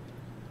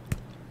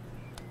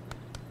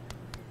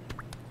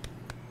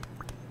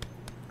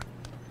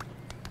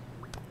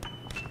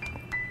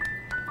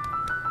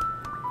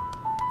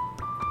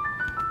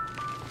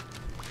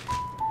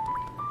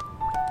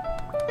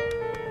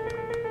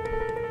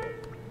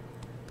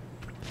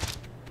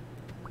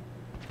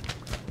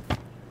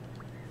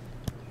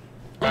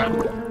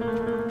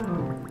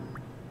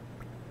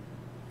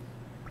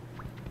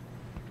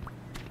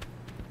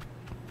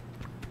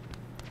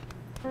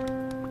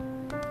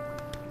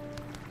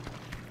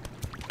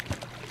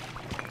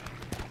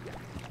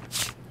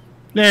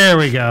 There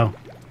we go.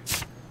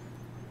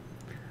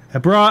 I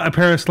brought a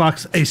pair of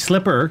slocks, a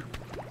slipper.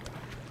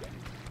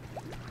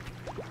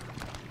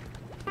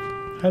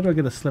 How do I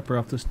get a slipper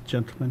off this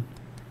gentleman?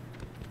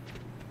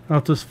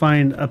 Off this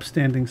fine,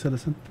 upstanding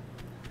citizen.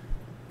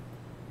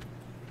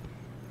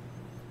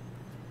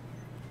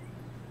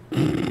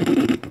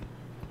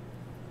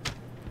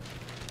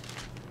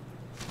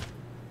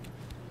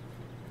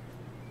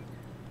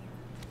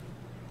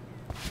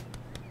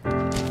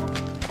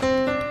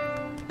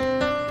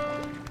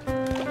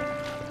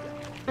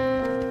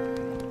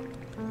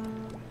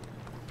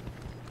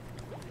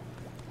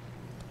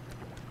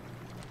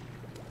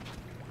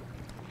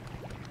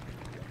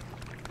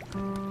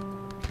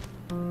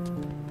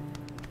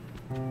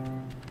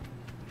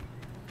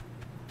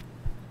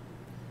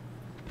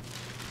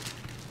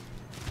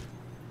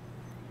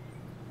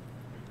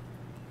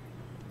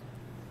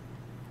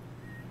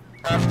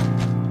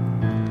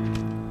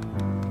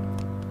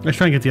 Let's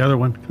try and get the other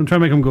one. I'm trying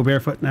to make him go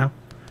barefoot now.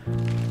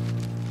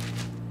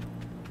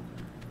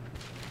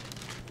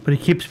 But he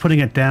keeps putting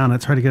it down.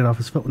 It's hard to get it off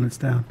his foot when it's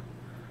down.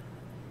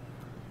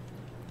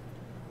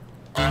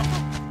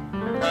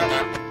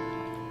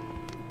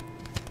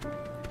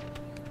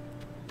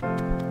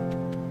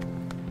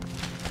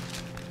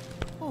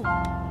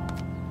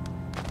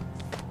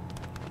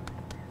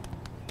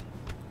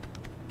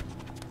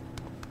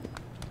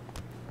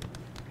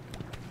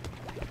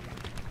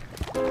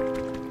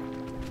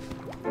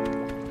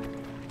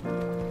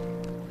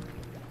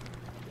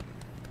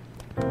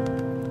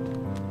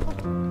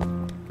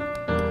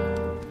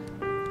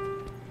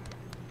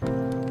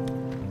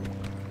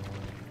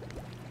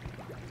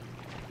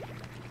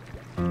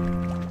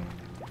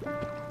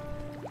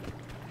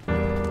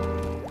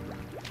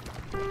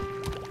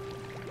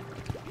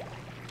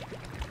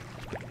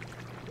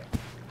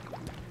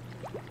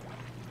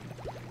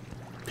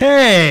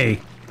 Hey!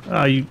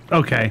 Oh, you...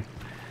 Okay.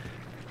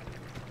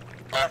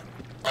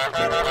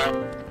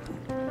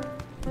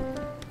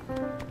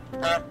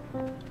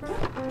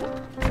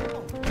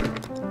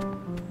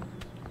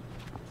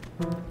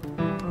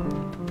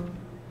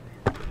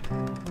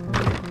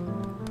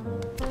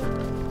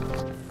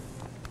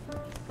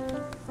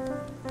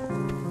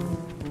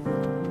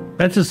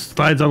 That just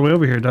slides all the way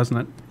over here, doesn't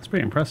it? It's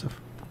pretty impressive.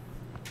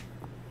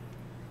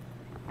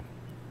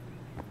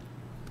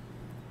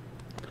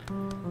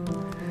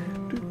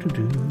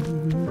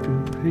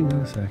 Hang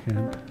on a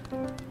second.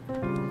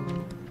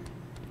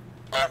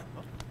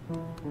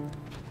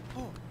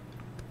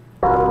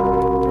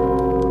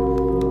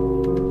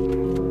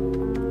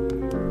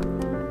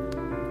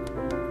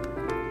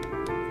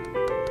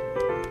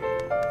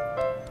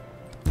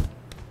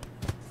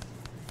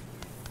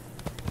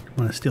 I'm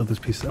gonna steal this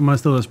piece. I'm gonna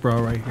steal this bra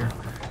right here.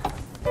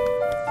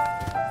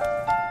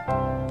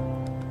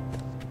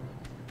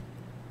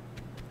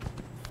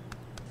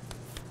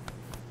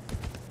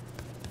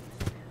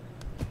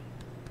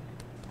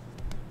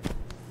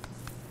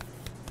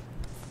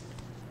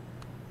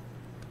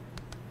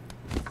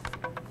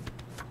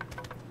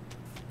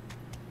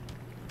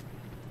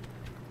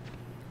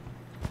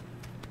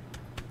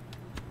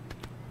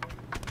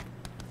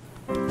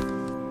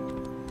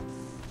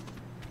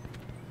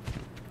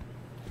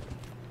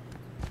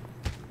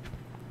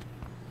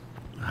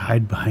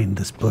 Hide behind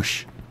this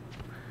bush.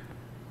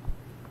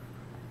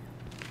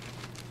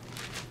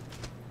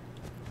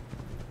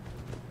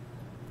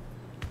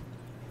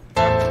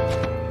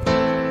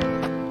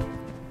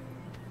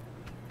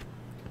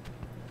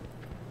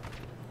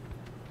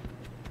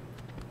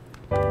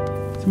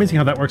 It's amazing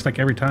how that works like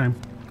every time.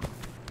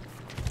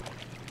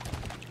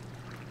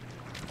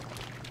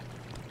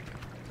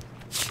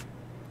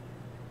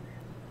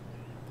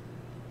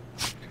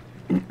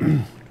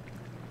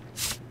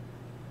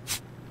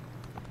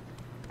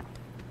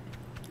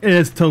 It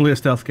is totally a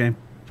stealth game.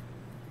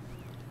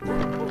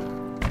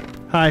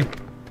 Hi.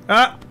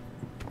 Ah!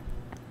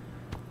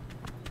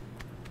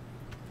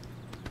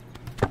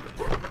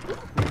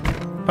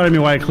 Pardon me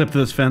why I clipped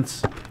this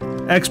fence.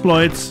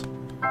 Exploits.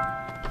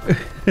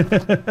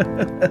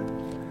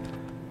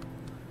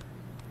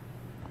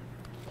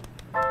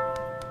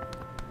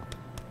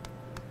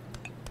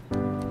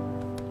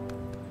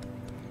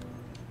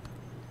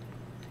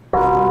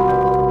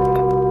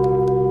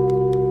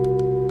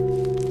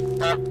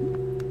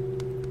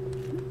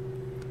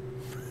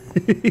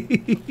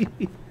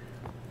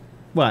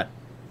 What?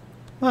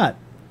 What?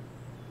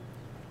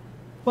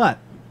 What?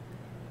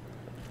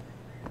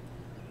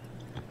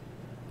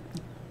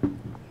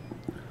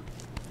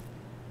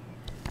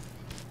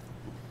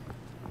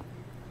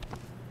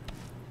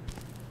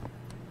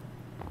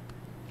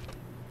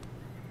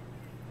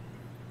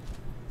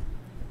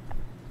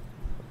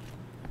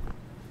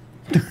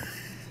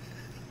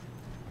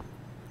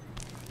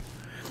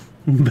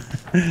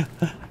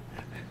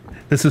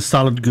 This is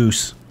solid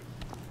goose.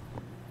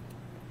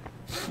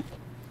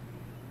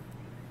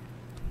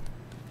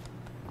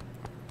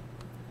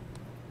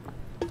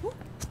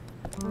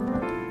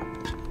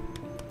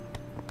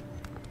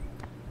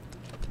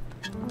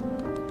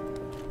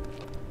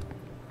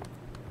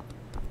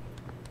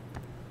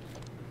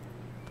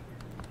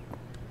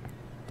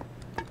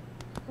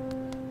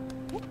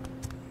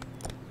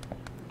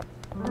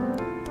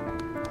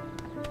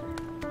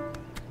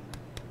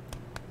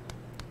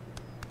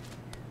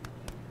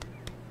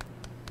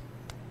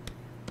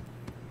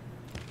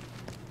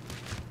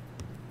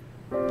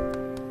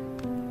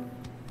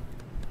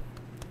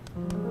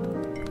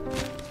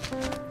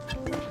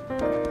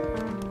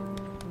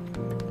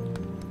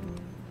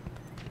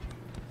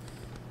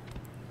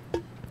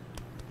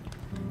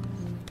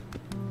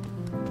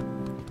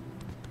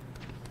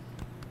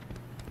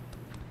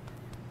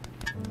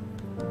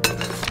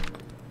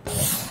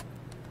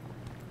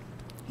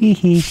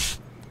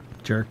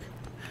 Jerk.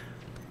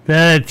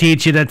 That'll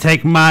teach you to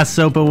take my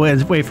soap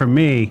away from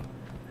me.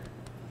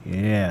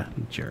 Yeah,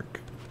 jerk.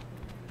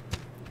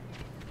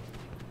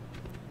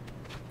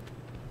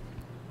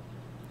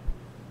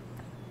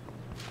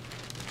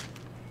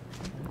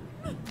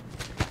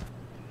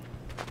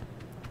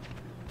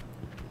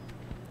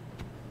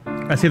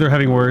 I see they're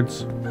having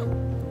words.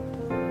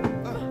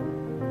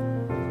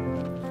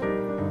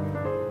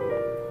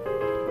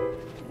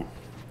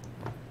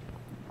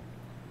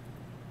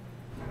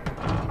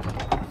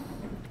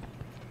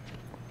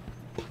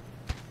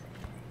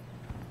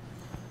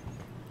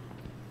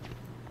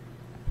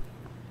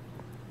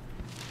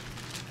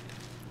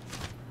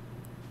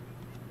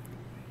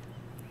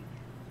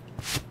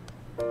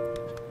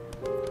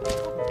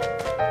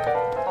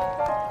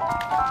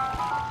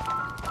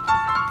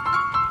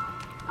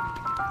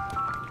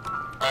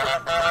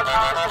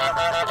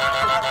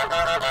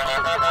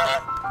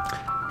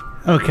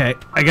 Okay,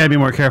 I gotta be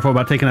more careful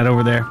about taking that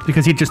over there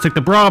because he just took the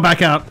bra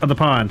back out of the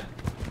pond.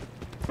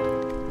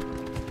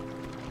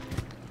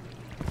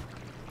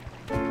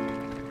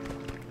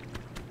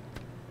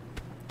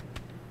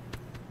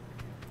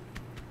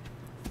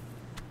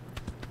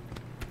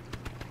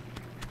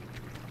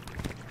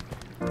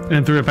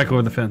 And threw it back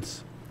over the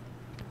fence.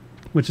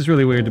 Which is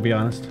really weird, to be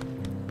honest.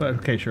 But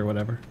okay, sure,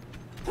 whatever.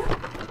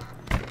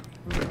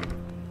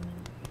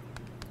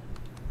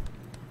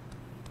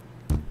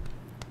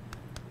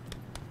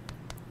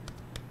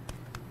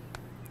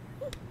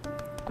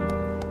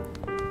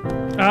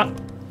 Ah!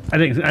 I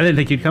didn't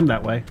think you'd come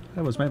that way.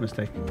 That was my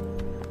mistake.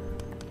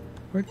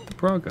 Where'd the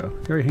bra go?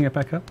 You already hang it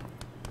back up?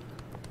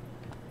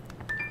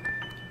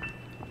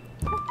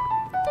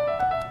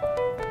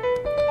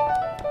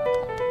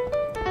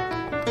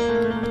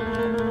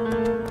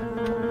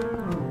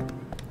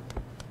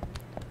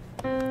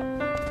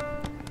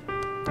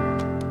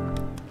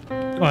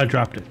 Oh, I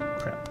dropped it.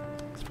 Crap.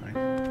 It's fine.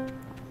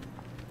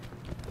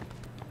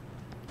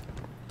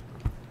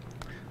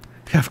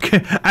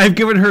 I've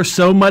given her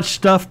so much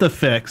stuff to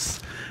fix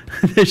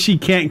that she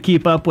can't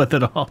keep up with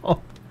it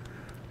all.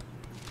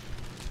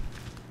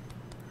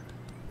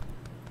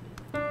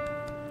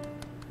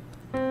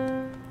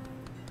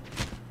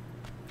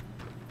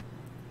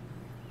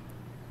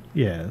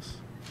 Yes.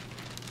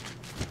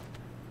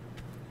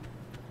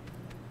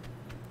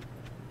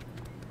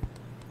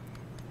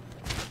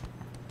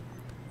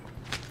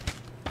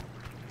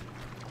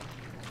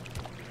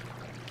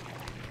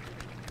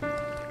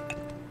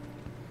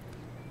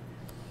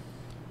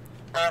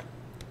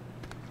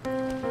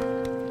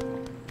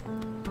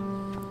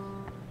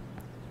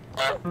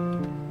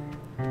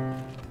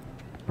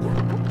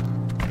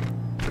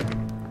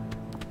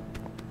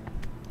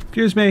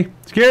 Excuse me.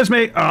 Excuse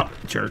me. Oh,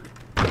 jerk.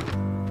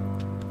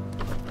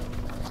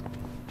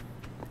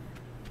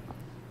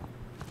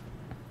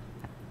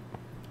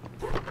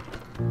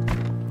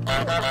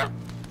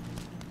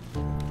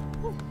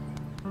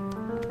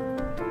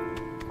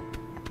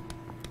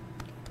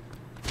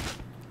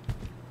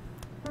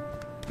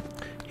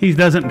 He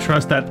doesn't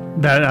trust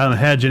that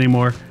hedge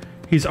anymore.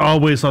 He's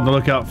always on the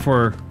lookout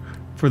for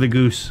the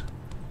goose.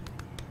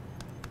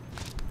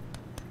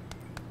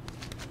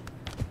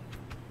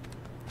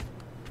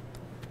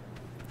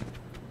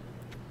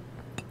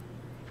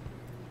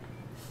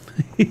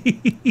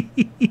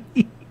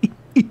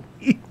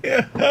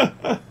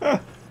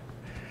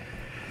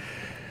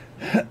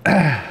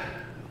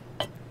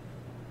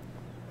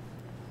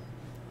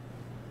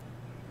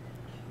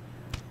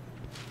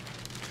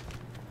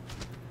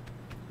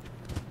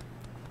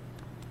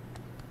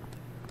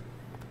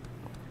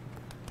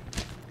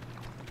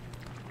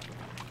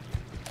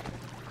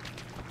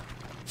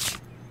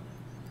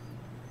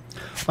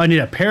 I need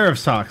a pair of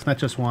socks, not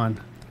just one.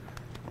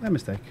 My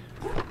mistake.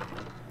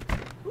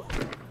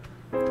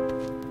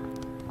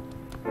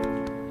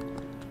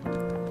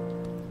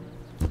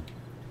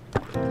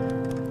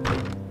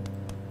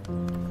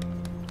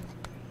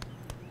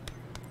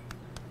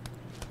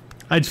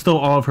 I stole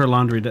all of her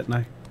laundry, didn't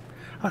I?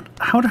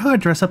 How do I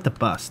dress up the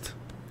bust?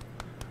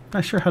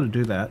 Not sure how to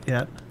do that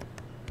yet.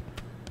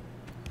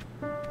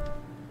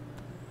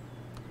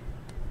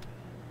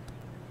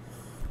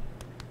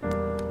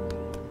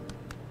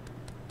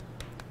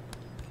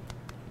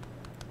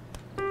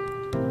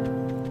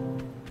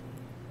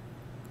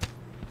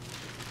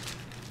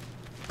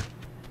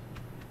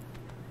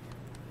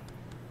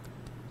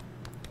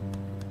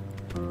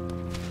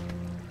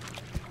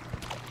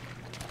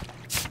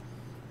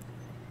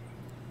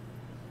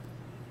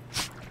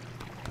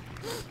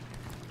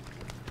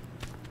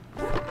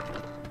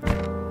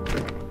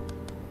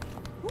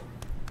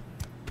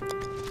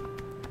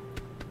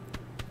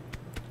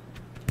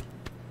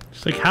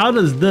 It's like, how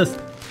does this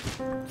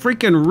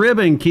freaking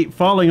ribbon keep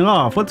falling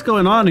off? What's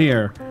going on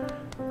here?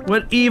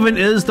 What even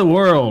is the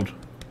world?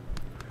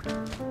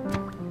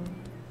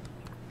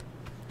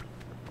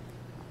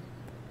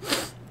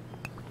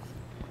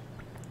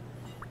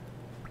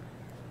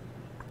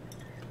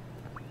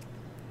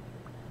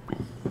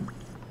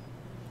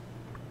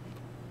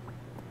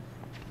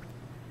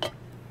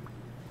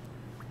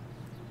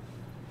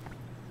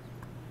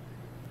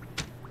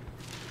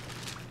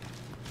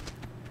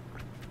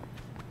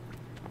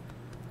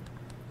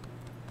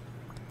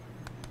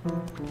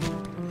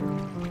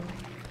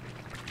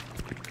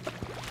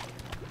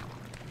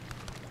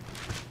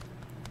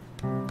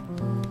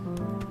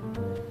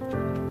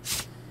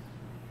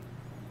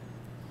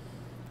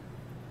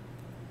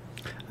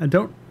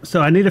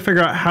 So I need to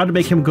figure out how to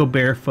make him go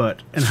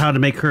barefoot and how to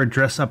make her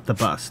dress up the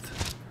bust.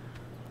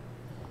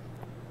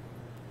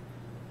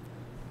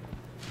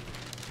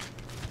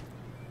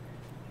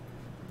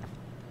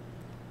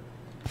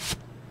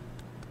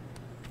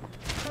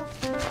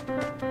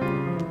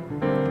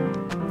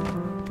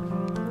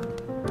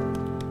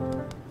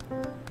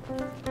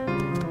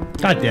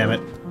 God damn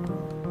it.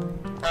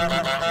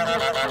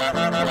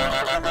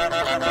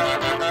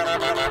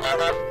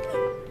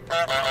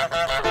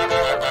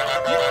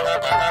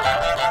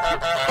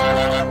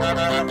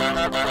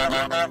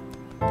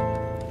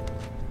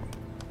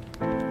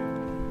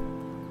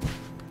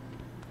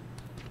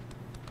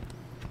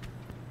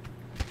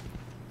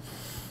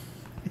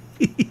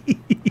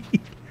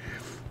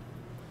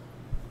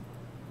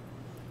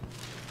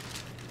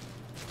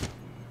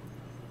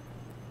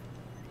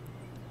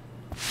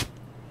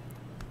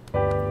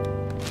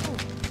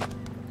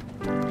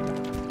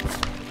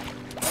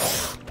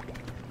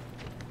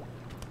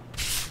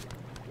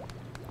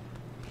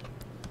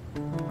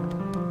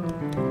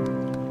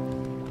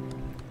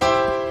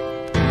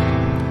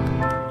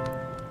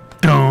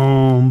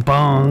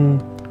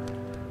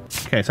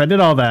 Okay, so I did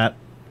all that.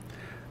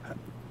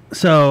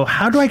 So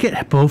how do I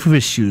get both of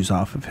his shoes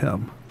off of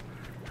him?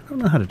 I don't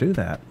know how to do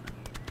that.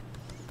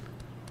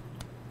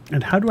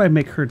 And how do I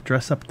make her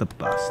dress up the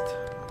bust?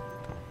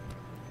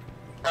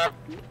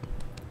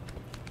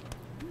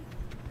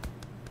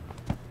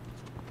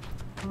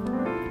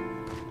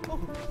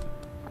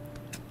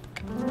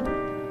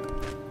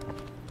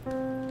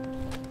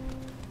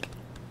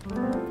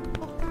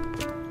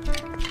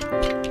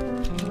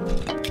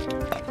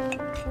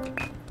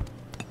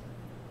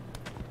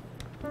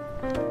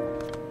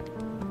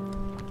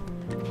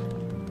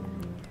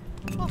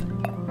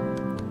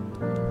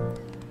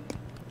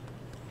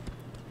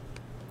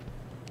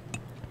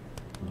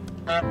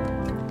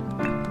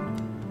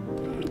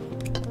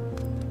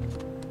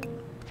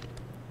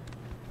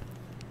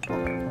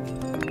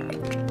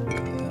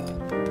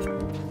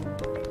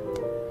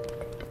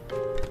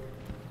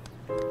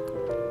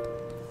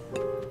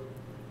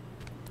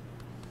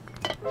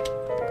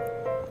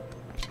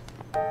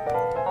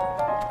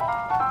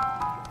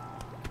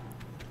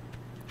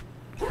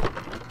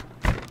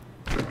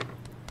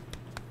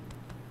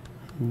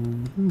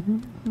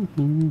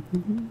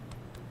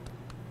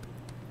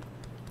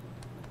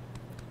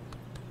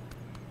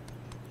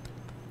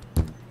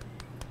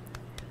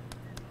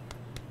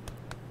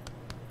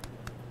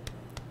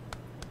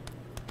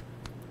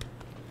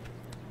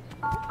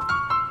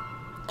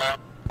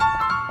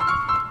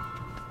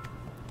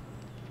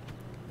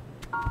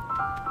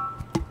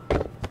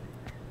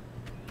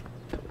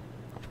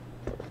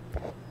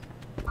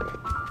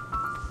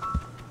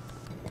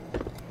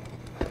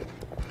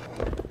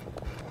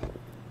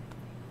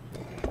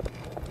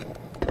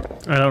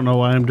 I don't know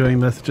why I'm doing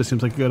this. It just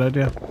seems like a good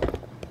idea.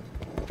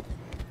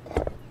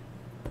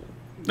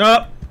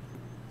 Oh!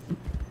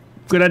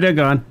 Good idea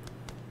gone.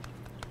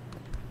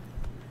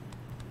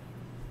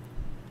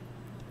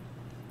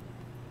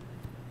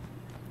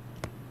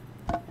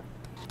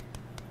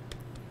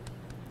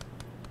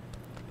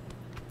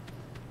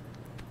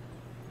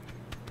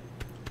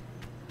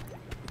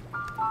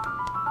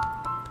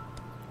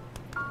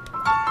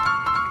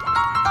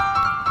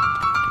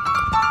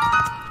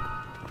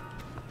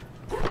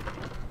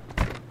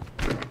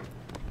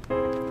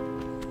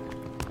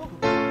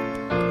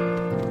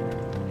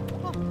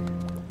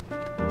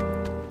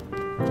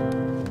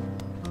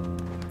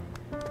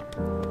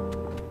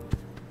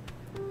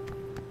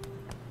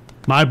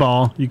 My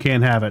ball. You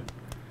can't have it.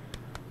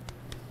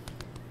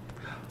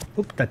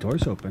 Oop, that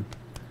door's open.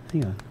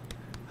 Hang on.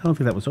 I don't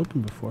think that was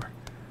open before.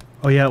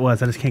 Oh, yeah, it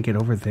was. I just can't get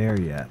over there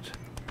yet.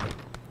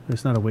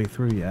 There's not a way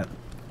through yet.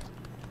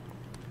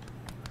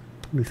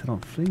 At least I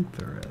don't think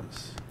there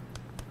is.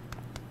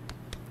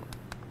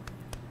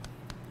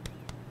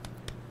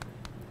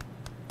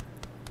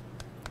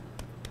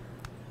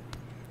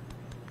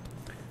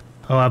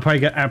 Oh, I'll probably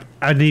get.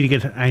 I need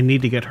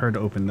to get her to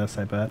open this,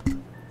 I bet.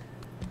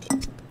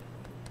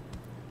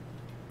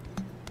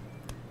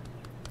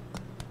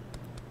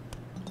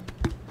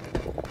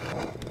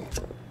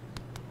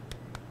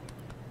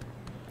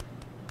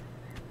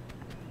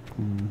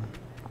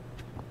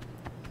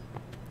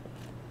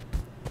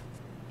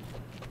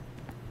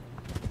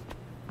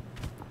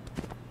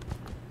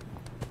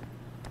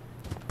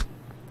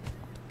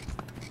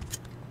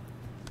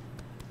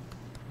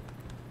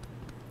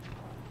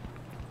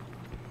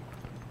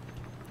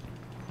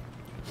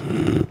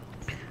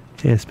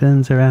 It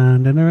spins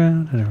around and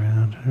around and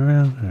around and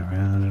around and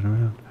around and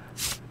around.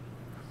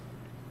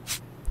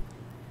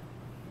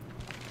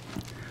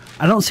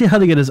 I don't see how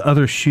to get his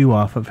other shoe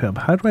off of him.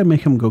 How do I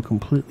make him go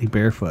completely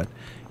barefoot?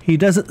 He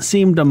doesn't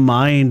seem to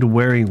mind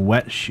wearing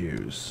wet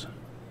shoes.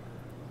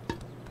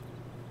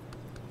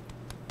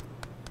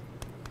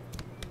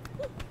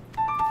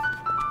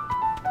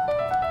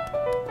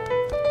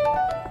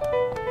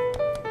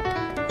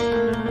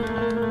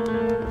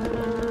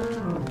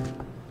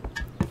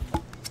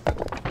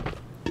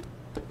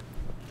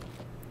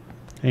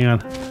 Hang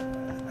on.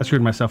 I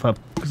screwed myself up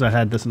because I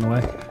had this in the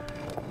way.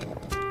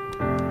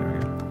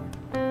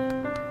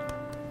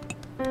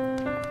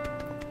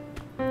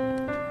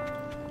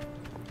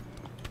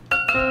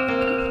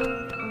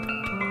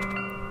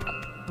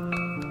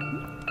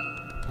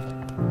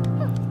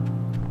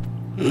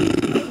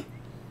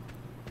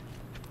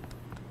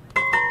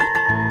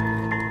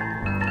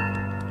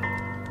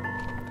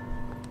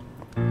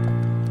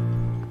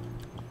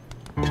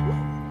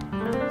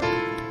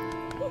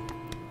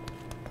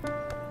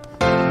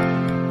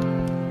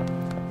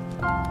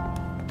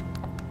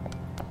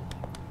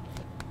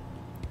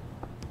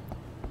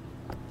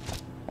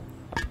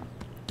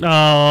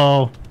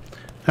 Oh.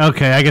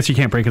 Okay, I guess you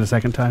can't break it a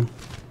second time.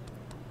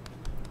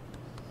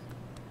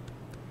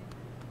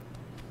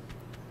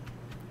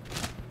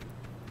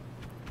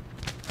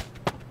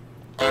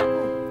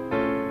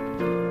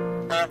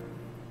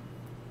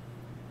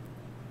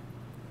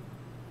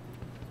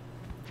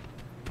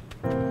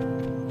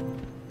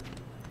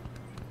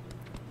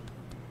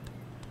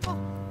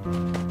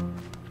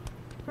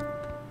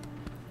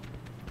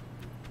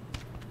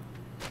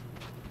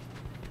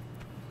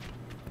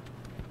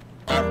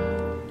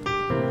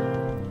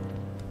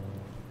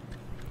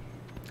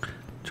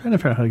 Trying to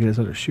figure out how to get his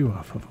other shoe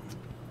off of him.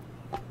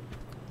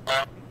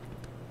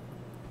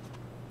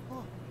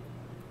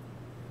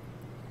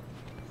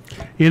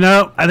 You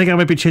know, I think I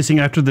might be chasing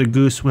after the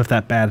goose with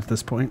that bat at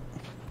this point.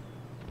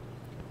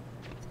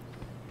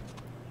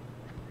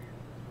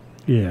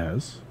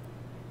 Yes.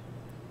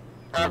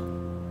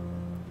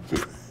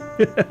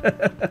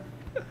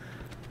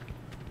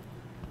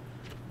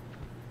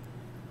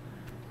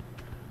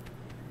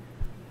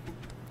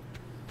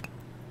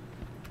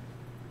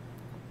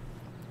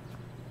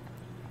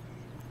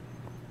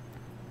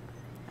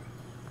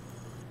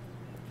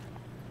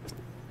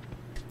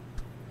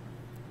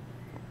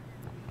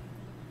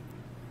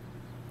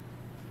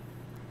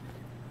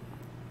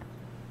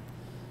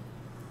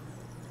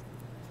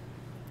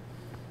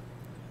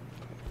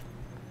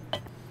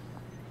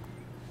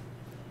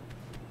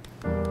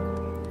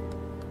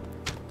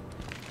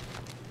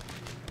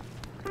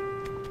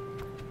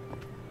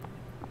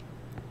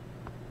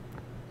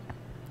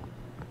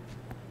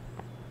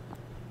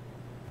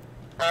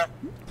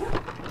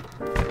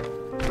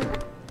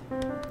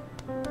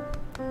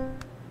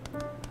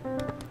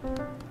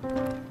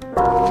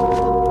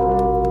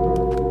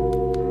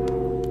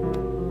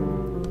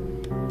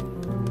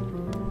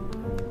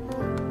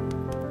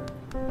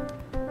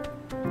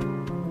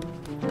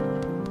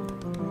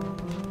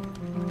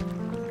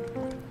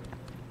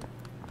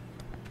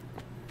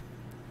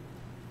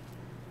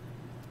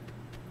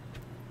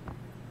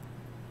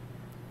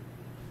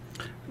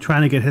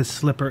 Trying to get his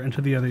slipper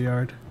into the other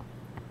yard.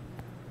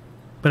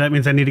 But that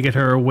means I need to get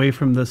her away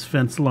from this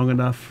fence long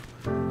enough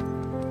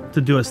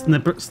to do a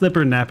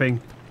slipper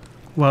napping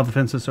while the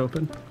fence is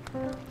open.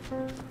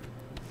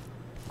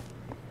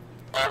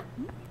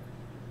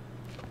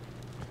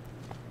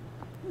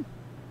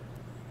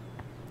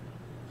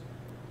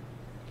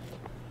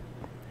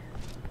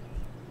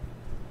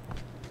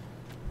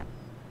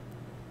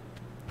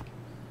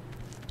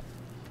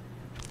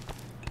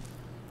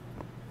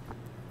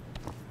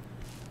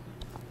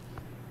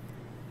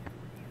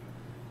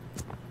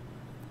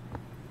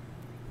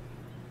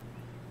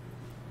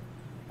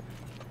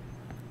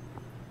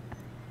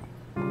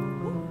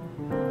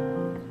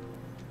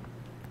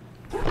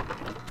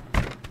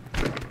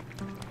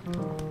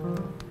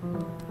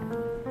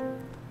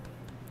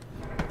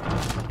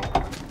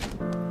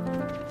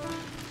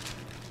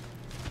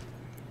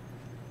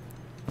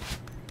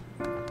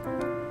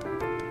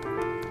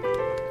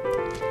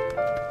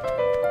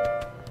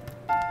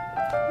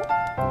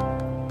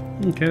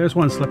 Okay, there's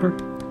one slipper.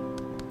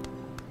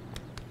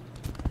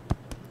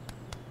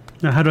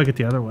 Now, how do I get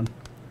the other one?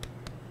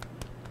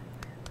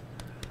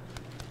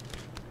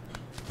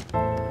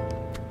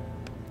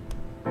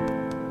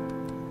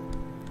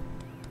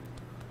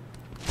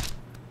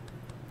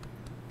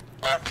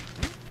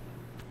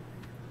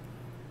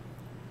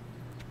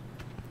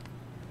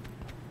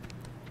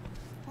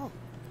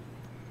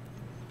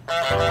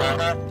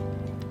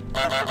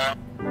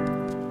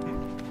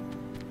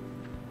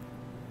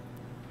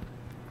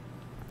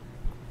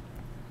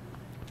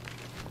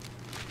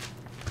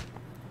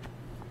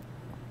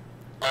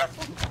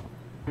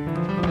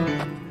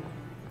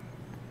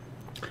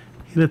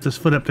 He left his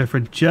foot up there for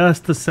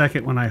just a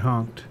second when I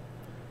honked.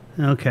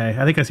 Okay,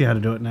 I think I see how to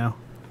do it now.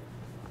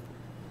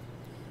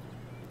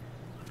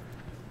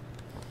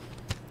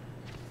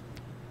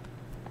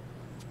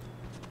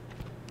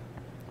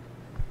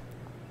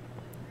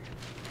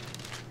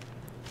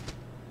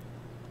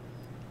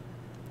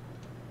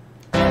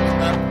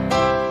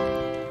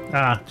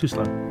 Ah, too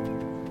slow.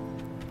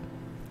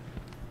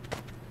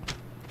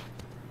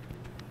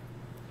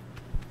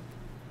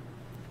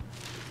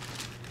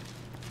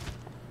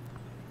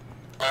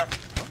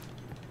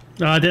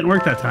 It didn't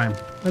work that time.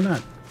 Why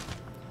not?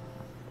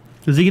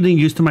 Is he getting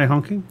used to my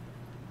honking?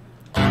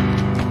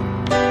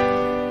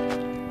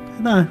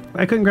 Nah,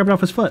 I couldn't grab it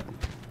off his foot.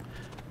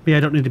 Maybe I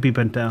don't need to be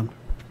bent down.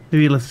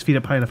 Maybe he lifts his feet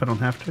up high enough I don't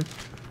have to.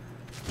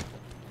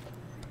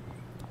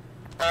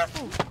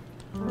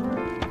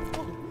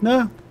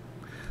 No.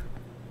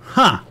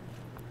 Huh.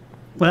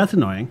 Well, that's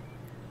annoying.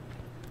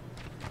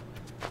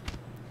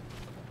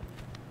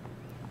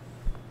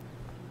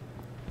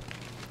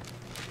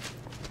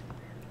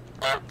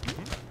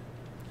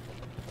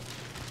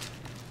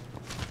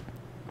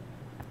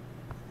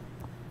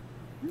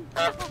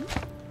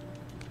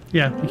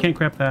 Yeah, you can't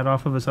grab that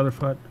off of his other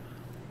foot.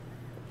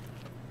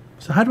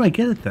 So how do I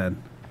get it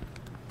then?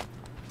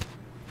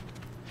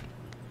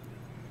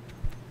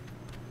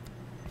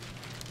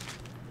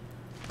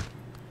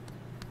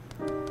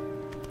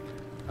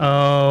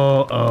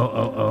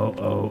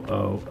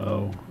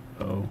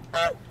 Uh-oh.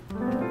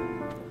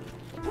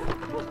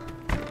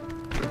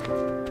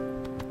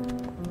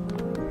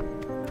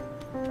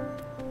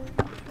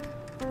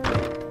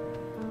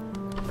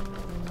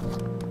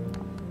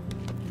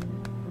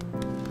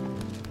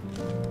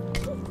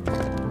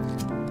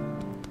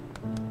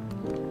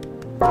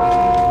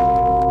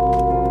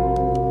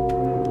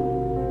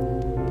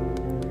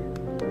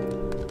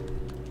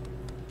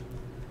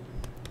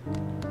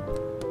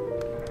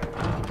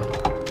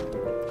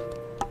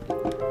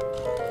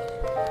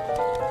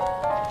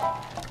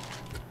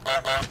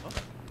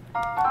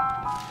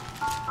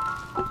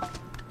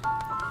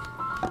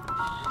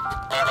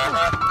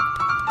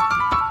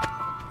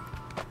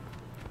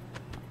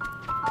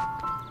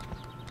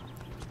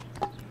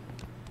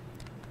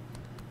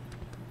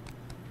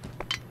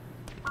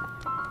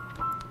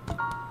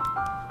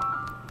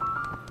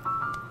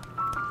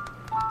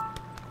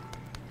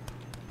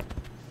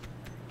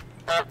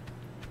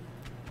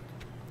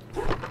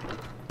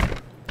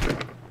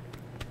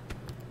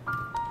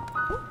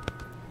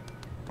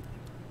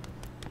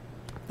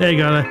 There you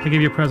go. I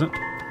give you a present.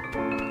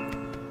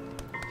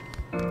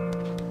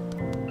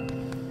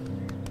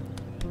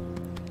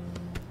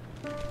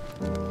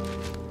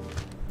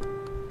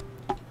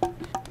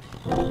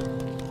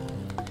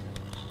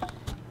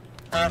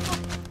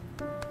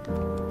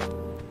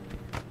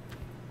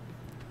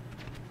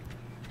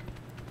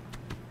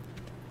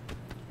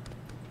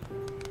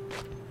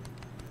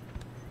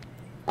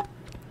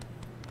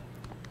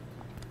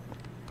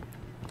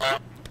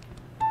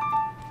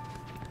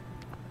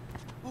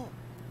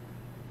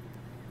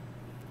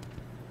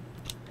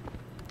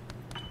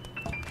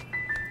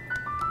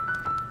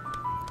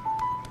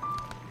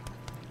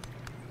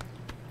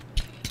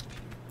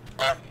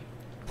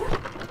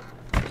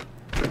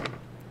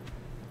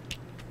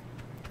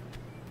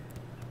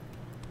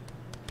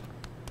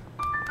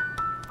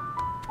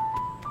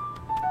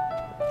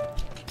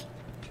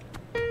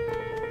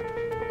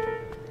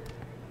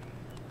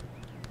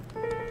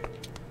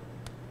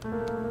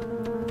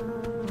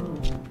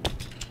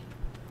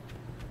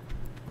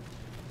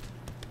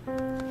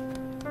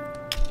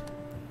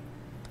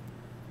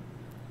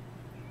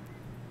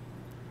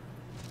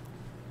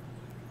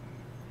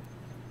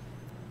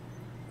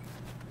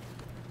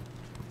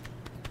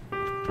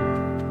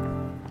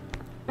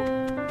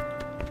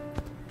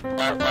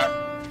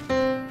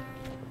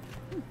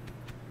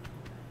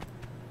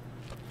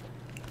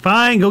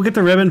 Fine, go get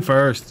the ribbon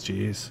first.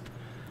 Jeez.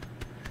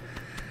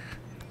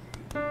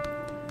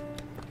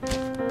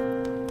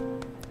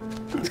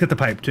 Let's get the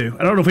pipe too.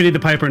 I don't know if we need the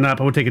pipe or not,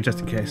 but we'll take it just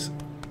in case.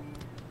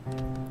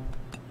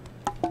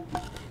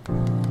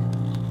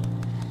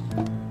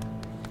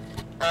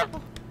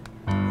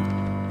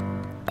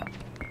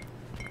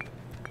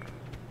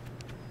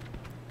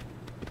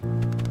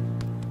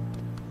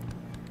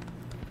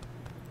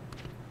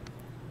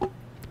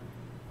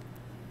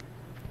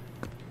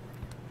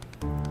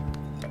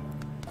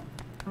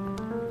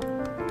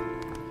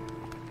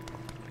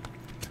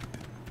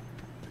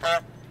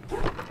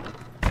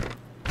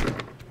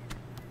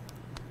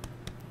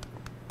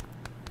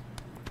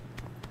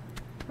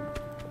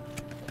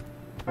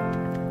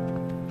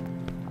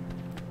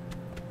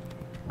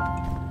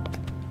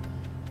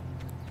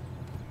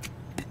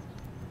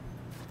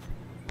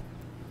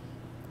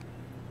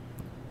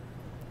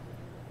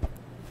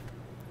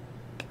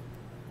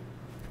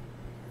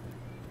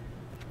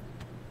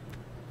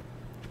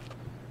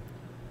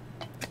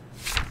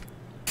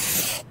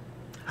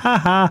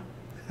 Haha.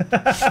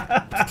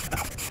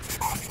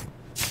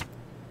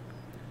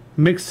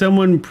 Make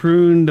someone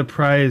prune the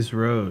prize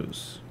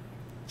rose.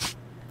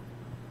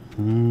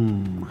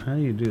 How do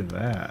you do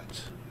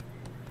that?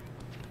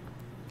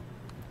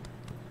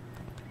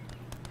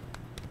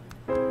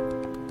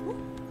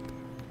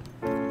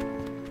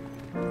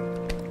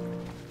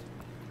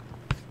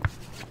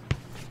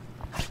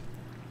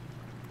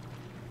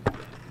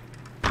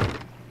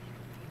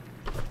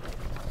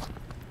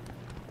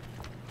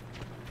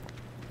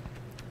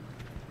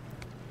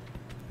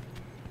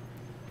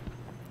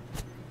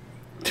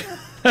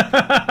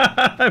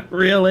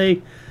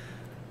 Really?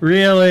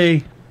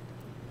 Really?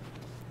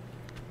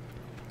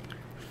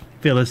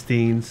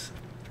 Philistines.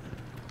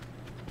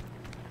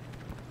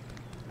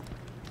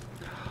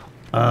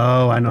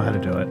 Oh, I know how to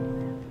do it.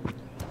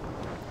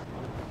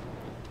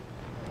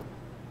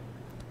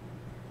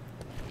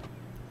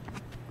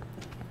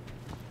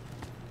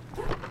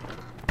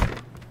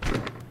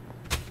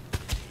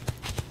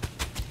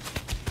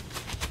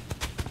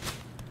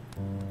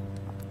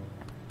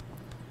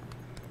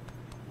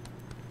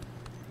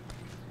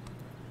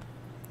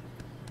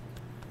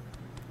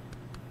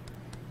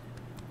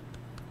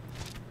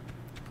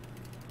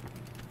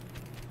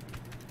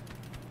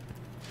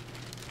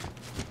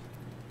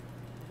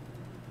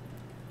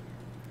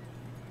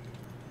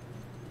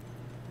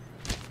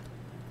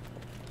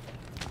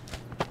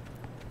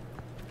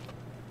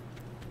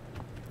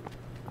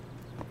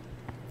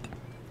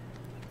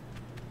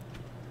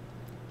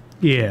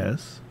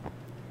 Yes.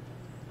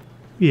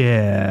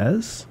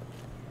 Yes.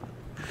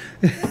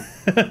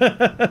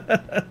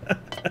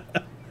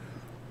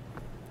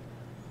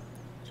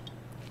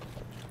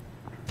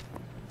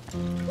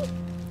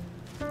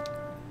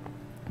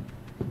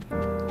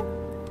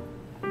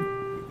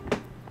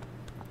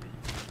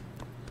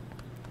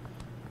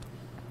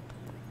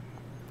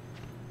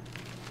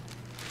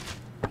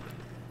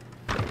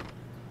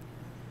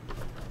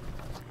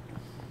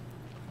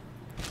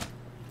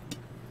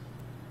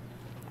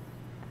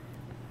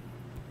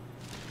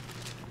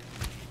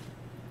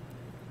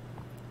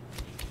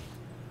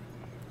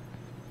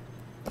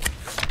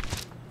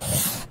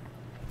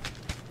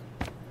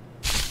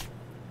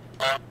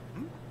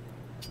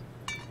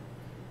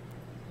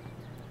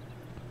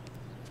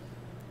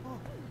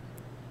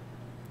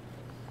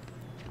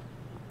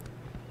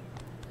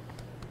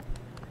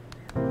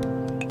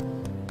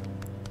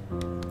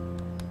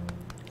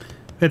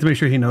 I have to make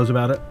sure he knows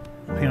about it.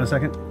 Hang on a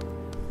second.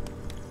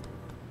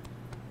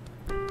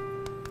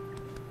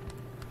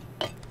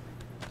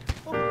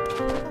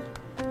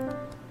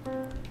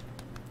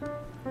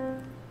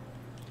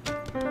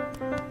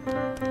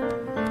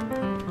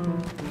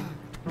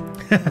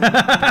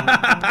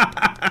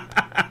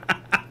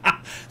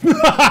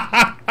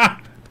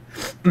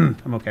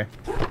 I'm okay.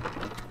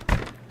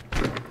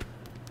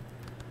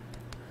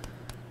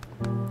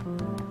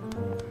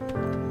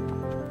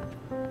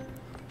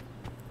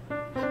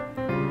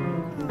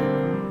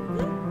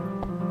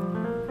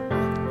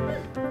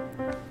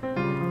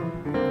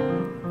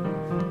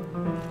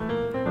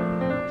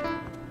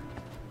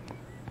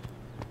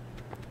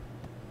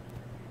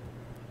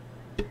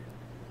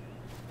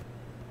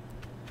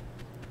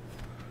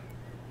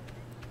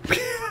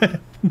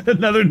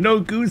 Another no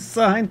goose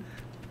sign.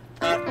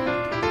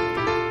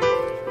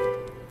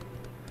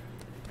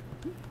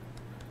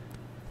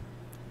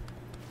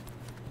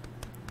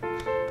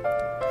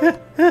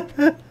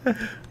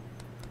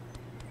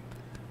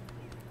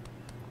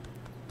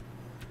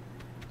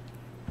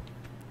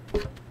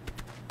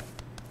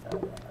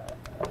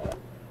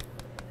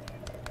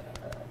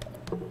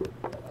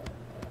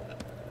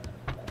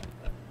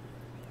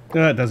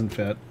 It doesn't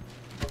fit.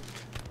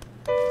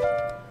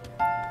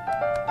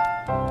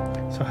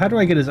 So how do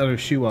I get his other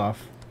shoe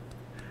off?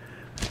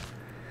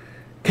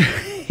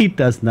 He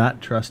does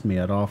not trust me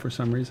at all for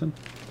some reason.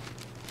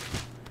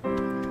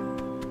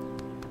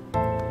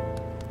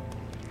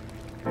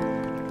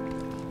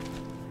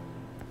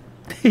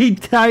 He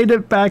tied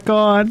it back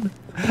on.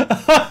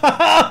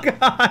 Oh,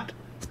 God.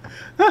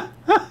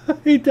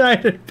 He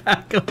tied it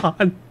back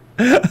on.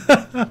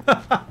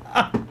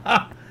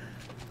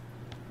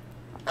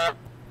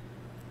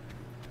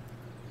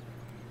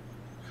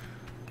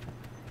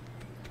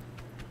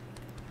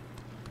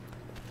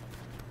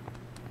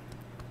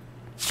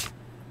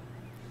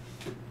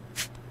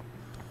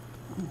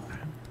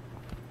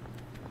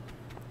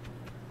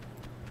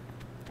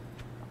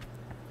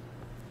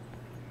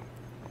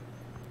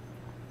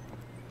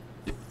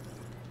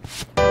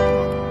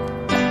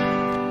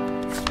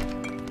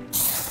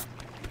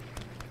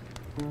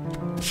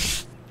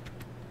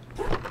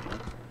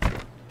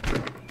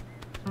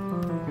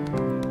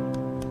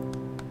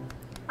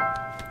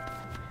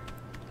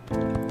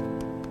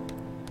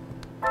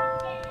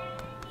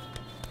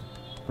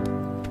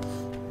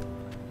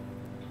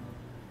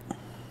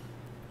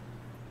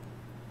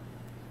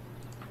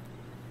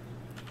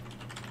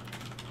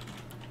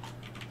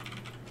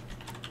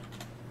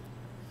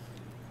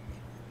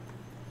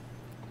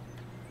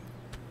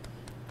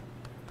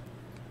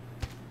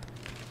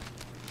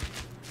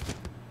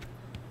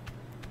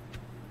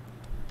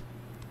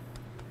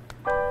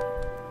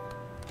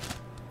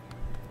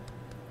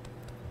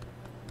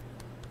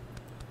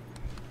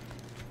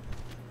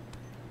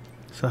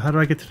 So how do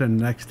I get to the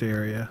next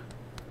area?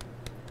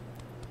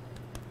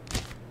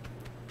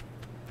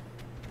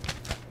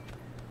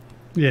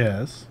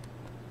 Yes.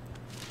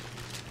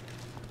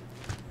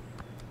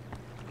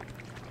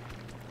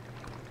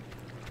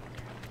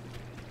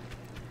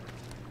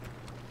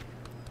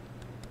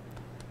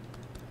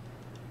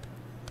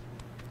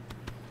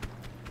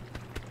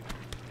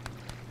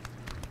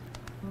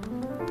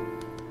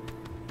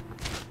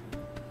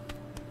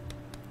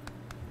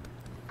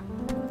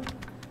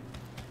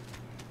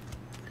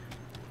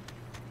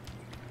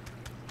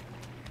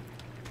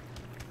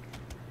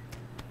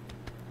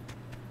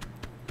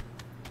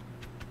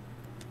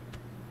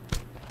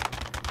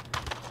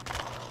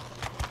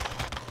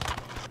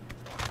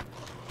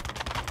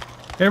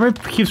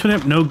 Everybody keeps putting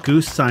up no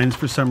goose signs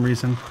for some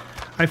reason.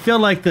 I feel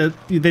like that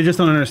they just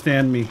don't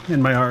understand me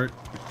and my art.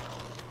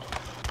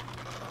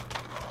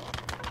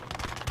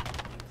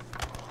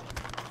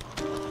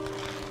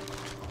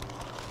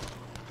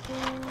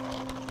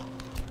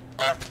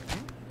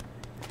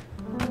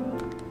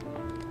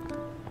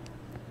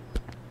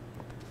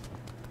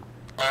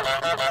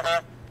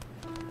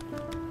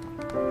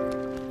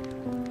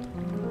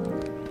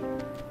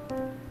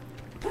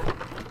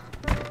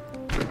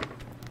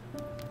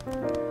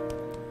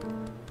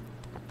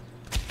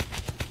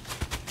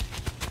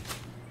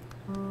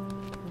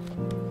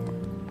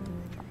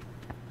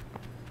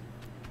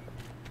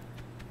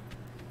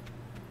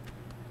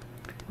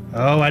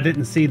 Oh, I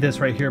didn't see this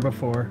right here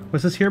before.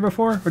 Was this here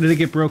before? Or did it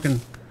get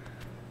broken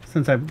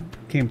since I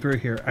came through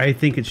here? I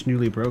think it's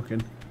newly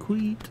broken. Cool.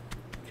 Sweet.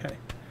 Okay.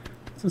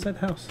 What's inside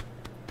the house?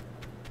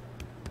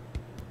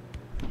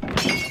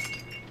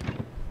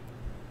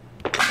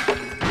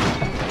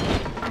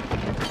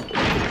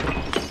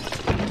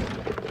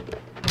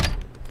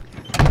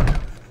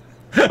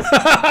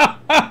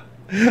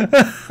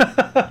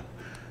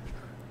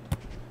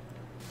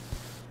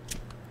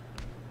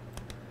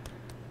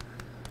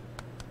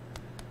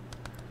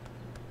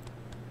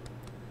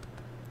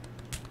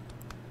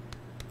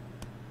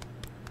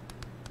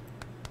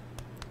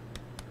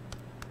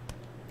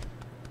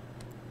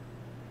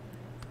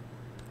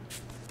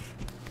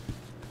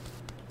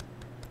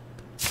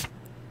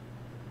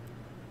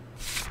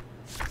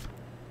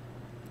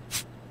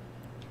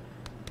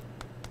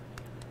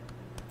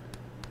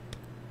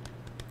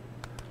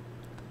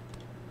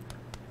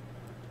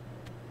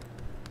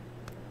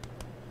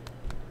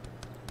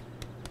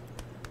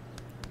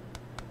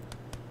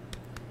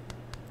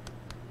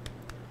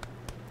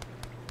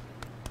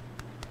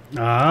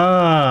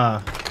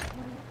 Ah.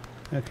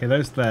 Okay,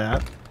 there's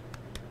that.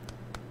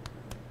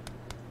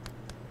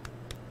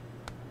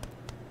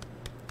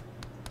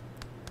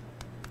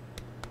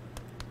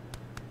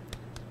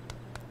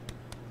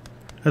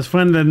 Let's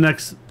find the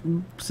next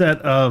set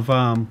of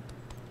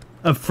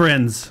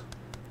friends,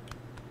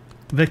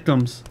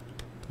 victims,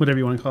 whatever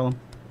you want to call them.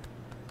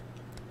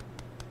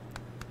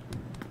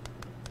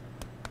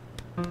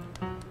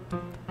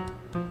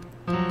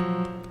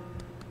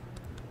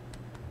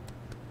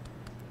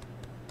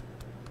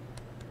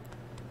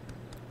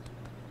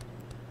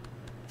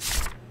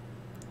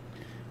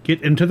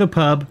 Get into the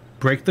pub,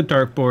 break the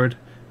dartboard,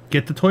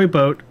 get the toy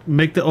boat,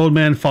 make the old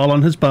man fall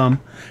on his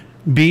bum,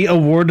 be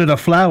awarded a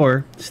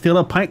flower, steal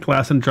a pint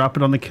glass and drop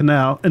it on the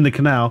canal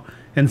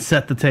and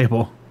set the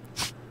table.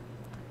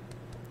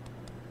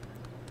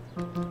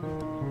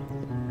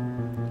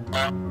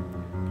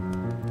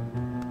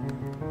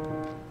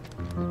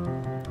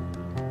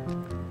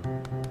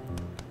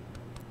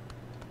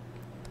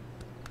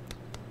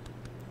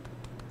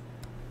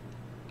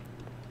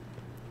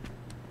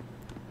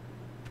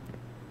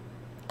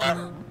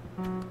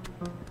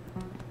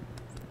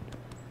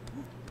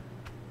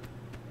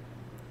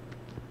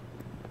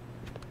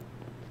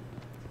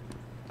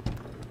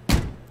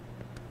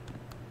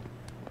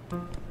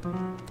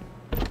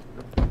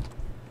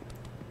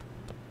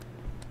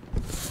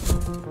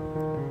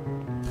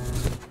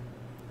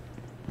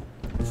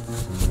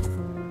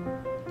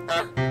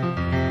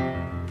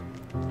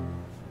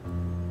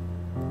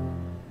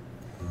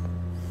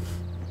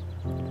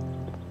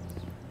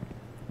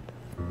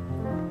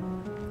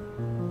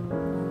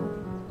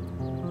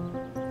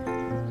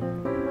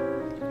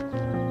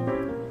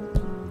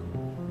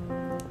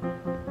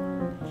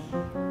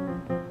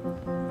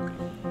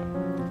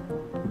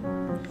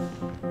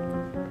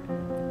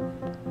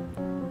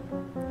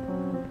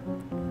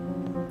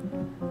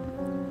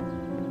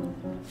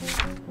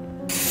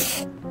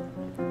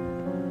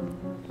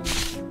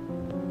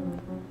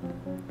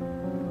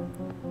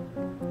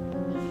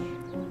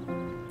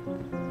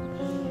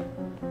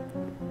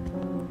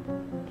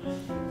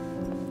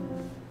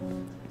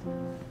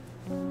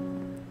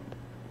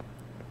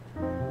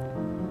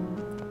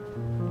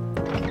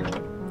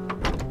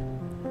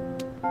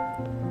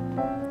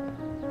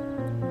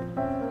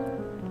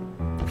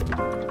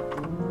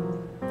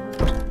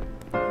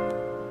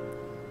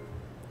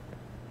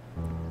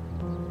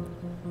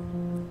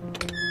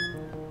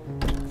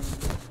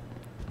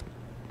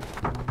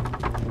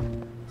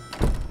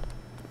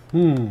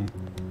 Can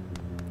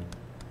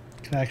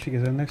I actually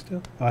get in there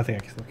still? Oh, I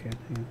think I still can.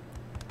 Hang on.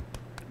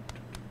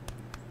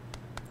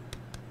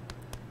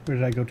 Where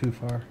did I go too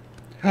far?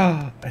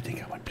 Ah, I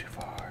think I went too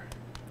far.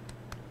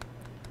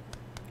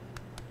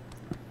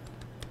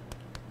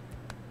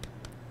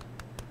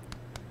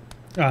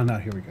 Oh, no,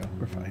 here we go.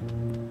 We're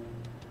fine.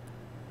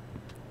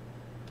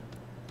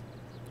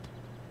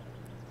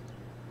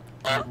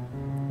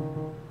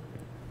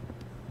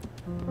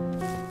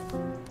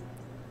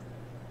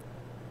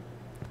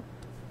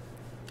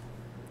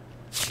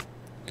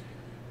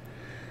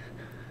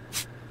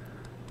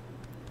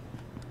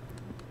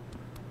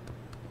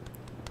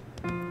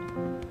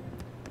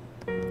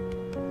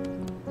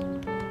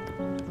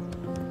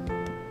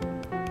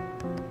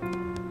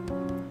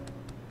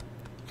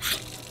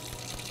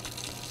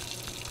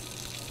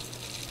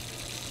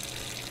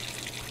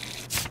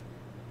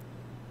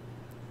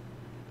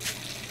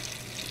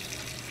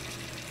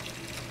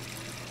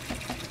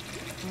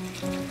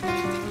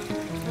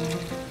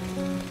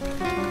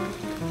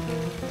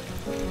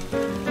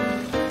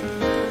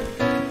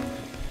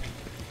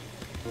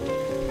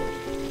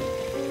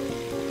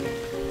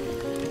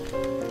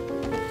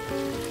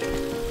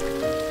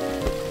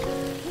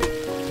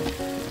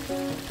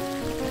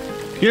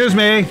 Excuse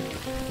me.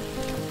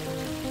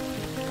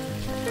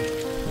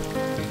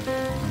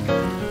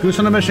 Goose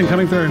on a mission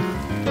coming through.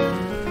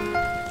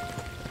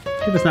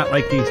 She does not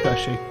like these, does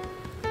she?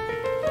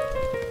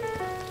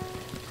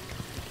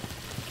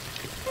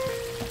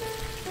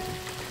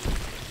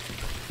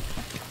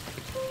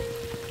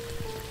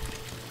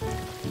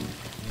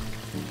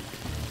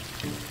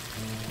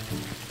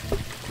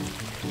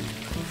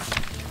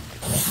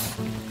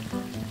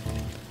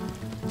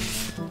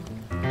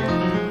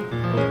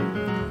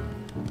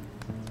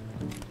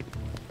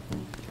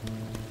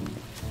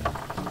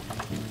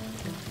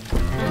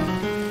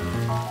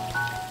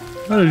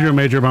 What is your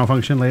major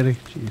malfunction, lady?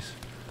 Jeez.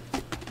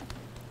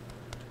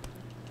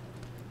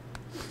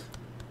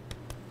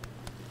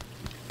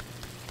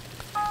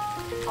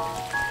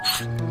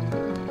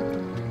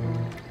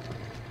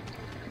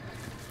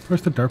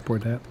 Where's the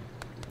dartboard at?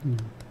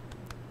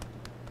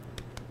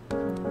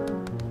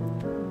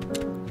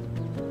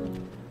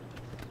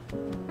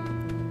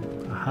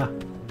 Aha.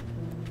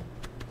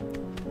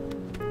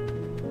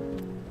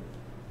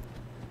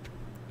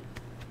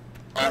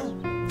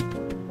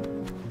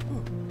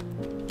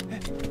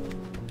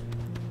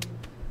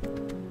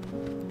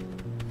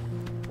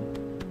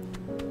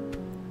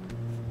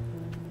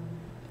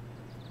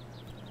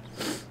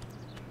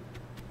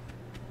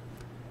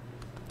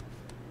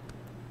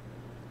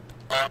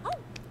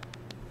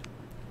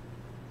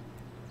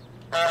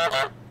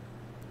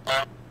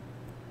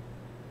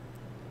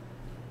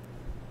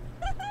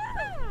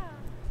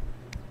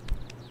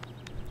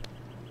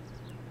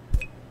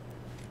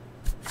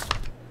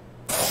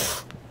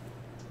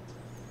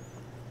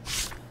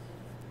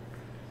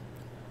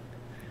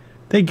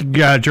 Thank you,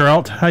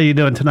 Geralt. How you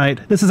doing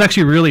tonight? This is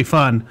actually really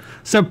fun.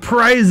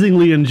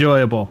 Surprisingly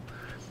enjoyable.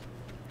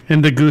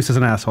 And the goose is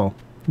an asshole.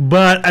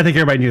 But I think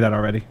everybody knew that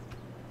already.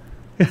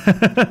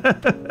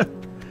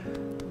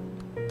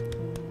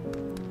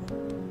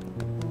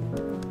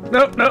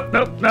 Nope, nope,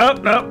 nope,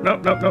 nope, nope, nope,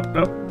 nope, nope, nope,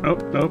 nope,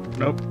 nope,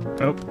 nope, nope,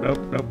 nope,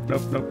 nope,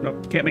 nope, nope,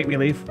 nope. Can't make me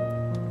leave.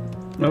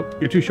 Nope,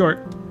 you're too short.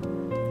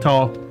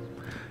 Tall.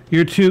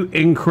 You're too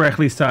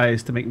incorrectly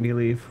sized to make me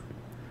leave.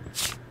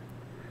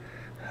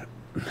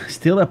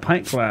 Steal a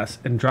pint glass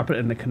and drop it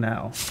in the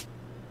canal.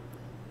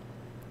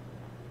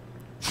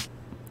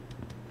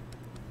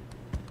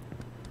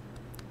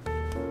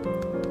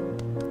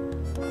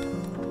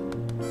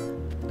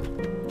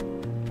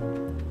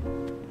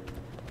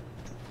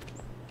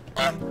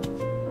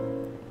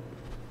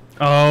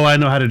 Oh, I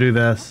know how to do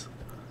this.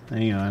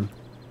 Hang on.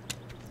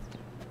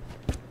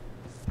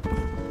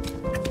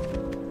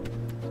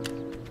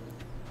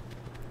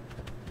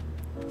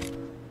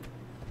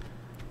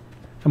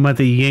 I'm going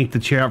to yank the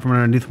chair out from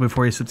underneath him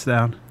before he sits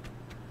down.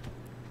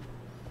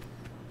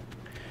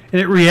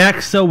 And it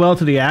reacts so well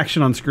to the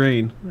action on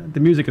screen. The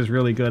music is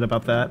really good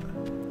about that.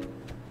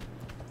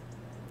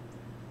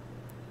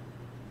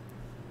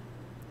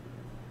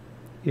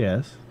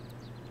 Yes.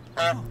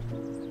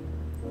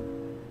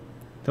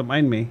 Don't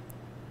mind me.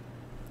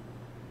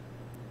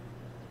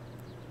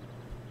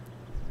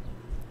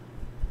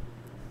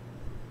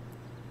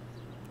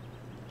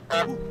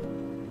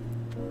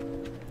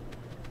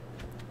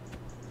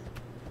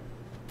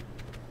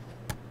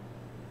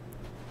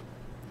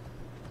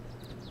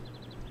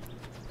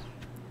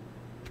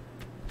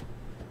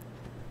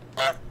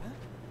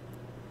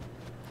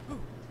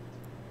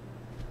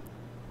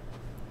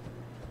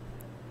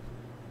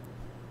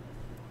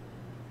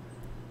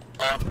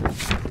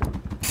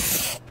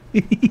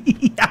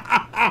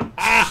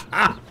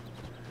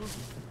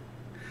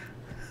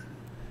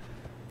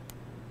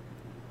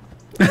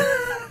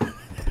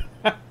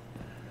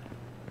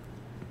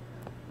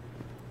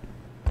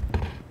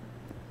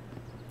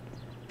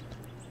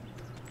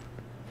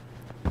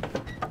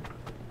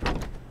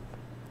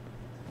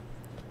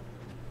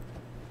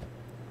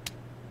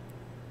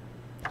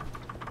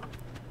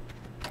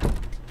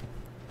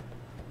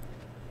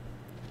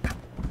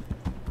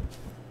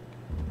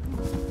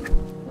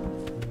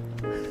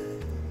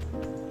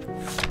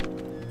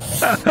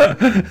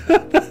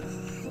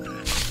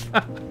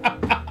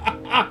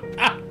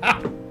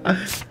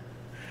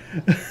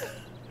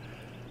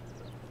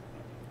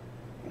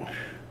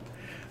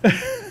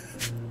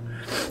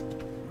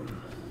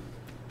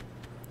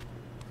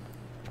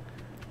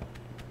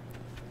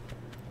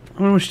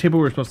 I wonder which table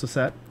we're supposed to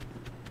set.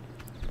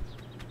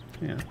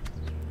 Yeah.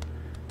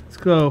 Let's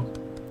go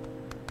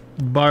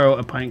borrow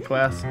a pint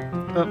glass.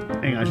 Oh,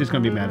 hang on, she's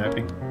gonna be mad at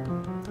me.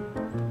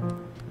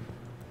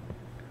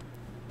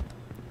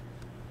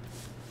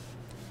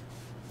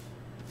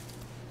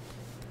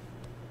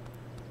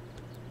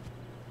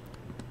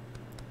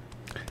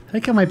 I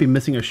think I might be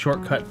missing a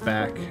shortcut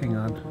back. Hang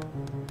on.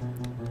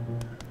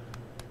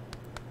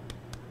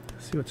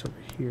 Let's see what's over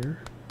here.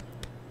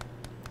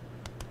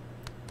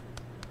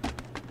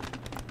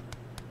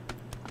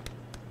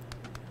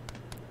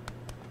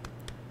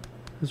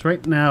 Because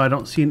right now I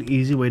don't see an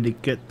easy way to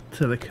get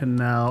to the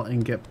canal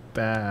and get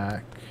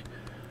back.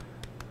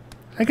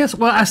 I guess,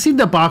 well, I see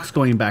the box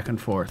going back and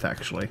forth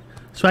actually.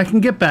 So I can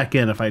get back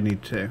in if I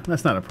need to.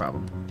 That's not a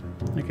problem.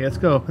 Okay, let's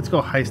go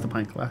heist the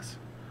pint glass.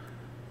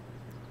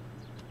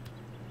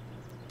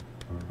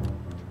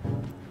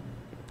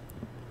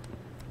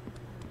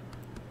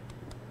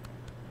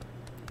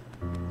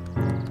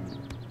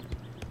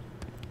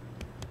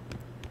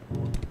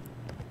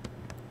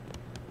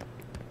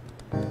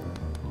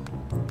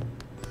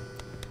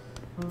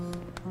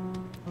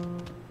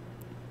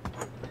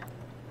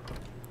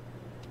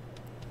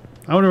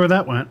 I wonder where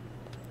that went.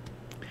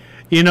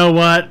 You know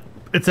what?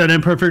 It's an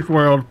imperfect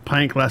world.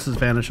 Pint glasses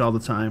vanish all the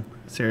time.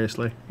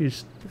 Seriously.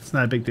 It's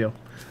not a big deal.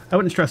 I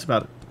wouldn't stress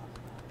about it.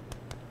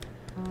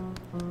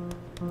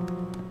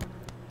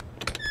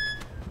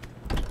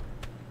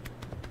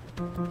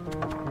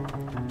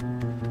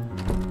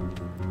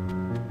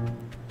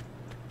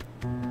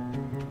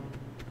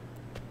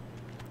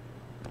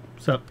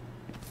 So.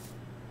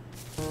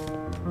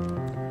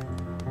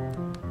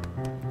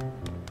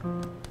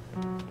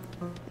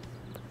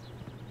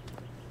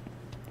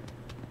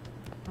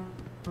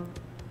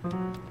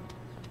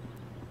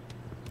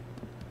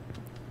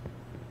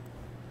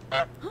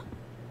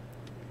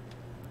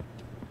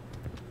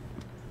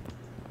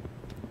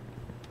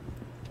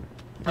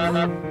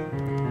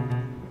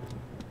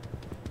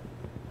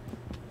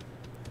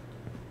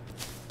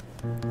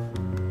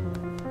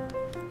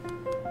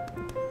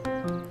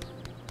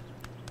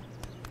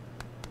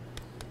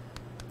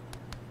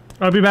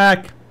 I'll be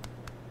back.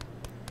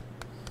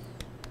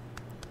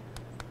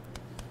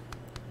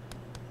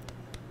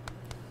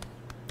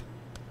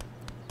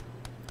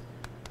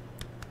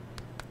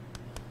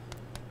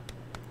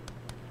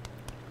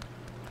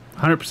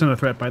 %100% a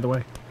threat, by the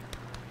way.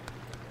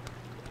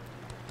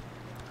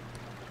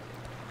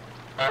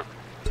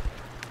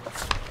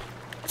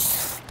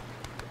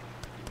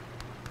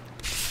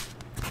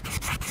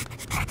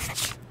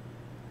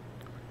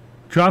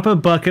 Drop a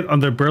bucket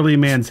on the burly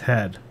man's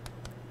head.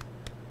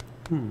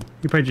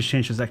 He probably just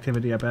changed his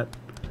activity, I bet.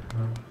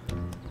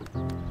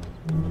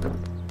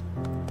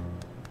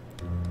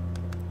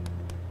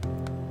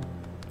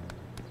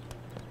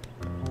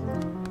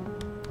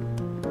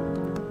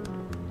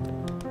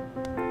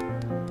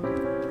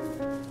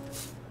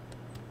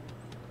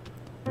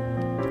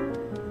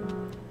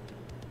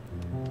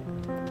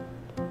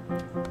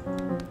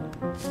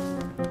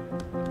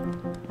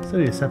 So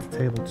he set the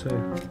table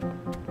too.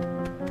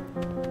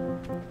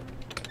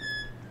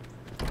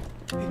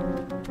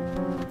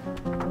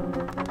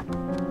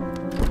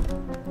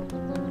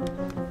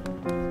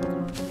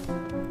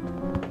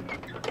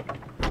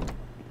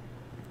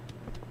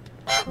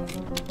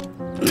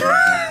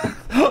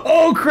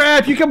 Oh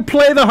crap, you can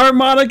play the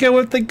harmonica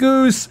with the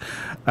goose.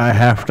 I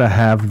have to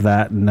have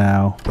that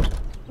now.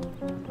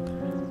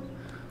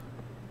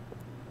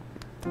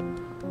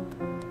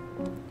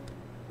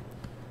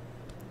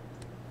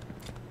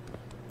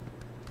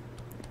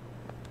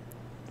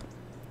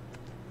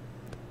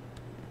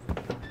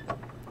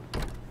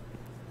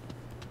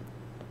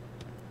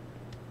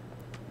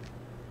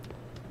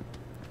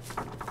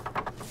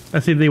 I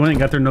see they went and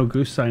got their no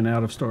goose sign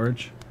out of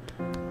storage.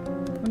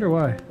 Wonder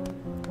why.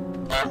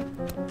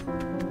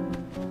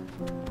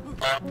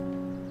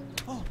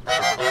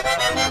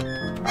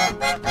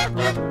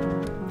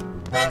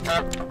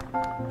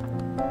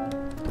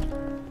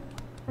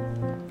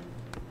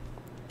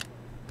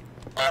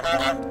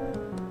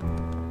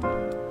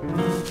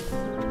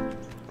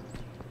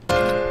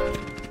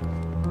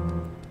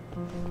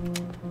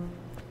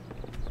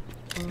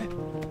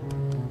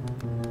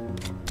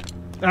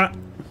 Ah,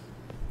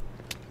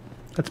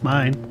 that's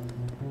mine.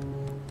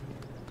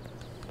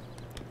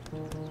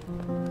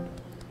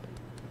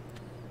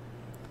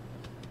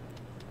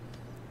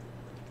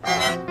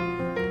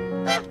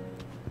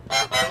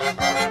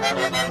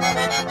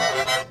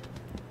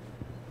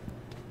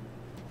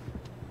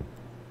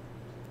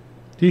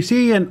 Do you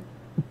see a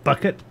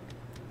bucket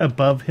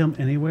above him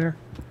anywhere?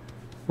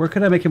 Where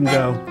could I make him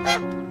go?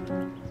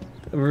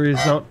 The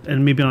result,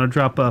 and maybe I'll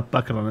drop a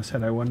bucket on his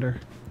head, I wonder.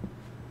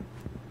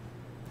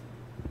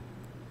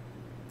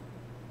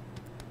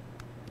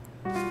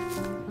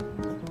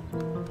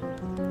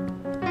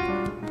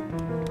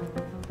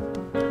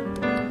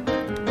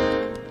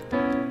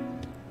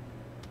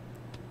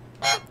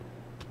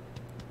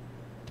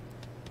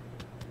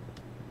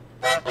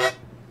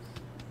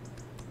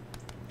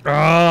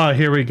 Ah,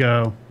 here we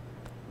go.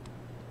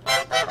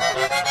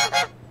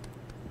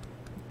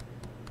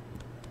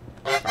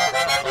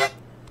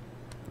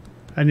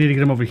 I need to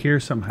get him over here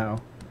somehow.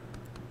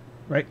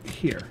 Right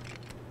here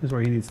is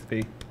where he needs to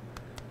be.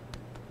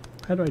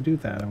 How do I do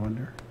that, I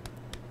wonder?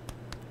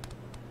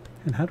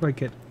 And how do I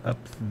get up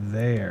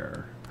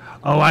there?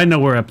 Oh, I know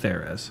where up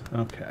there is.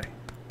 Okay.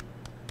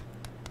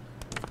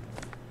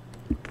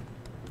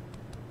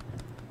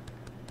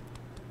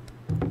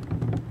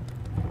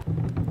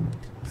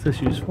 Is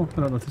this useful?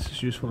 I don't know if this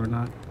is useful or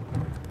not.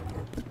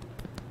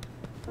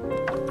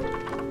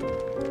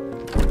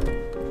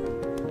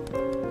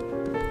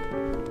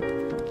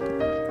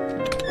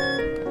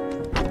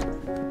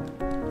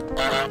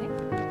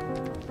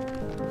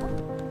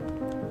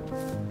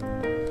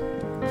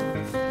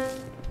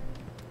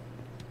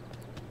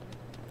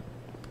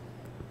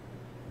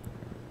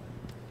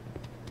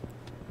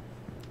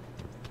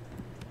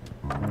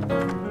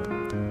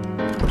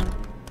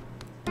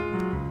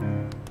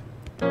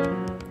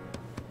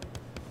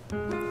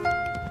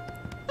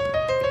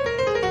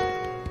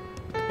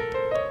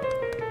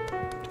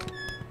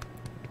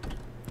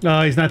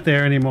 No, he's not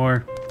there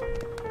anymore.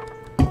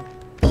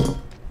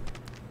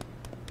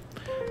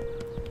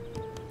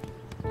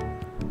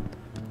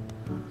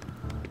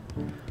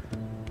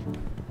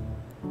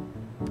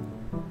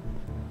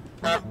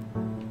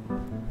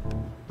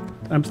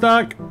 I'm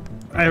stuck.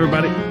 Hi,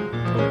 everybody.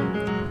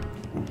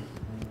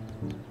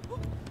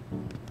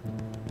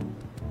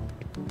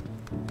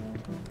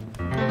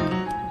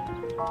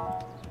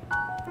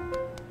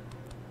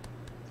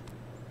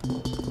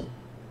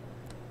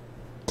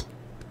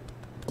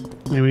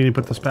 Maybe we need to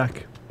put this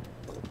back.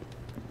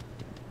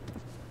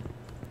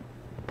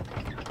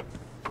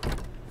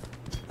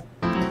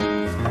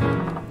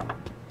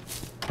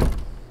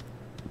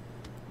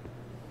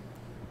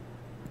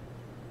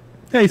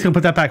 Yeah, he's gonna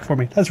put that back for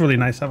me. That's really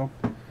nice of him.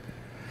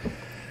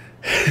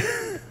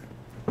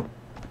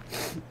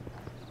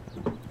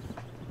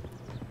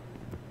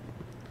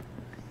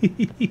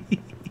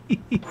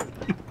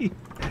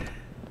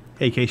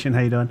 Hey, Cation,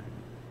 how you doing?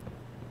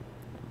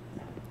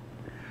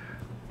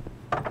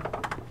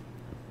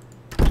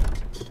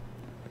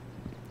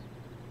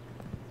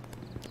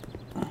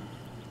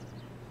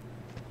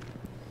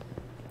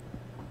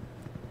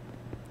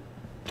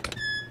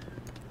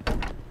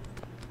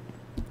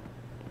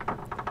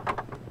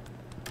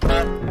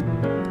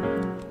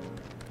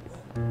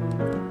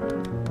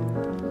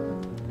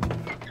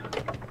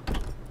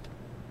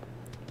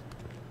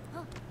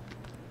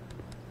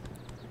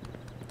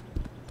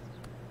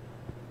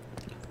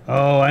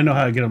 Oh, I know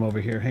how to get him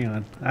over here. Hang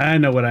on. I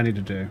know what I need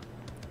to do.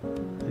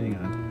 Hang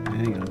on.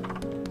 Hang on.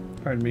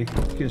 Pardon me.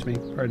 Excuse me.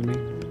 Pardon me.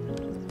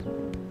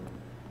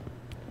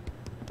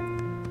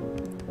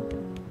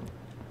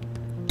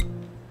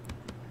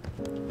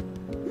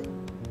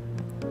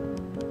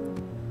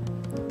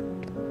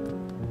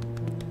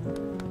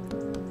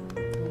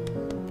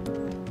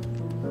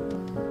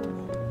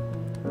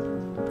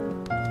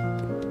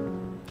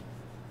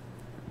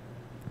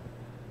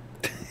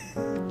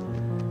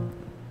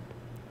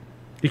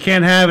 You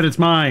can't have it, it's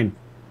mine.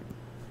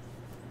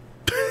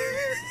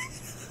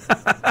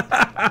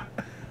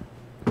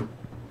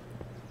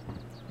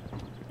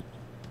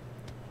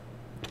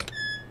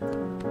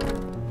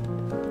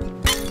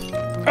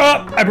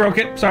 Oh, I broke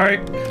it. Sorry.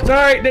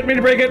 Sorry, didn't mean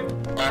to break it.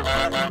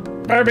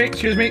 Pardon me,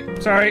 excuse me.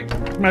 Sorry,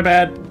 my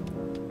bad.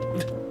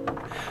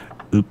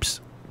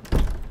 Oops.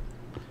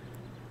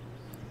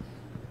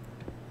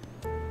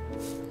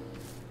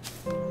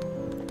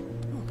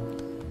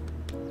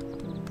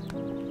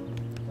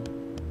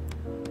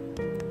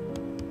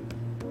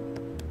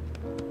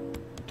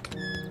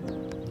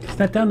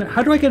 That down there.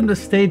 How do I get him to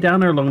stay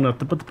down there long enough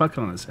to put the bucket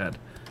on his head?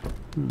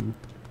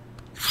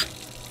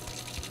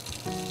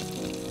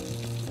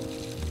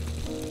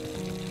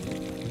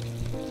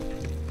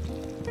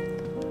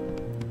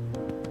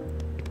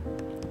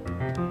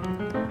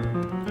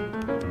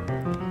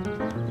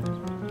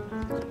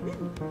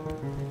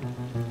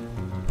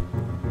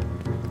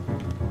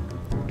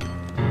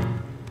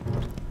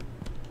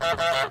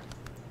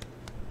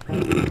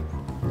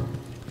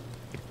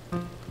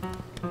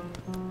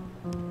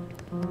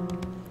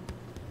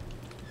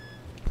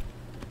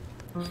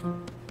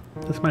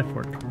 That's my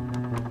fork.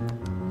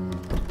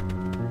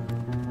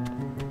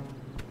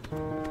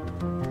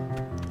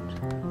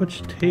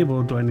 Which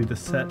table do I need to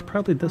set?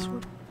 Probably this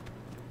one.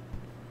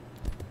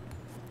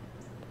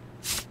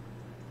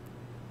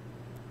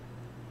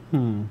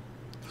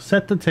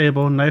 Set the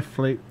table, knife,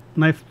 plate,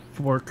 knife,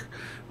 fork,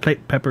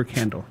 plate, pepper,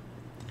 candle.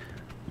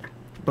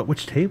 But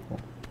which table?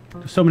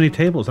 There's so many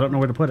tables, I don't know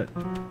where to put it.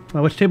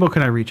 Well, which table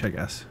can I reach, I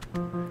guess?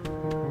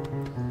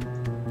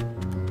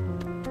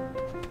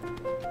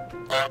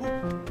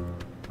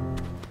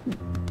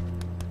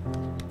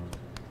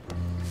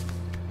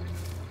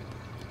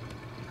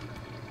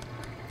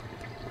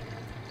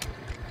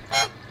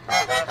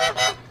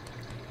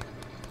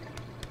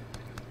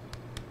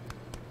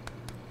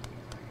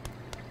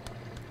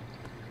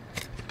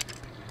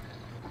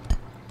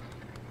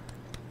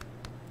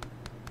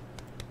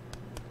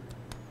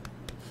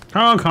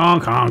 Honk,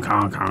 honk, honk,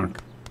 honk, honk.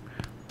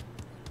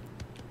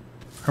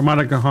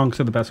 Harmonica honks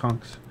are the best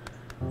honks.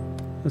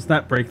 Let's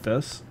not break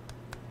this,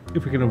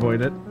 if we can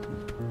avoid it.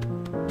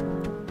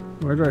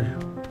 Where do I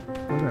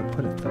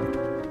put it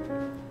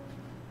though?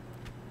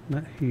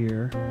 Not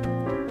here.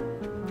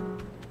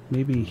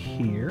 Maybe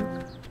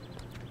here?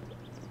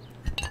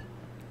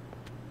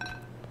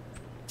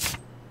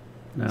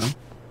 No.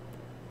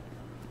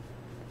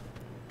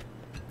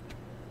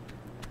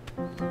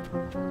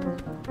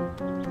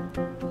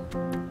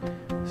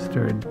 Is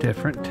there a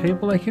different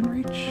table I can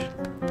reach?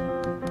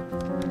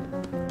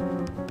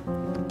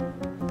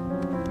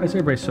 Why is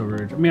everybody so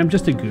rude? I mean, I'm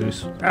just a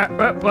goose.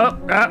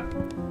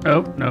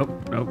 Nope,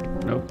 nope, nope,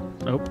 nope,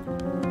 nope.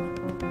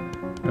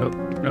 Nope,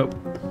 nope.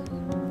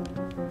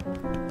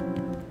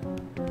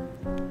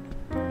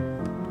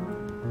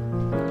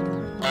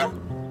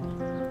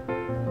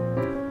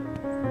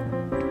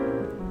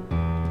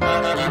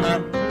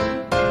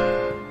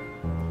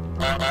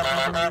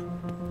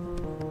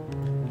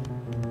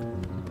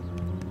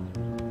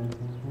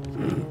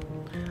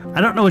 I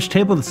don't know which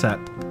table to set.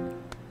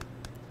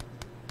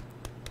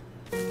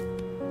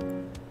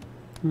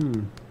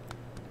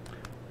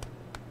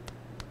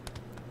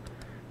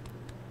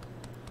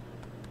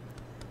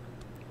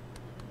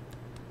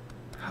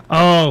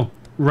 Oh,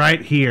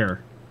 right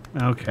here.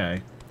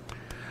 Okay.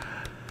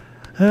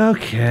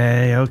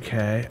 Okay,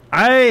 okay.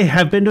 I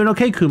have been doing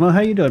okay, Kumo. How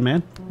you doing,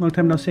 man? Long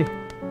time no see.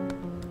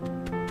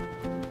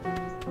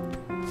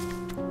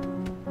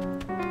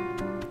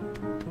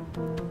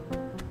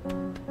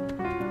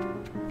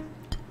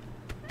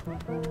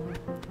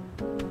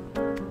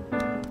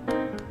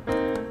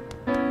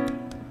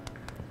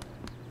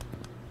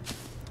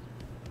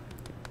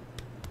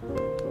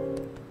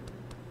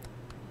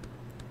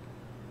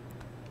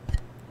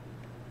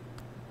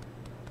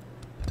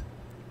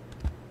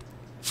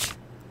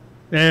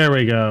 There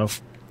we go.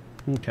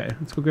 Okay,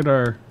 let's go get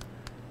our...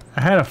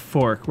 I had a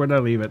fork. Where did I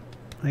leave it?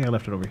 I think I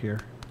left it over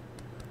here.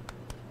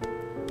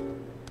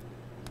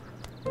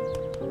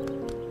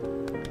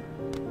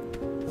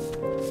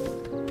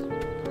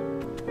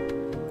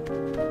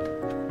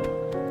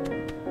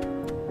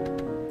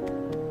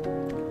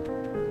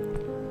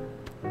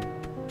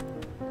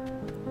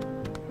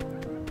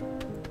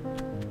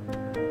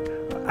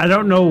 I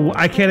don't know,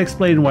 I can't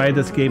explain why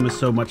this game is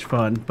so much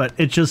fun, but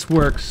it just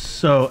works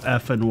so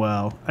effing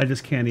well. I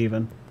just can't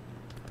even.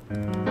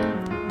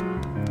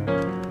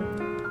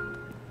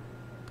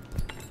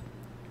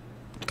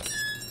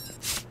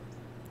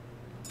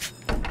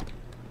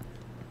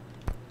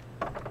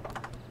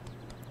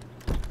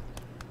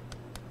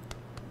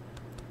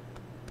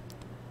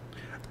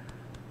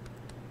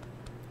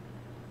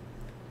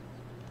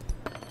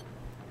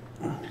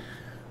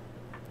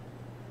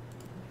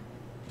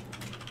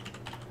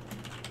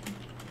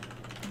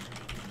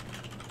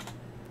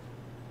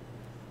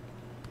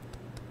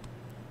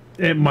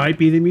 It might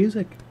be the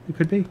music. It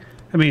could be.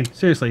 I mean,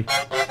 seriously.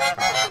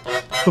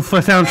 With a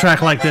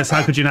soundtrack like this,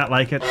 how could you not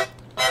like it?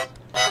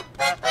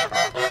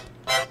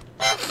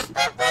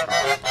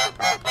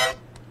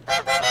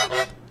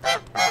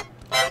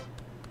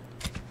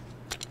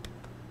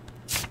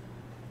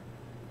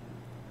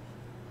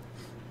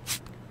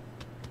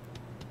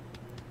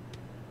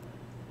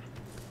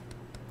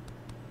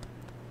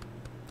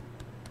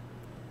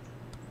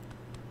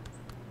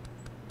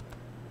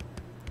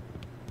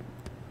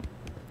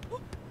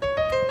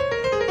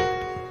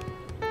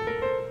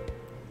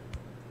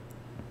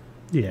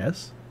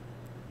 Yes.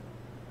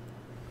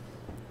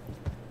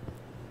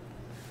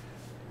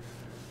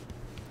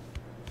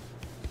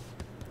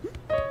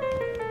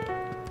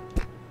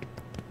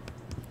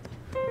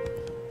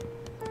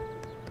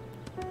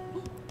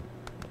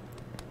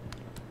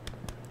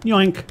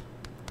 Yoink.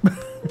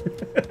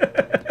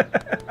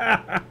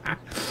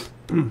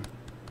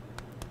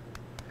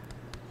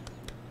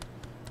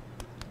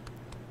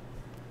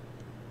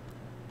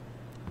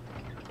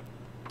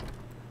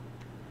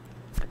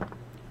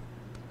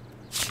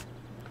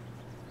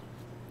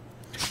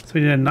 So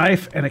we need a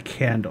knife and a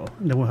candle,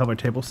 and then we'll have our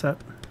table set.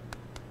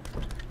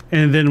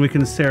 And then we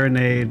can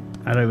serenade,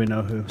 I don't even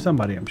know who,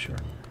 somebody I'm sure.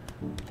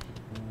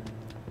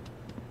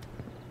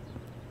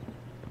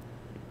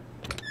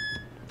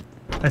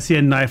 I see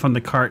a knife on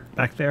the cart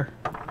back there.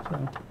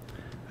 So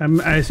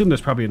I assume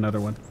there's probably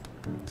another one.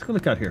 Let's go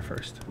look out here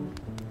first.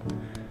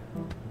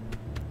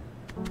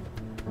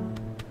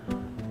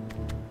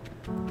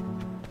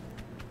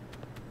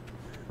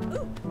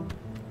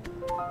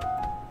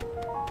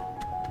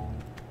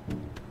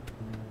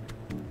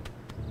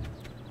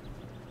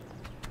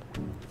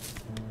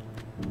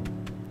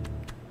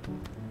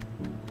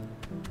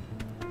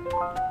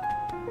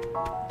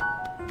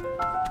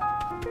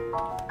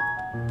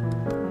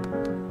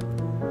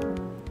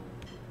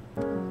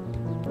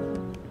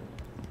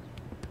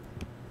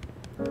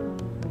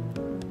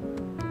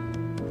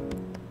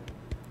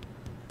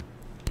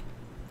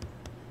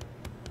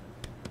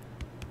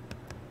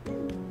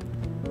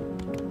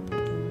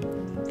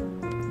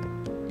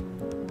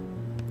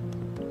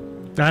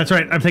 That's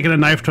right, I'm taking a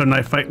knife to a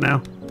knife fight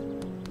now.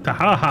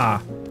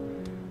 Ha-ha-ha.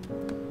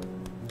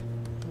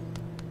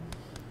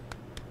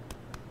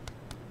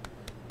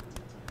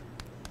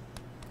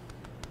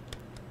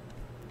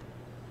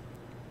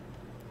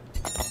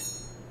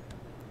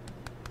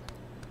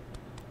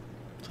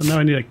 So now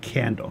I need a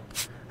candle.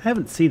 I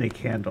haven't seen a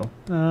candle.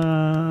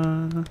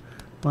 One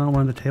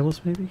of the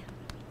tables, maybe?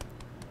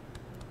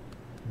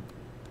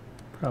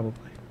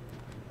 Probably.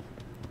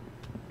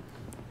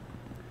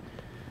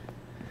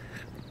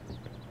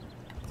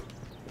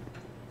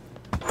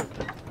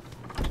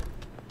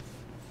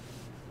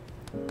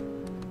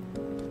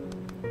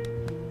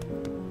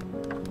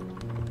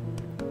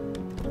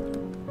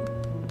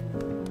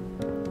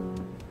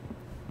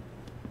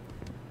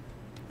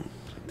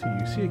 Do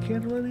you see a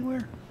candle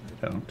anywhere?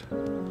 I don't.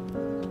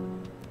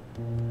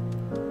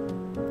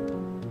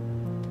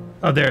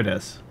 Oh, there it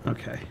is.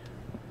 Okay.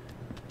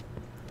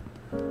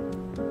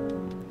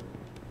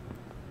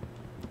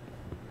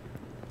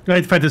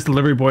 In fact, this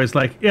delivery boy is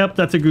like, yep,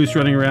 that's a goose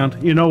running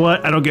around. You know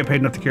what? I don't get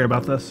paid enough to care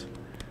about this.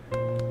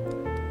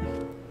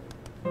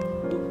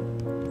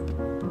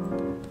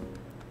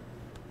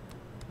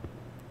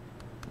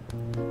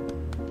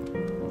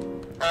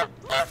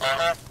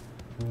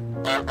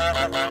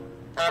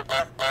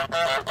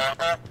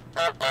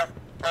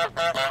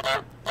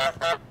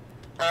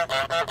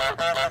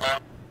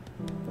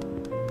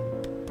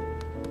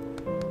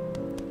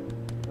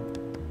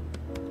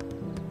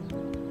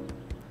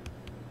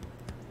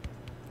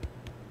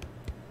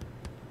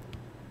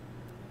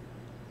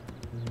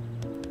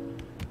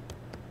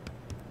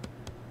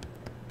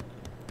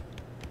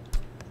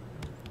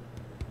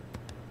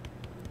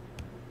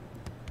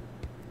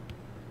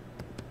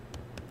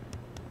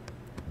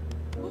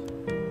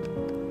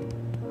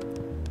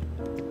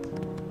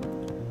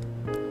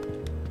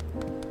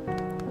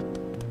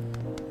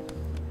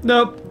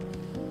 Nope.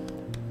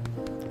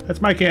 That's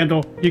my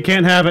candle. You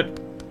can't have it.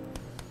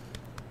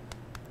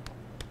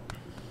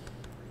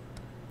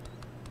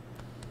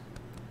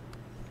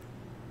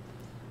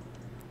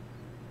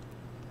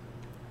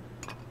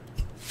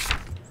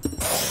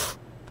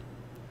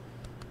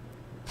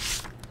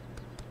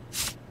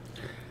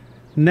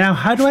 Now,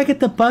 how do I get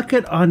the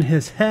bucket on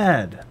his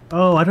head?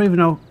 Oh, I don't even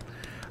know.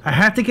 I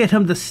have to get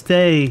him to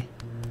stay,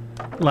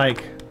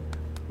 like,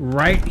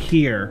 right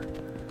here.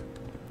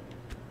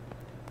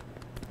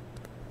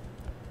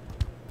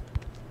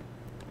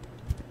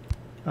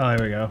 Oh,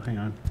 here we go. Hang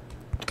on.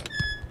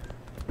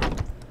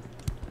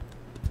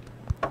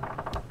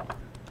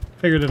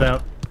 Figured it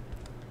out.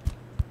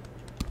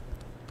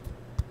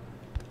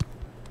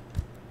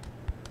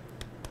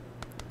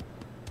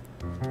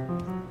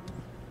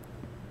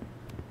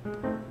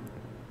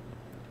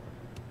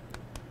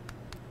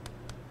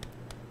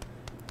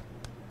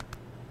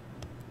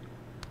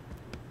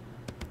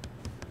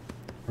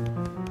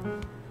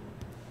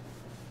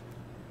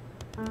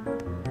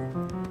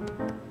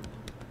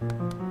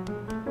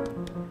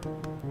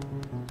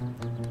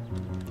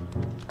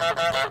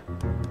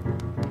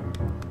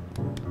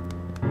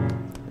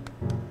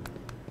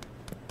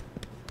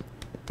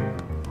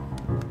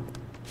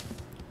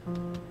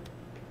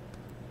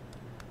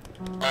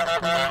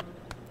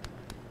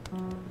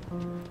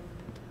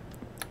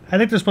 I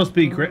think there's supposed to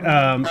be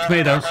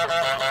tomatoes.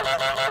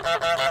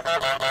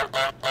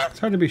 It's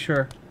hard to be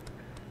sure.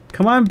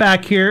 Come on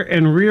back here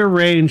and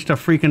rearrange the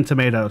freaking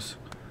tomatoes.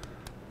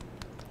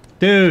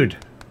 Dude.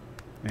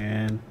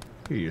 Man,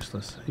 you're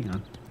useless. Hang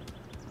on.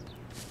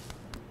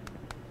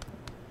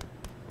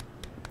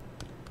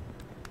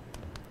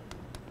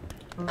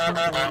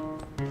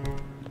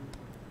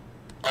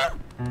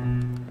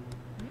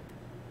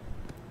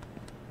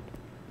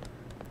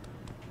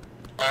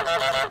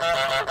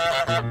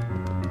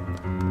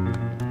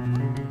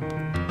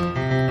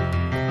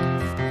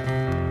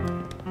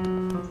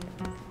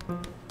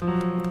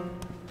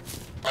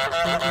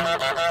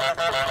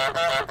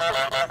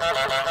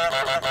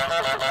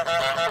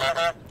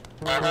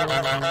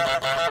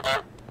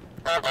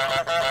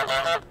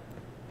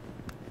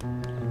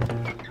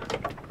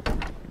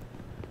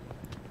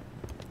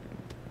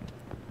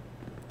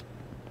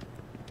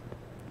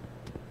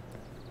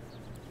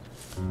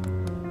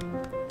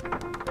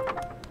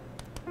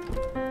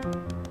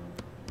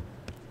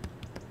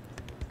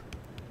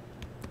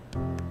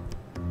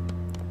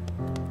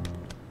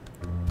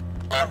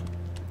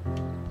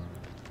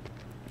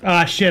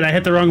 Ah, shit, I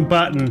hit the wrong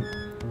button.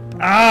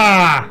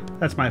 Ah!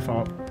 That's my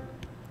fault.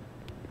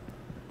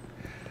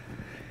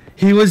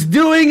 He was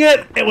doing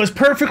it, it was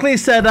perfectly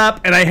set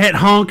up, and I hit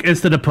honk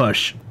instead of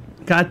push.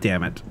 God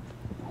damn it.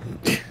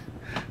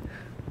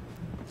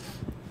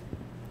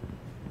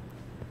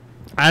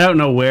 I don't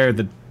know where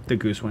the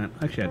goose went.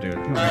 Actually, I do. He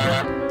went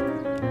right here.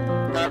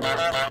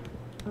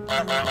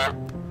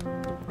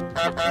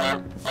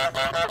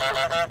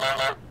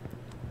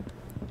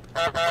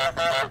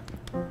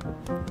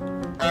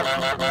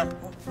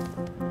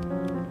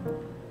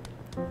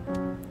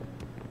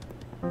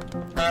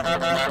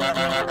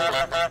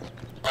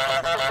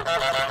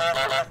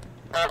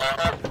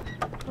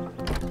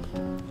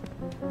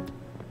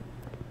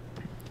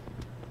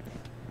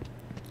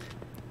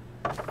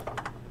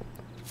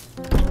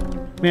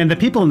 Man, the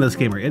people in this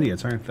game are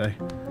idiots, aren't they?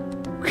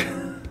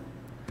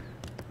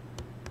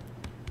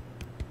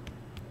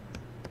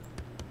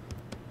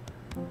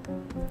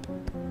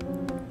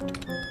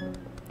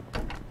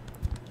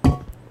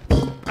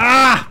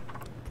 Ah!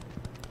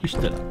 You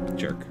stood up,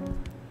 jerk.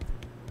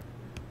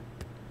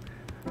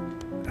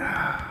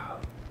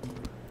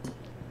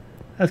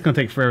 That's gonna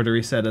take forever to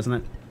reset, isn't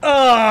it?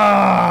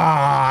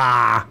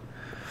 Ah!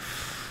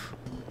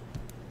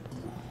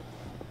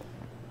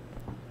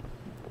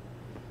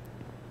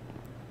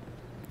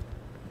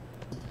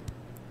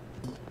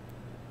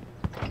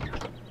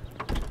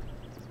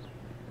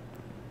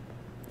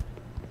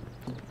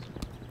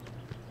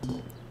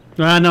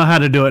 I know how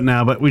to do it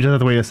now, but we just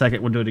have to wait a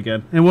second. We'll do it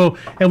again, and we'll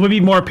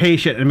be more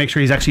patient and make sure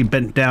he's actually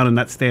bent down and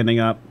not standing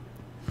up.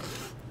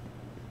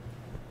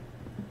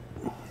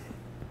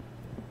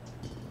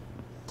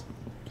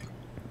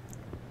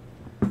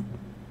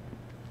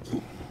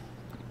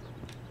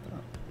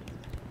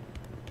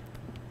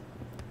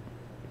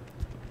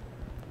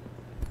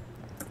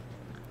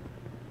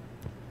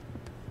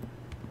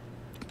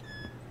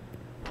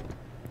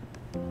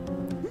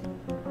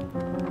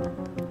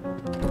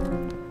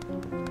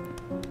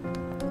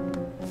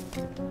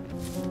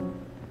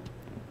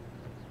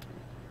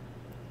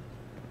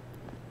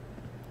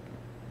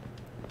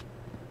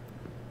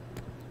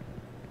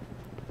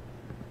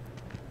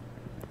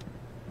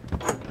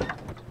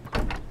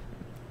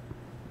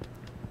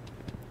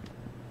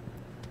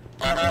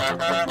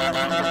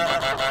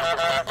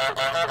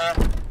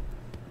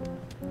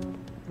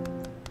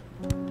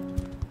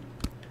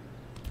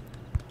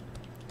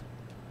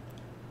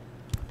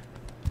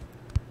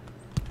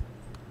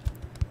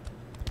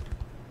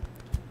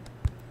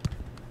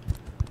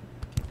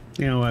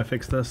 You know, I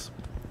fix this.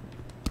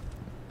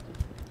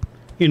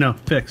 You know,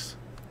 fix.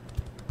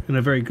 In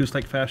a very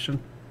goose-like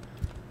fashion.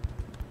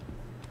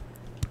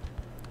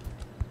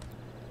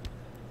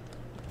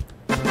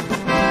 And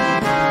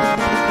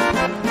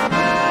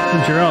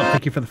Gerald,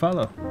 thank you for the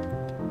follow.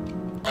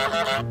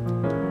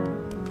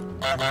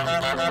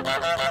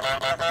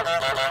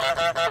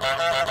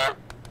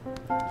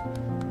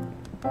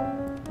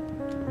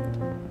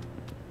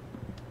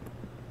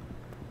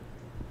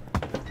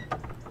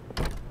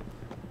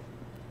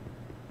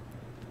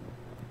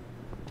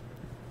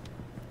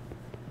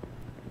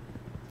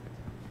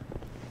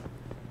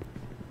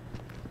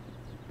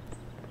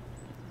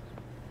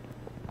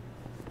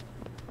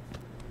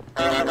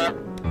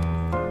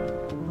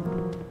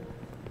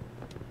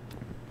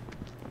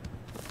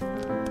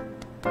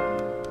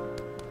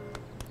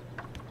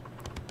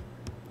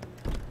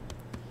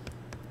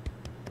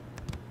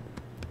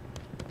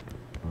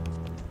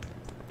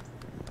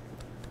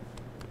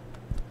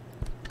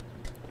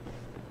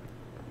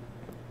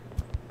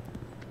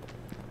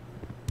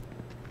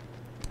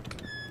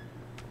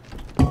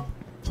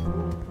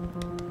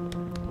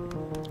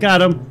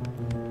 Got him.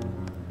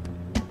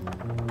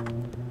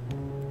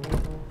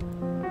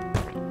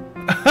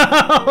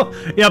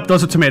 Yep,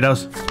 those are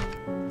tomatoes.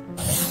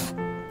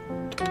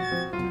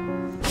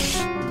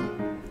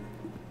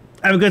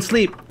 Have a good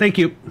sleep. Thank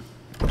you.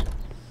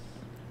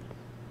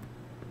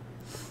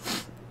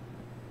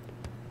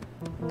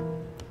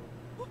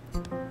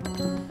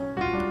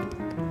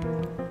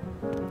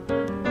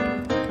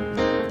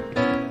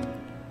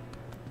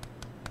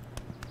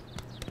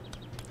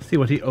 See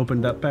what he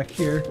opened up back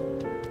here.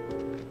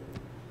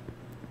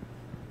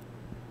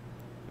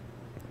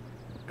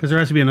 Because there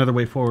has to be another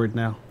way forward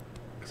now.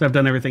 Because I've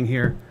done everything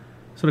here.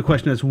 So the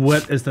question is,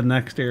 what is the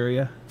next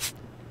area?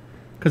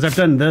 Because I've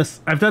done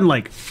this. I've done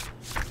like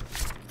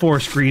 4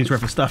 screens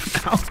worth of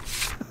stuff now.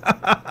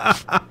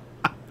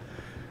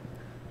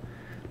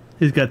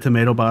 He's got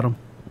tomato bottom.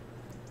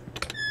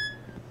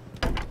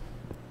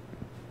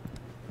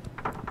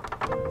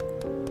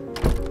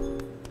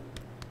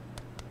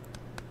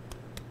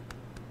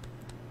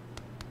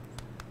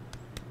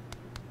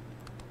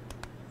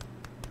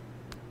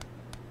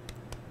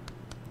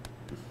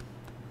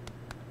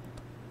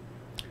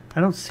 I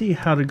don't see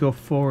how to go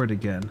forward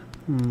again.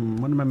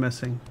 What am I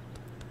missing?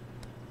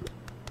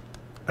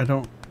 I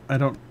don't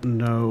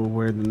know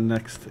where the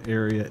next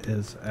area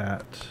is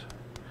at.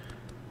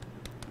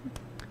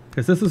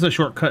 Because this is a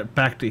shortcut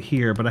back to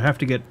here, but I have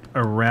to get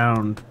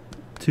around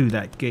to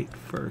that gate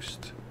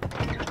first.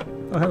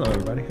 Oh, hello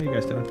everybody. How you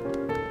guys doing?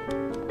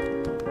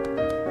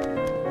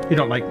 You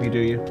don't like me, do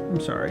you? I'm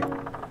sorry.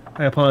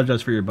 I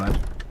apologize for your butt.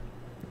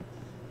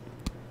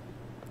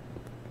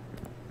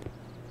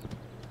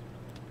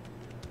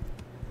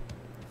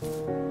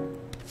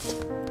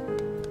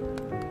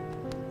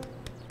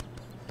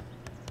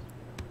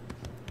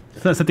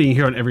 It's not something you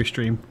hear on every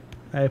stream.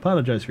 I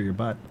apologize for your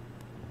butt.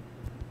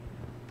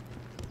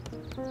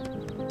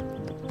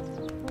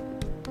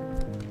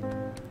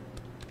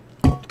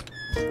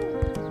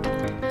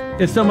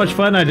 It's so much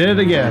fun, I did it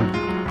again.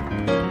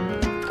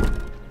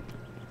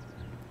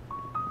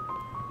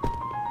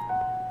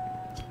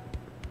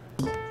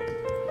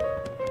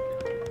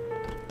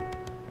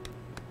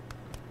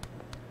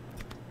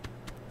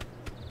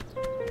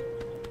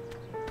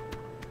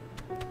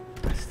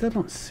 I still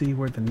don't see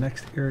where the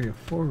next area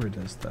forward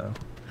is, though.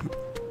 I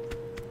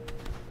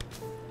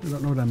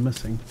don't know what I'm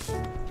missing.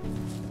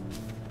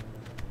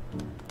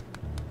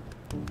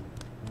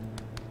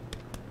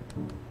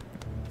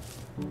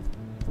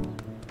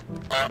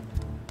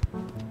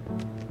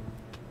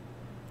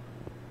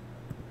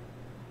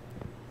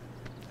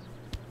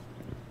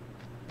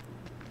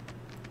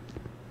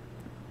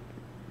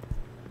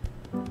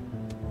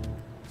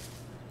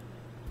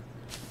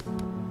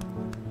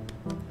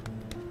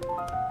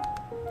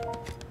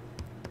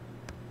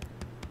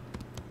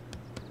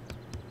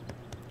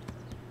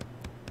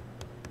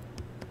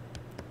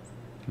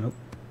 Nope.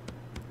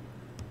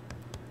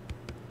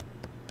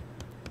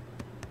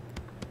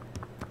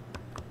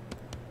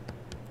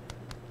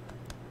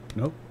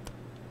 Nope.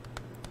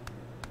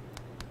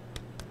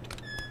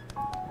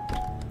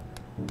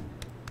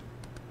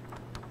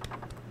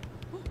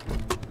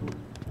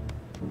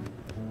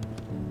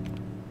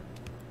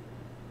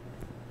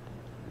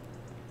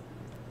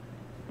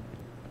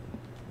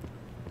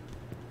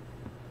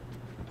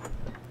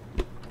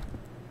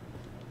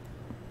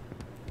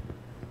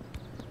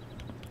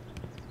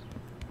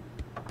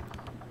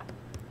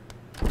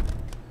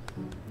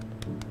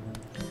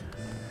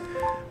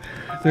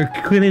 They're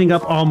cleaning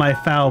up all my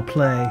foul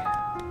play.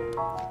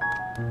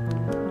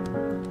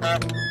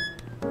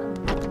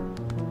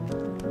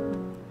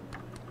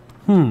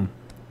 I'm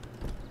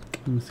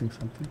missing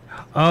something.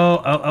 Oh,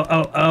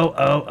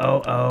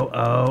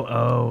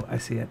 I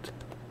see it.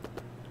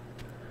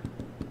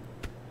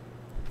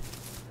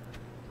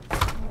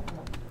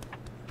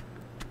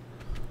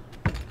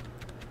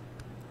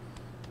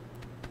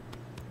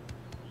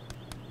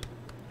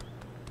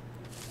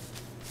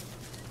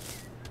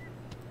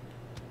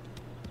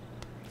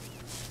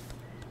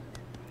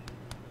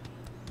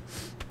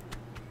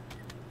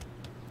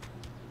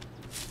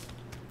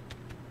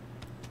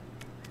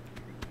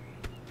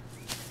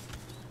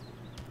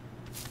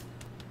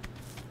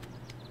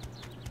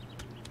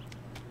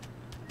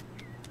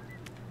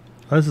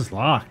 Oh, this is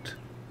locked.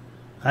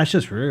 That's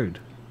just rude.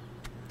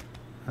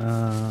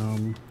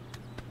 I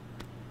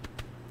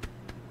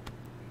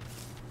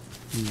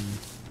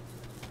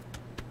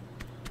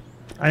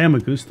am a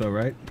goose though,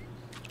 right?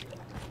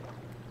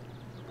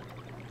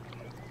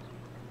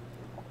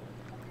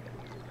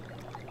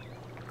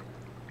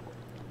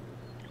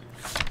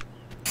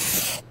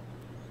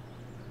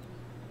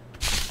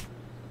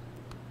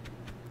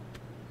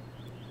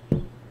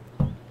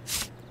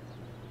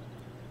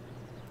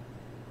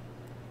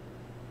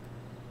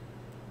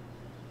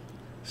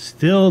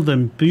 Still the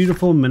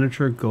beautiful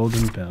miniature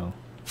golden bell.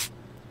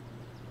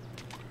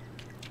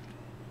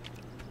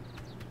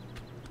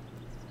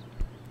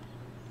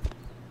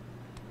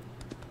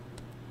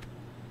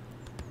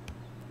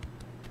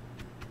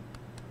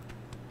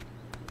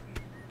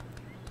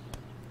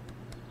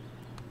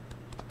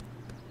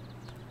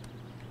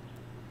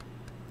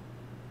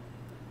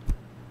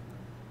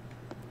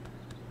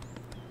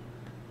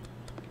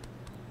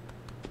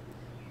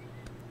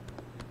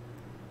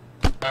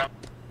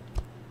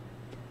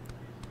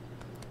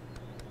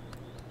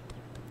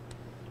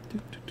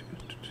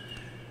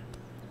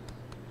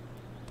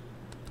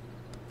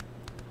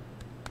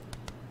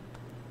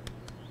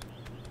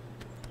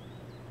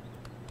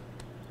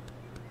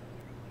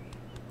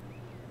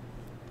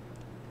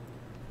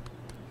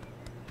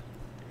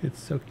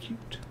 It's so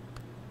cute.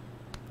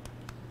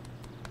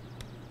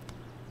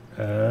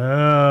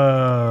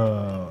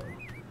 Oh.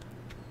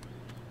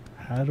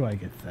 How do I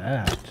get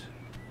that?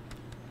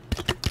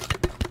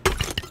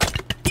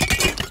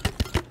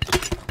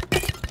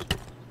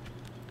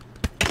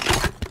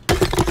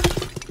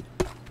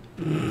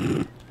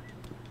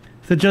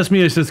 Is it just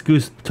me or is this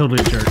goose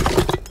totally a jerk?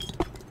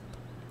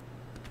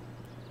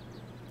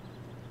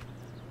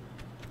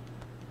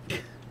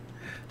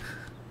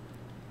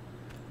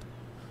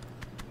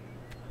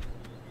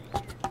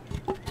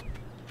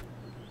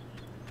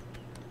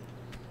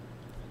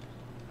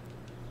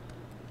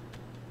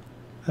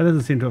 That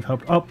doesn't seem to have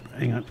helped. Oh,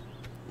 hang on.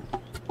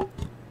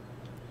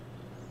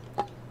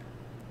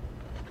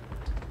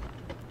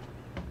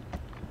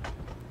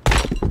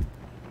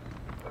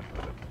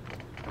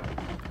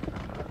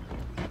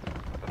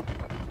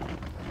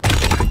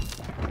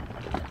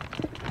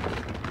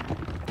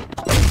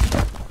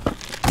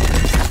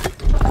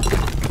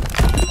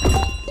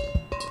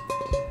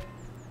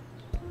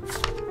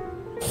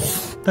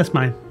 That's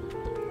mine.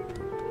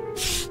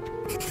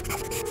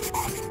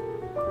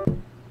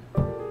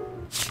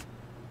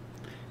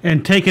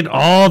 And take it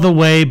all the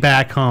way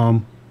back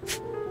home.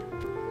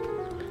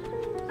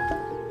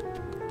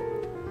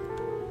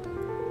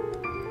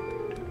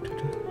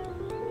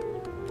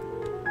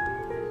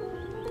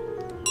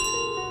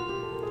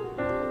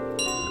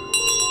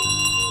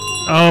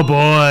 Oh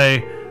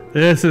boy,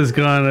 this is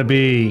gonna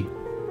be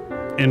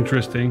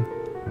interesting.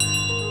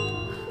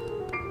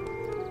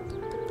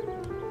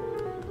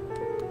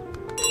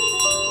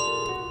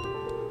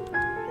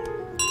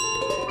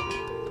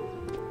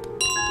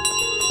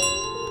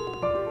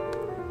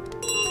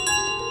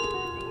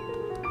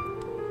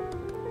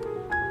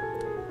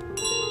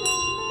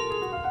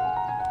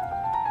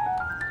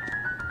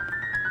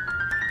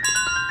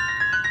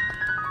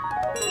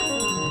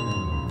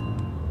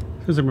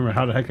 Doesn't remember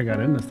how the heck I got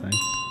in this thing.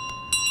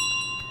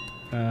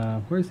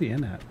 Where's the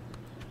inn at?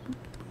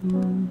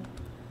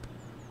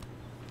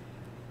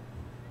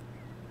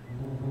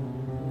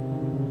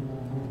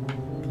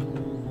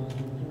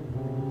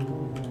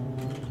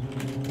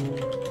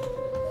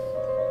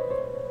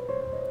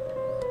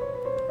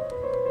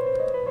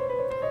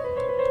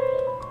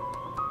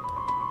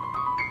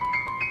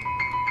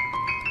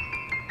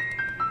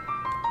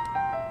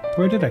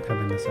 Where did I come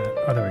in this at?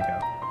 Oh, there we go.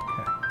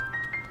 Okay.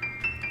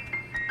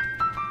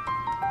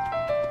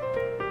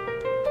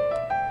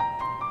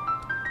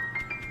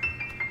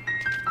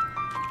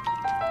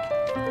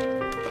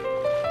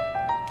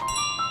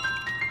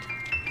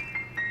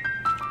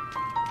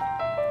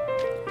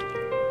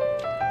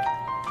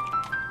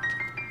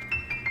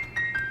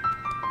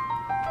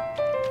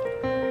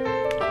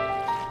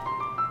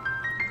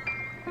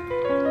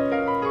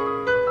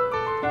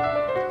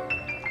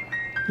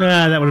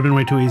 Ah, that would have been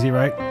way too easy,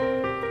 right?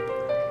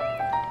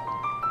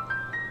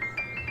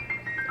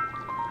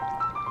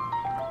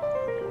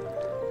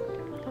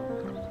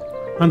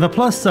 On the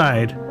plus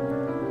side,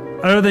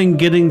 other than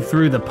getting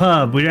through the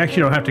pub, we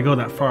actually don't have to go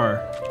that far.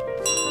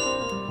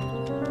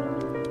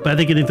 But I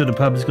think getting through the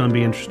pub is going to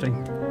be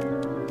interesting.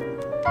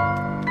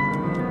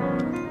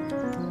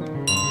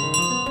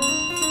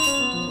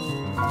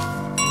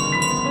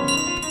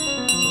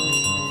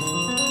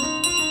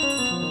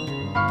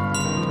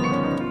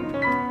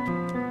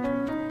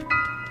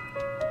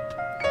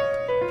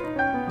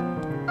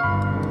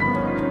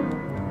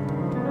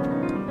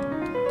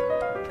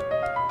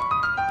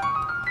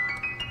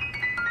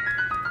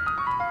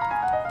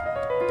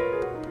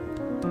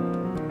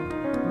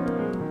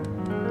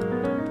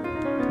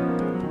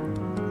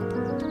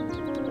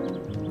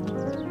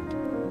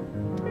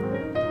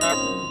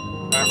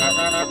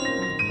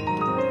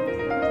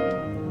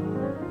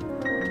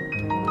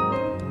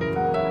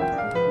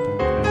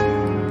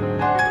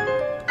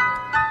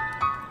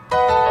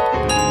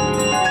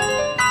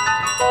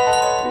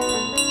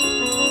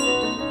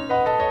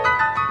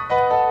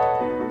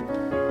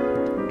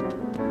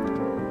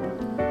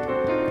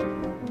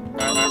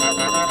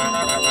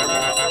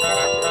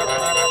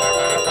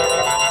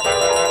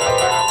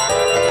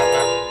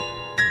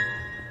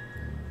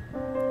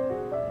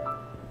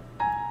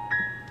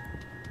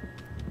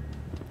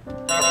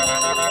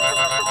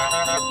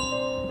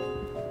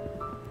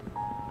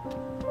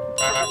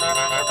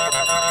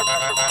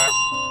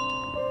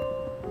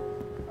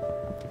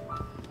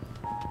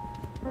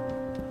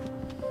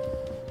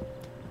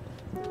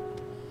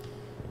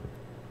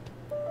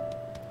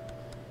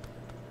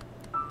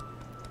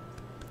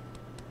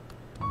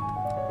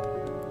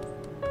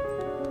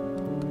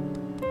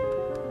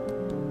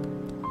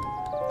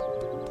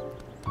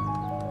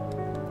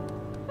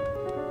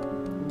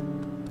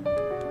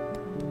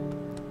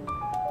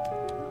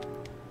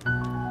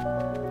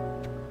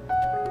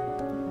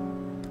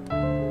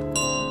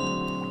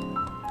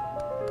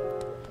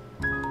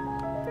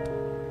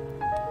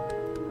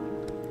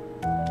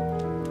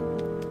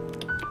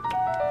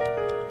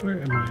 Where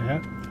am I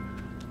at?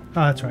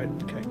 Oh, that's right.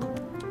 Okay, cool.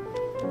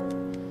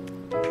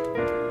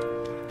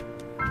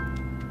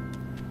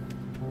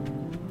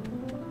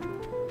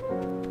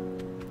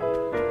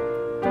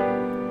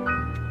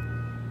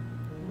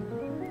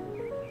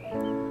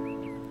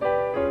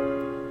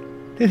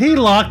 Did he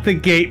lock the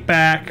gate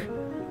back?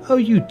 Oh,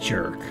 you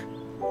jerk.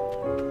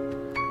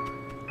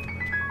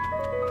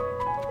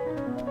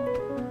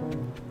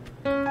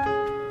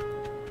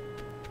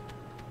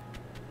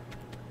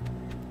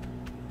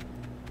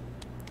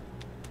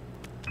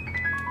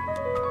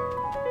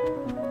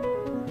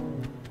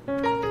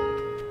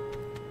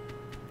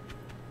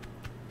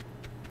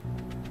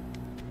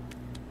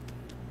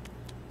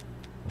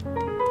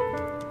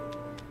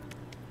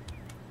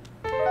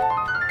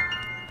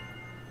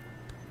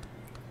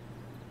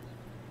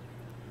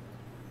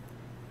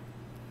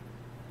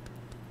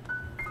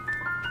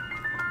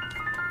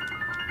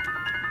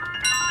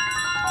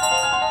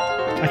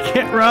 I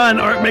can't run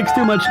or it makes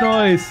too much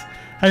noise.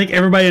 I think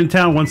everybody in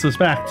town wants us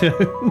back too.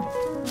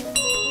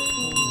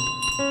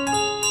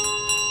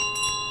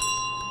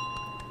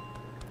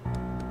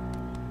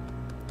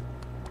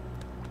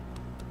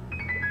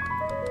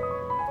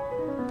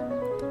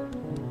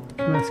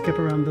 Can I skip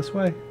around this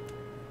way?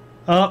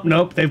 Oh,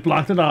 nope, they've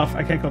blocked it off.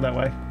 I can't go that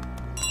way.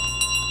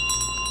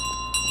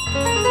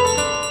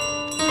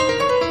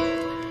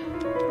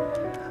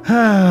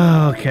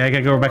 Okay, I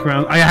gotta go back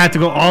around. I had to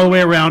go all the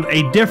way around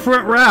a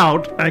different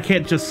route. I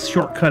can't just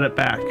shortcut it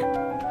back.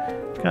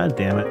 God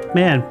damn it.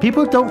 Man,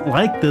 people don't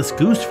like this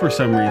goose for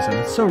some reason.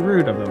 It's so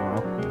rude of them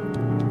all.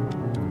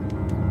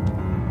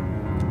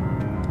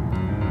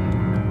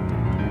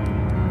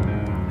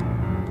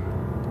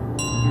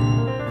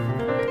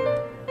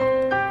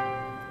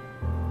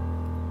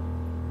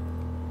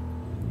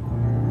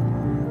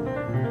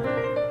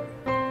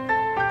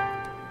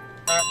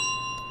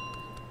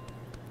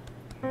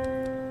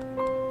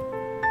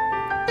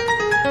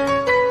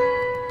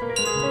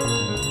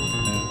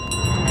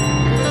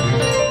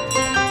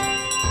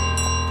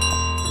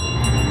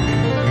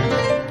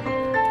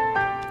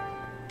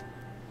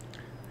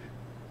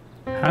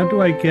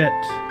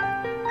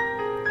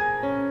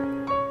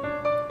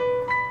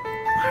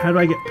 How do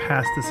I get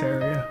past this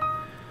area?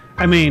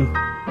 I mean,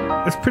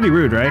 it's pretty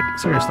rude, right?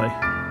 Seriously.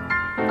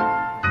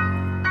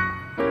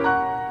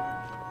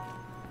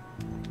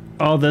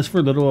 All this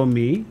for little old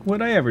me?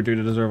 What'd I ever do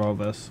to deserve all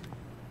this?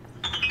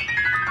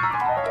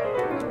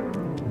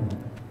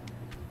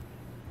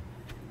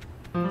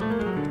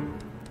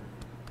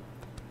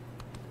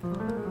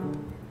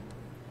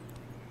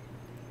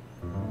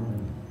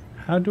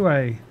 How do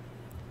I...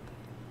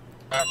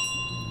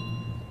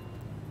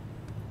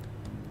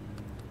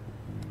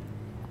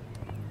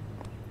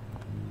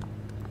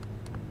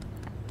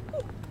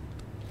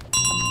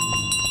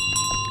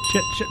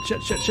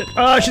 Shit.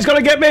 Oh, she's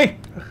gonna get me!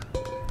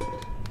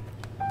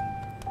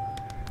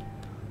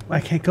 I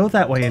can't go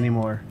that way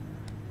anymore.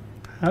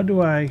 How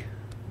do I...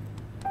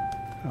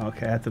 Oh,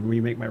 okay, I have to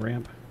remake my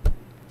ramp.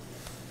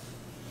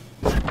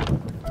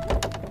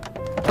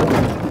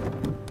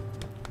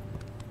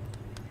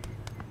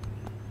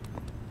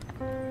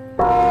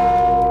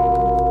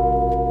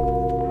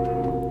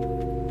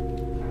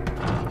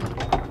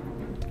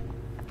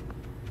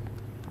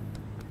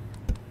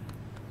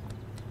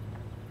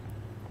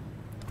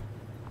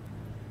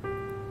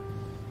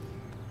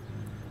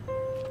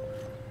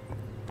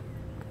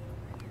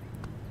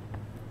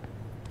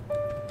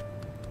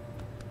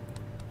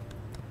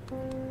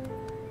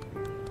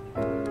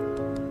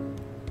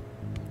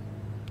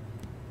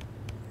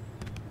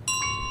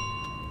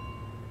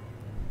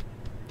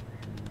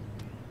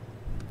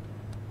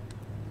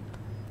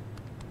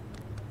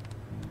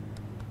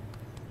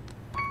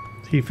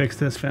 He fixed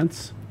this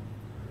fence.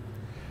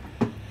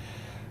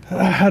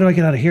 How do I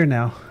get out of here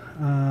now?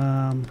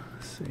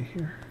 Let's see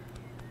here.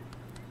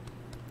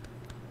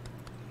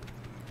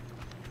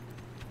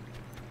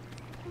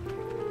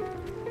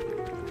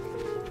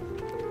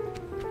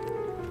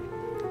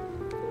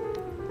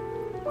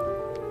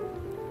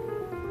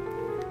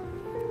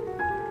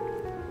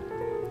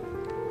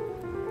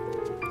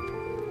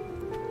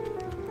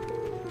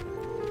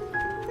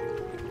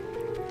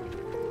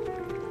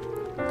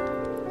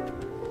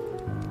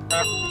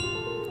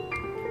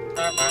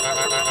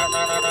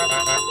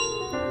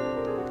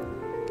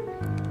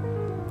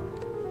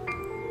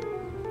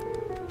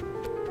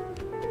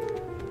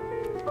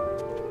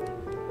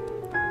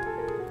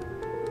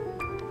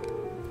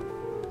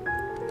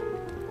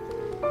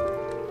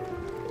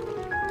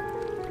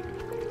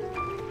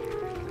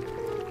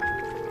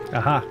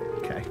 Aha,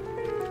 okay.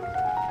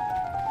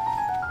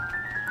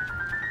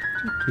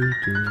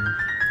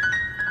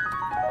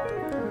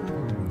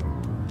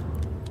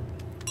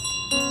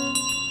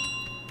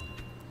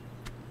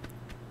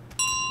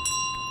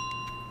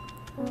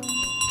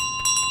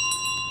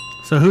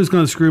 So who's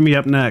gonna screw me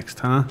up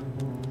next, huh?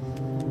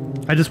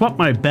 I just want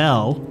my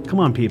bell. Come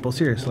on, people,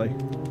 seriously.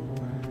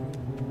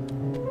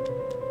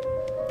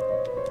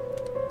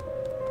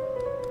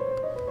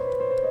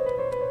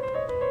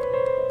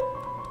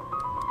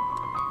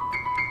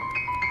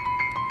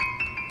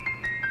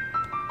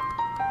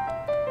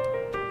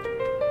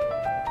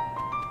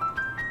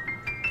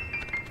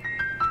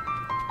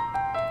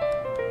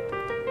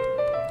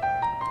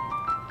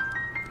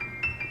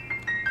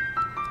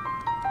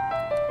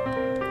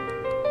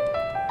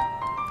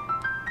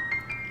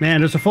 Man,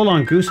 there's a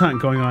full-on goose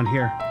hunt going on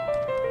here.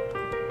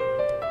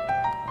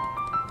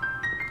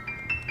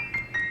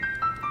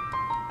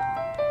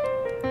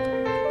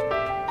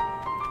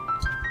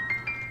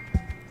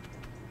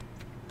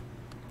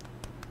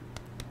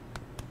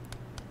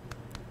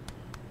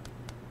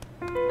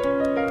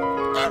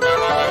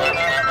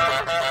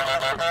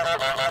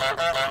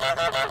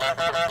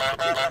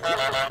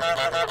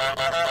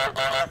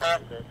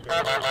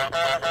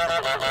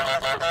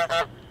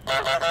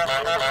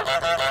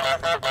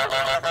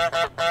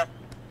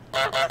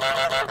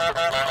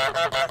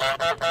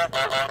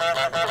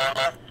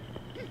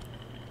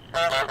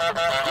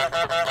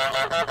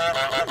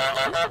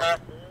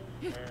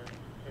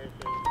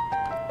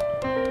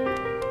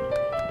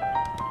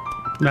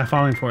 Not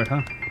falling for it,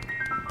 huh?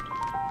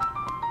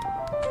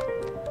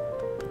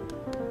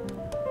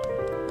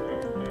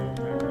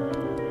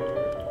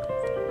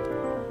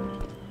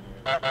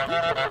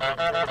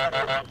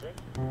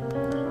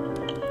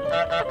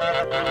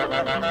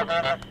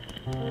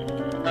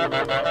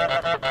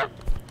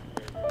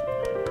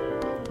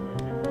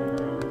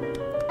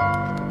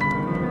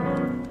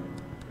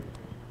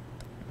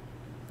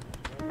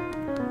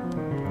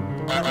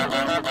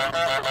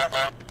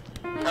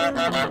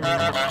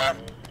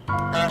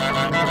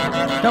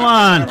 Come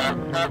on!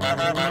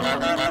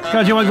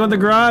 God, you want to go in the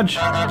garage?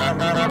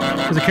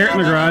 There's a carrot in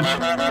the garage.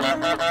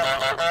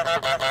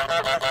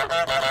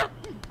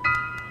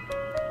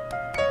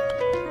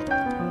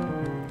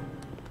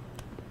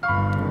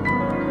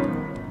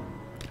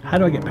 How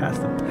do I get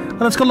past them?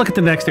 Well, let's go look at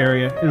the next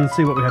area and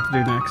see what we have to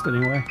do next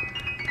anyway.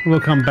 We'll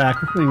come back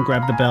and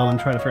grab the bell and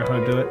try to figure out how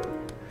to do it.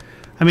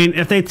 I mean,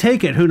 if they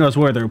take it, who knows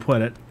where they'll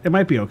put it. It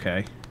might be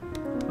okay.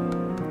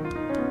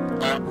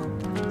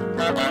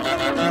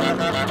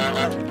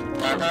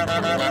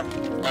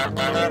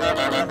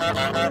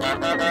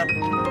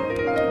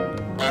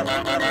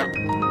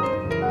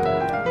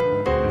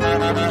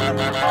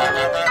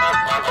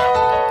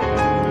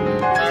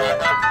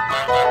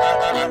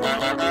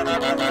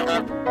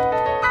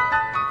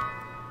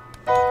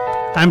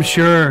 I'm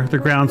sure the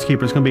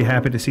groundskeeper's going to be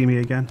happy to see me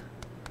again.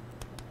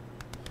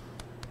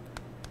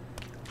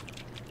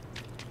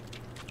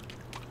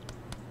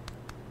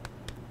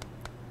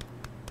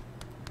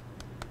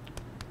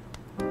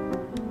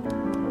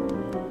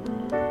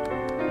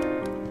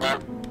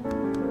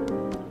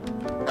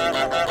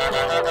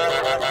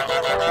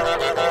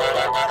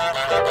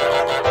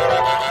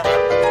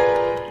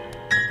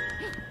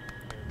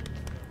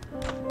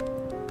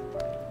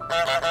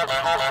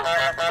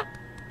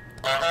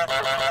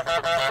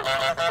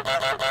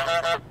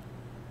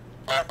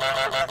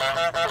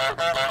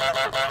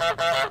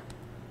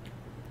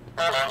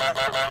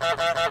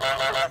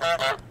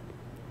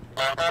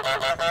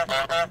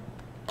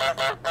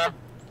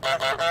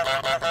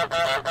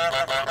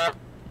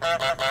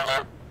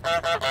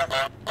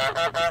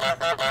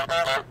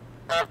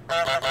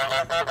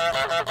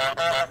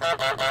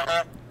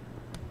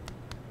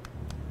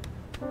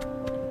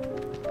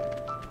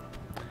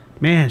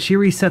 Man, she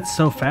resets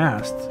so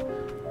fast.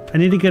 I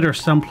need to get her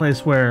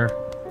someplace where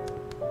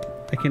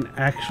I can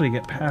actually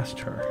get past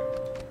her.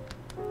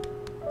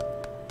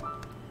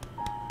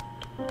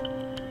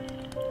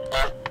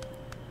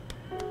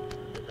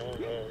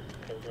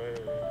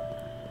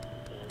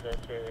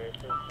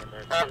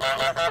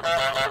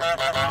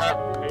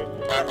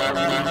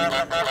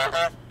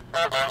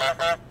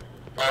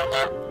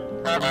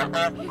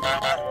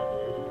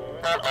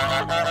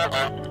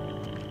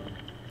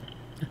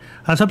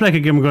 I was hoping I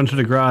could get them going to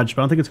the garage,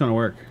 but I don't think it's going to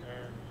work.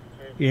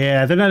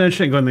 Yeah, they're not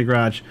interested in going to the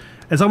garage.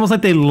 It's almost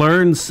like they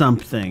learned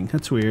something.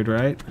 That's weird,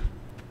 right?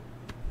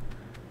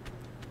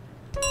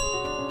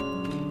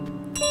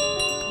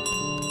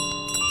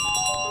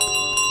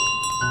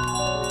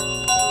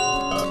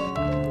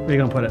 Where are you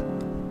going to put it?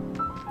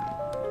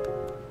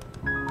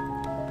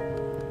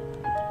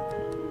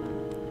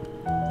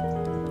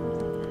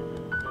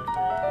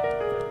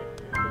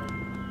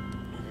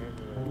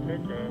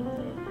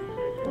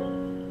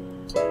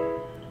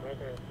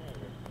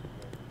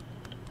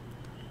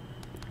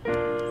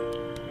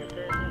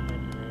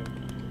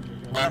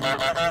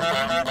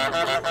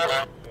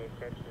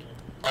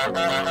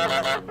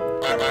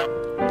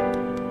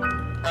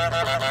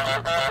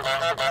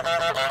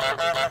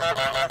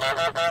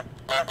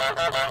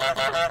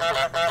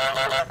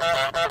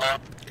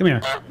 Come here.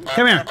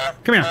 Come here.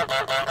 Come here.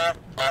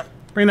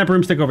 Bring that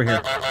broomstick over here.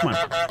 Come on.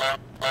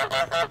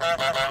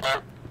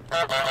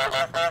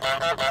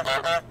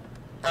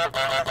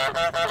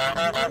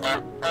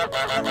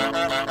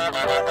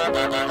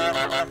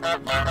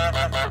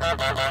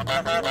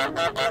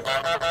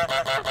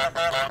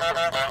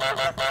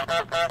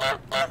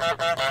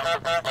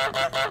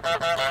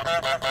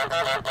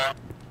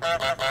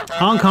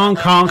 Honk, honk,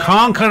 honk,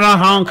 honk,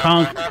 honk,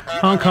 honk,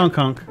 honk, honk,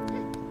 honk.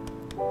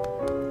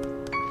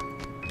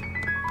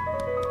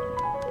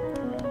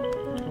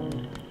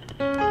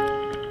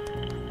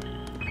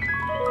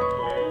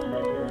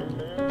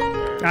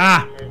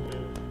 Ah!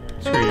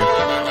 Screw you.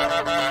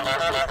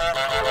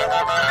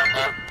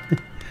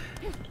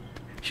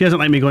 She doesn't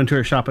like me going to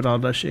her shop at all,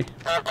 does she?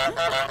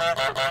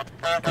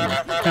 Come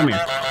Come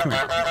here. Come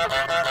here.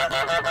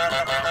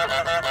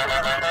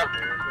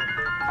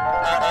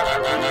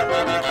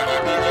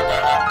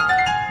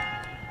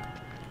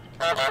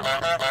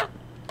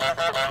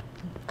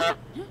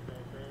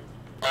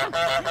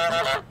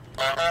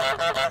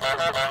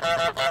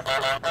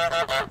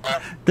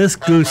 This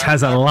goose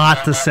has a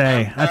lot to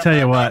say. I tell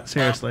you what,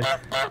 seriously.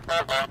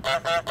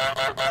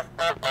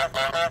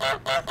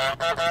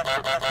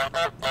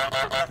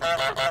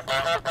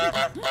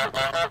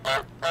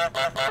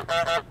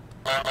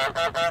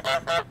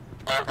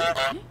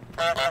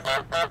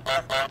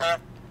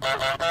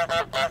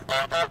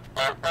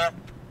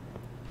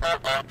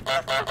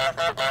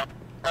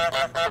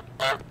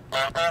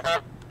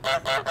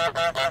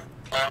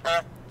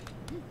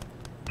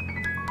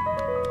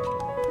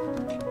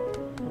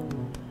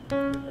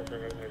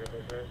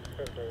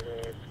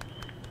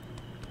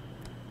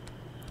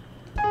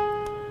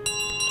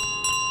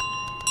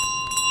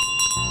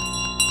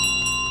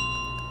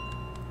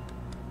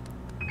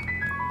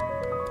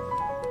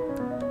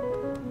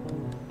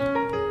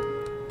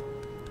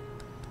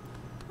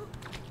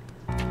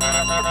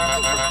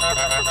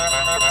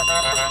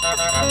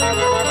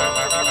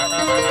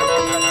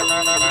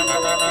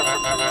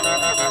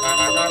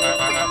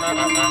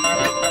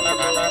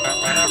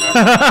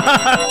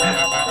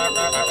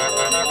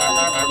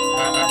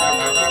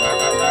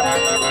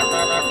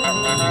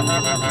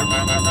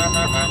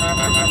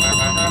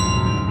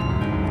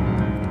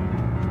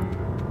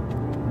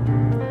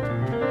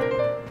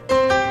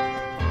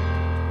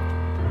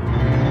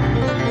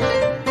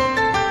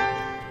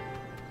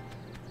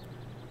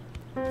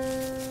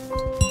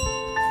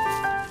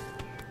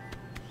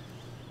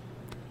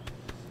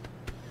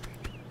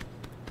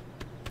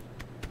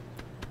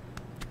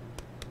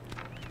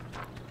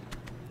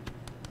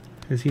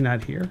 Is he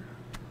not here?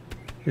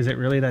 Is it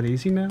really that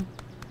easy now?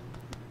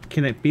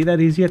 Can it be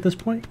that easy at this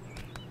point?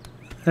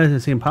 That doesn't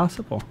seem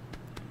possible.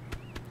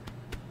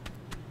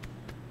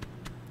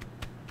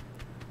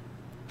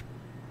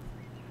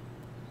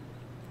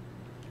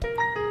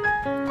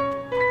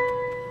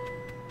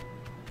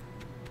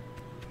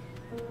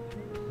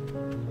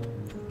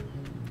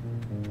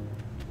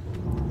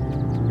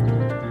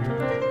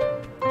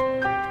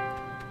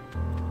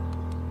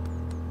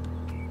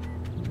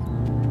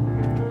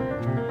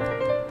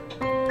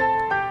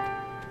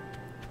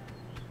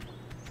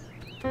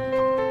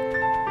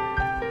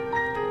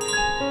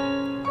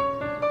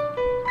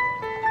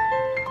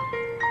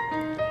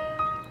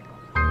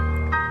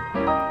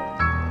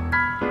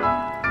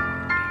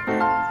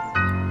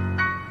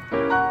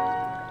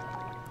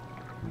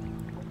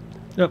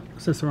 Oh,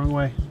 is this the wrong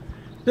way?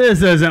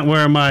 This isn't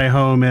where my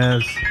home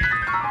is.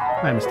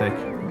 My mistake.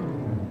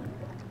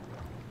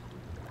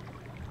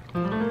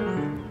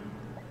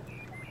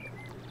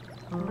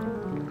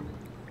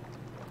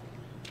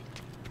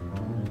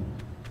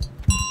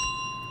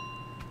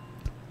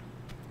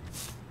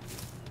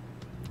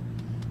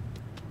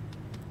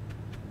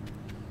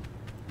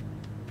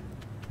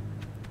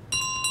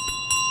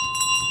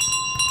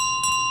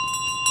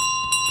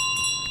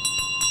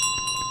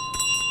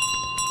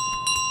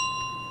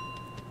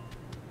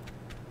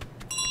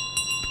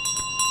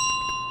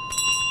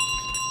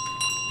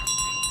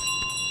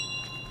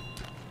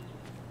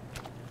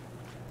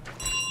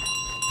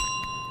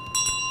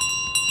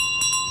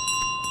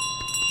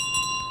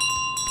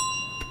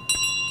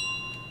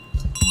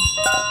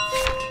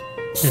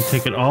 And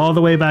take it all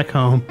the way back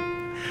home.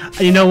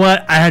 You know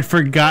what? I had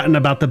forgotten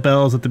about the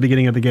bells at the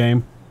beginning of the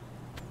game.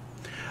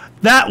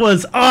 That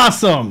was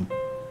awesome!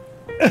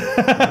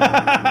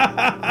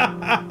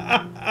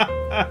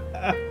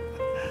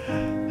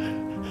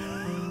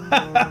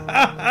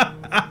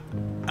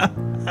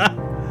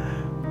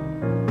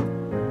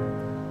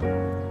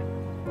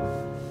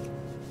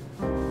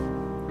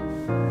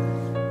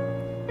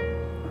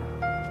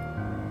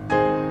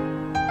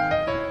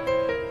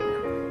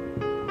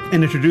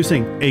 And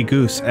introducing a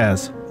goose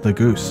as the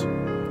goose.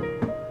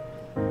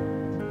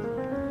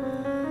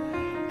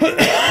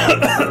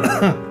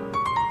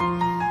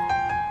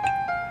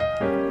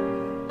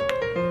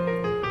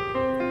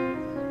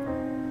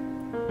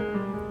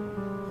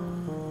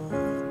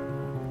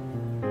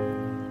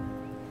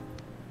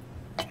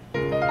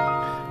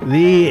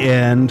 The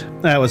end.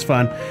 That was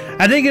fun.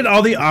 I didn't get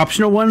all the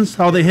optional ones,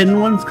 all the hidden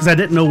ones, because I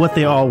didn't know what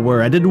they all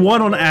were. I did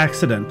one on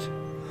accident.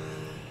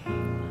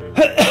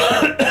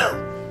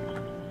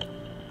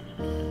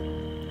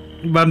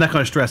 But I'm not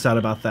going to stress out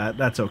about that.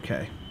 That's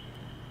okay.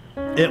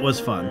 It was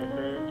fun.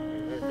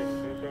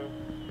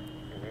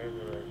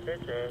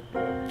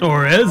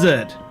 Or is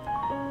it?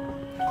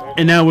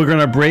 And now we're going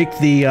to break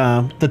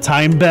the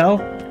time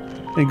bell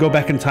and go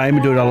back in time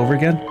and do it all over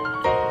again.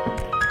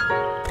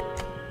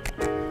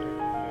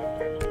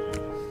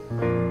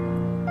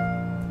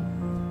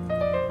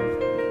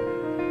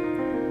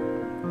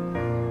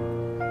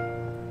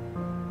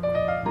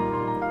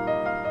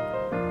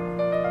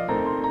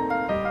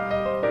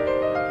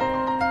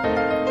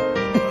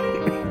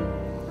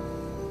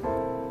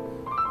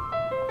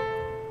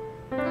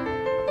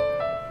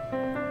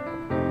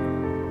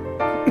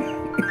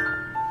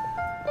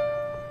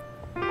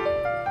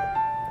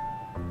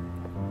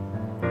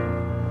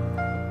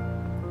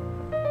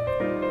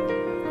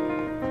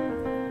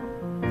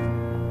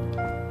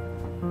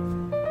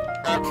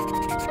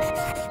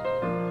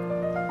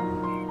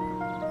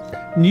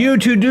 New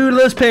to-do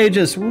list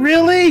pages.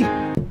 Really?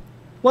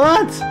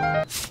 What?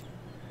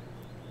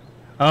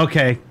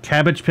 Okay.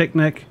 Cabbage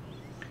picnic.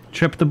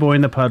 Trip the boy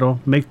in the puddle.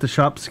 Make the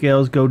shop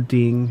scales go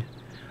ding.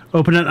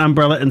 Open an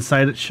umbrella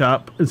inside the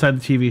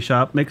TV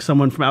shop. Make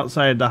someone from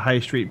outside the high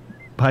street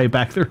buy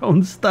back their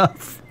own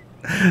stuff.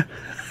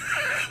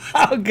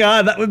 Oh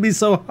God, that would be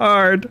so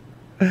hard.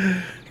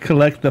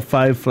 Collect the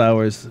 5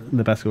 flowers in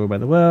the basket over by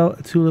the well.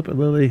 A tulip, a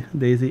lily, a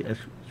daisy.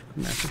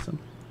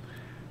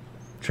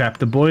 Trap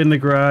the boy in the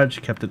garage.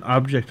 Kept an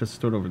object that's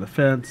stored over the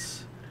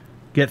fence.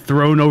 Get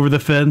thrown over the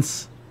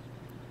fence.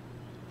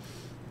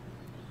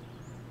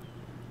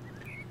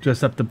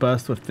 Dress up the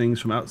bus with things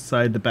from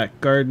outside the back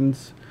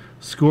gardens.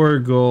 Score a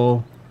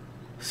goal.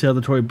 Sail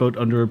the toy boat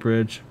under a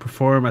bridge.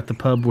 Perform at the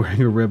pub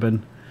wearing a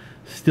ribbon.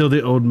 Steal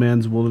the old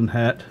man's woolen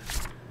hat.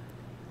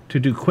 To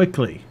do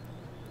quickly.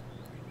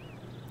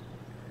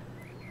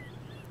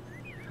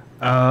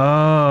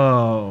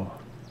 Oh.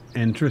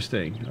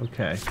 Interesting.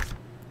 Okay.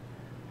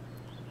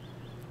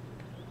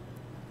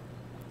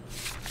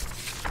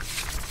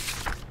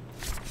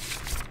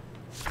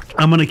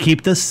 I'm going to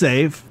keep this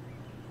save.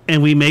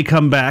 And we may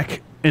come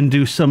back and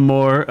do some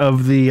more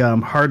of the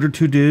harder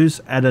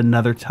to-dos at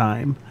another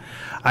time.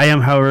 I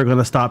am, however, going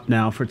to stop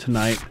now for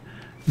tonight.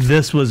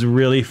 This was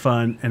really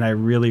fun, and I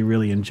really,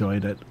 really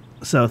enjoyed it.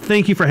 So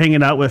thank you for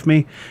hanging out with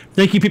me.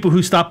 Thank you, people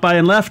who stopped by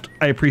and left.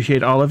 I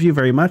appreciate all of you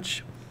very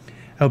much.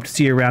 I hope to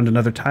see you around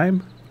another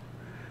time.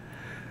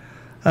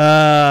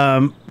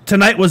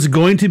 Tonight was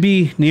going to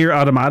be Nier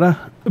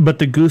Automata, but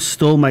the goose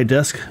stole my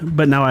disc.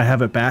 But now I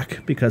have it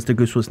back because the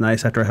goose was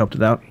nice after I helped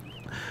it out.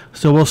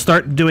 So we'll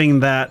start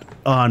doing that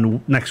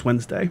on next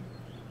Wednesday.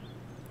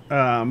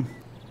 But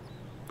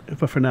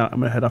for now, I'm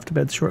going to head off to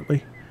bed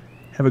shortly.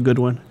 Have a good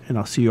one, and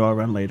I'll see you all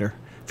around later.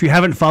 If you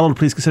haven't followed,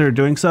 please consider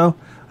doing so.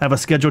 I have a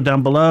schedule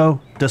down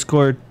below.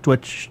 Discord,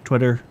 Twitch,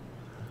 Twitter,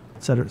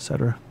 etc.,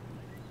 etc.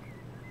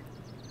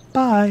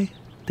 Bye.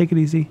 Take it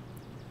easy.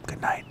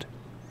 Good night.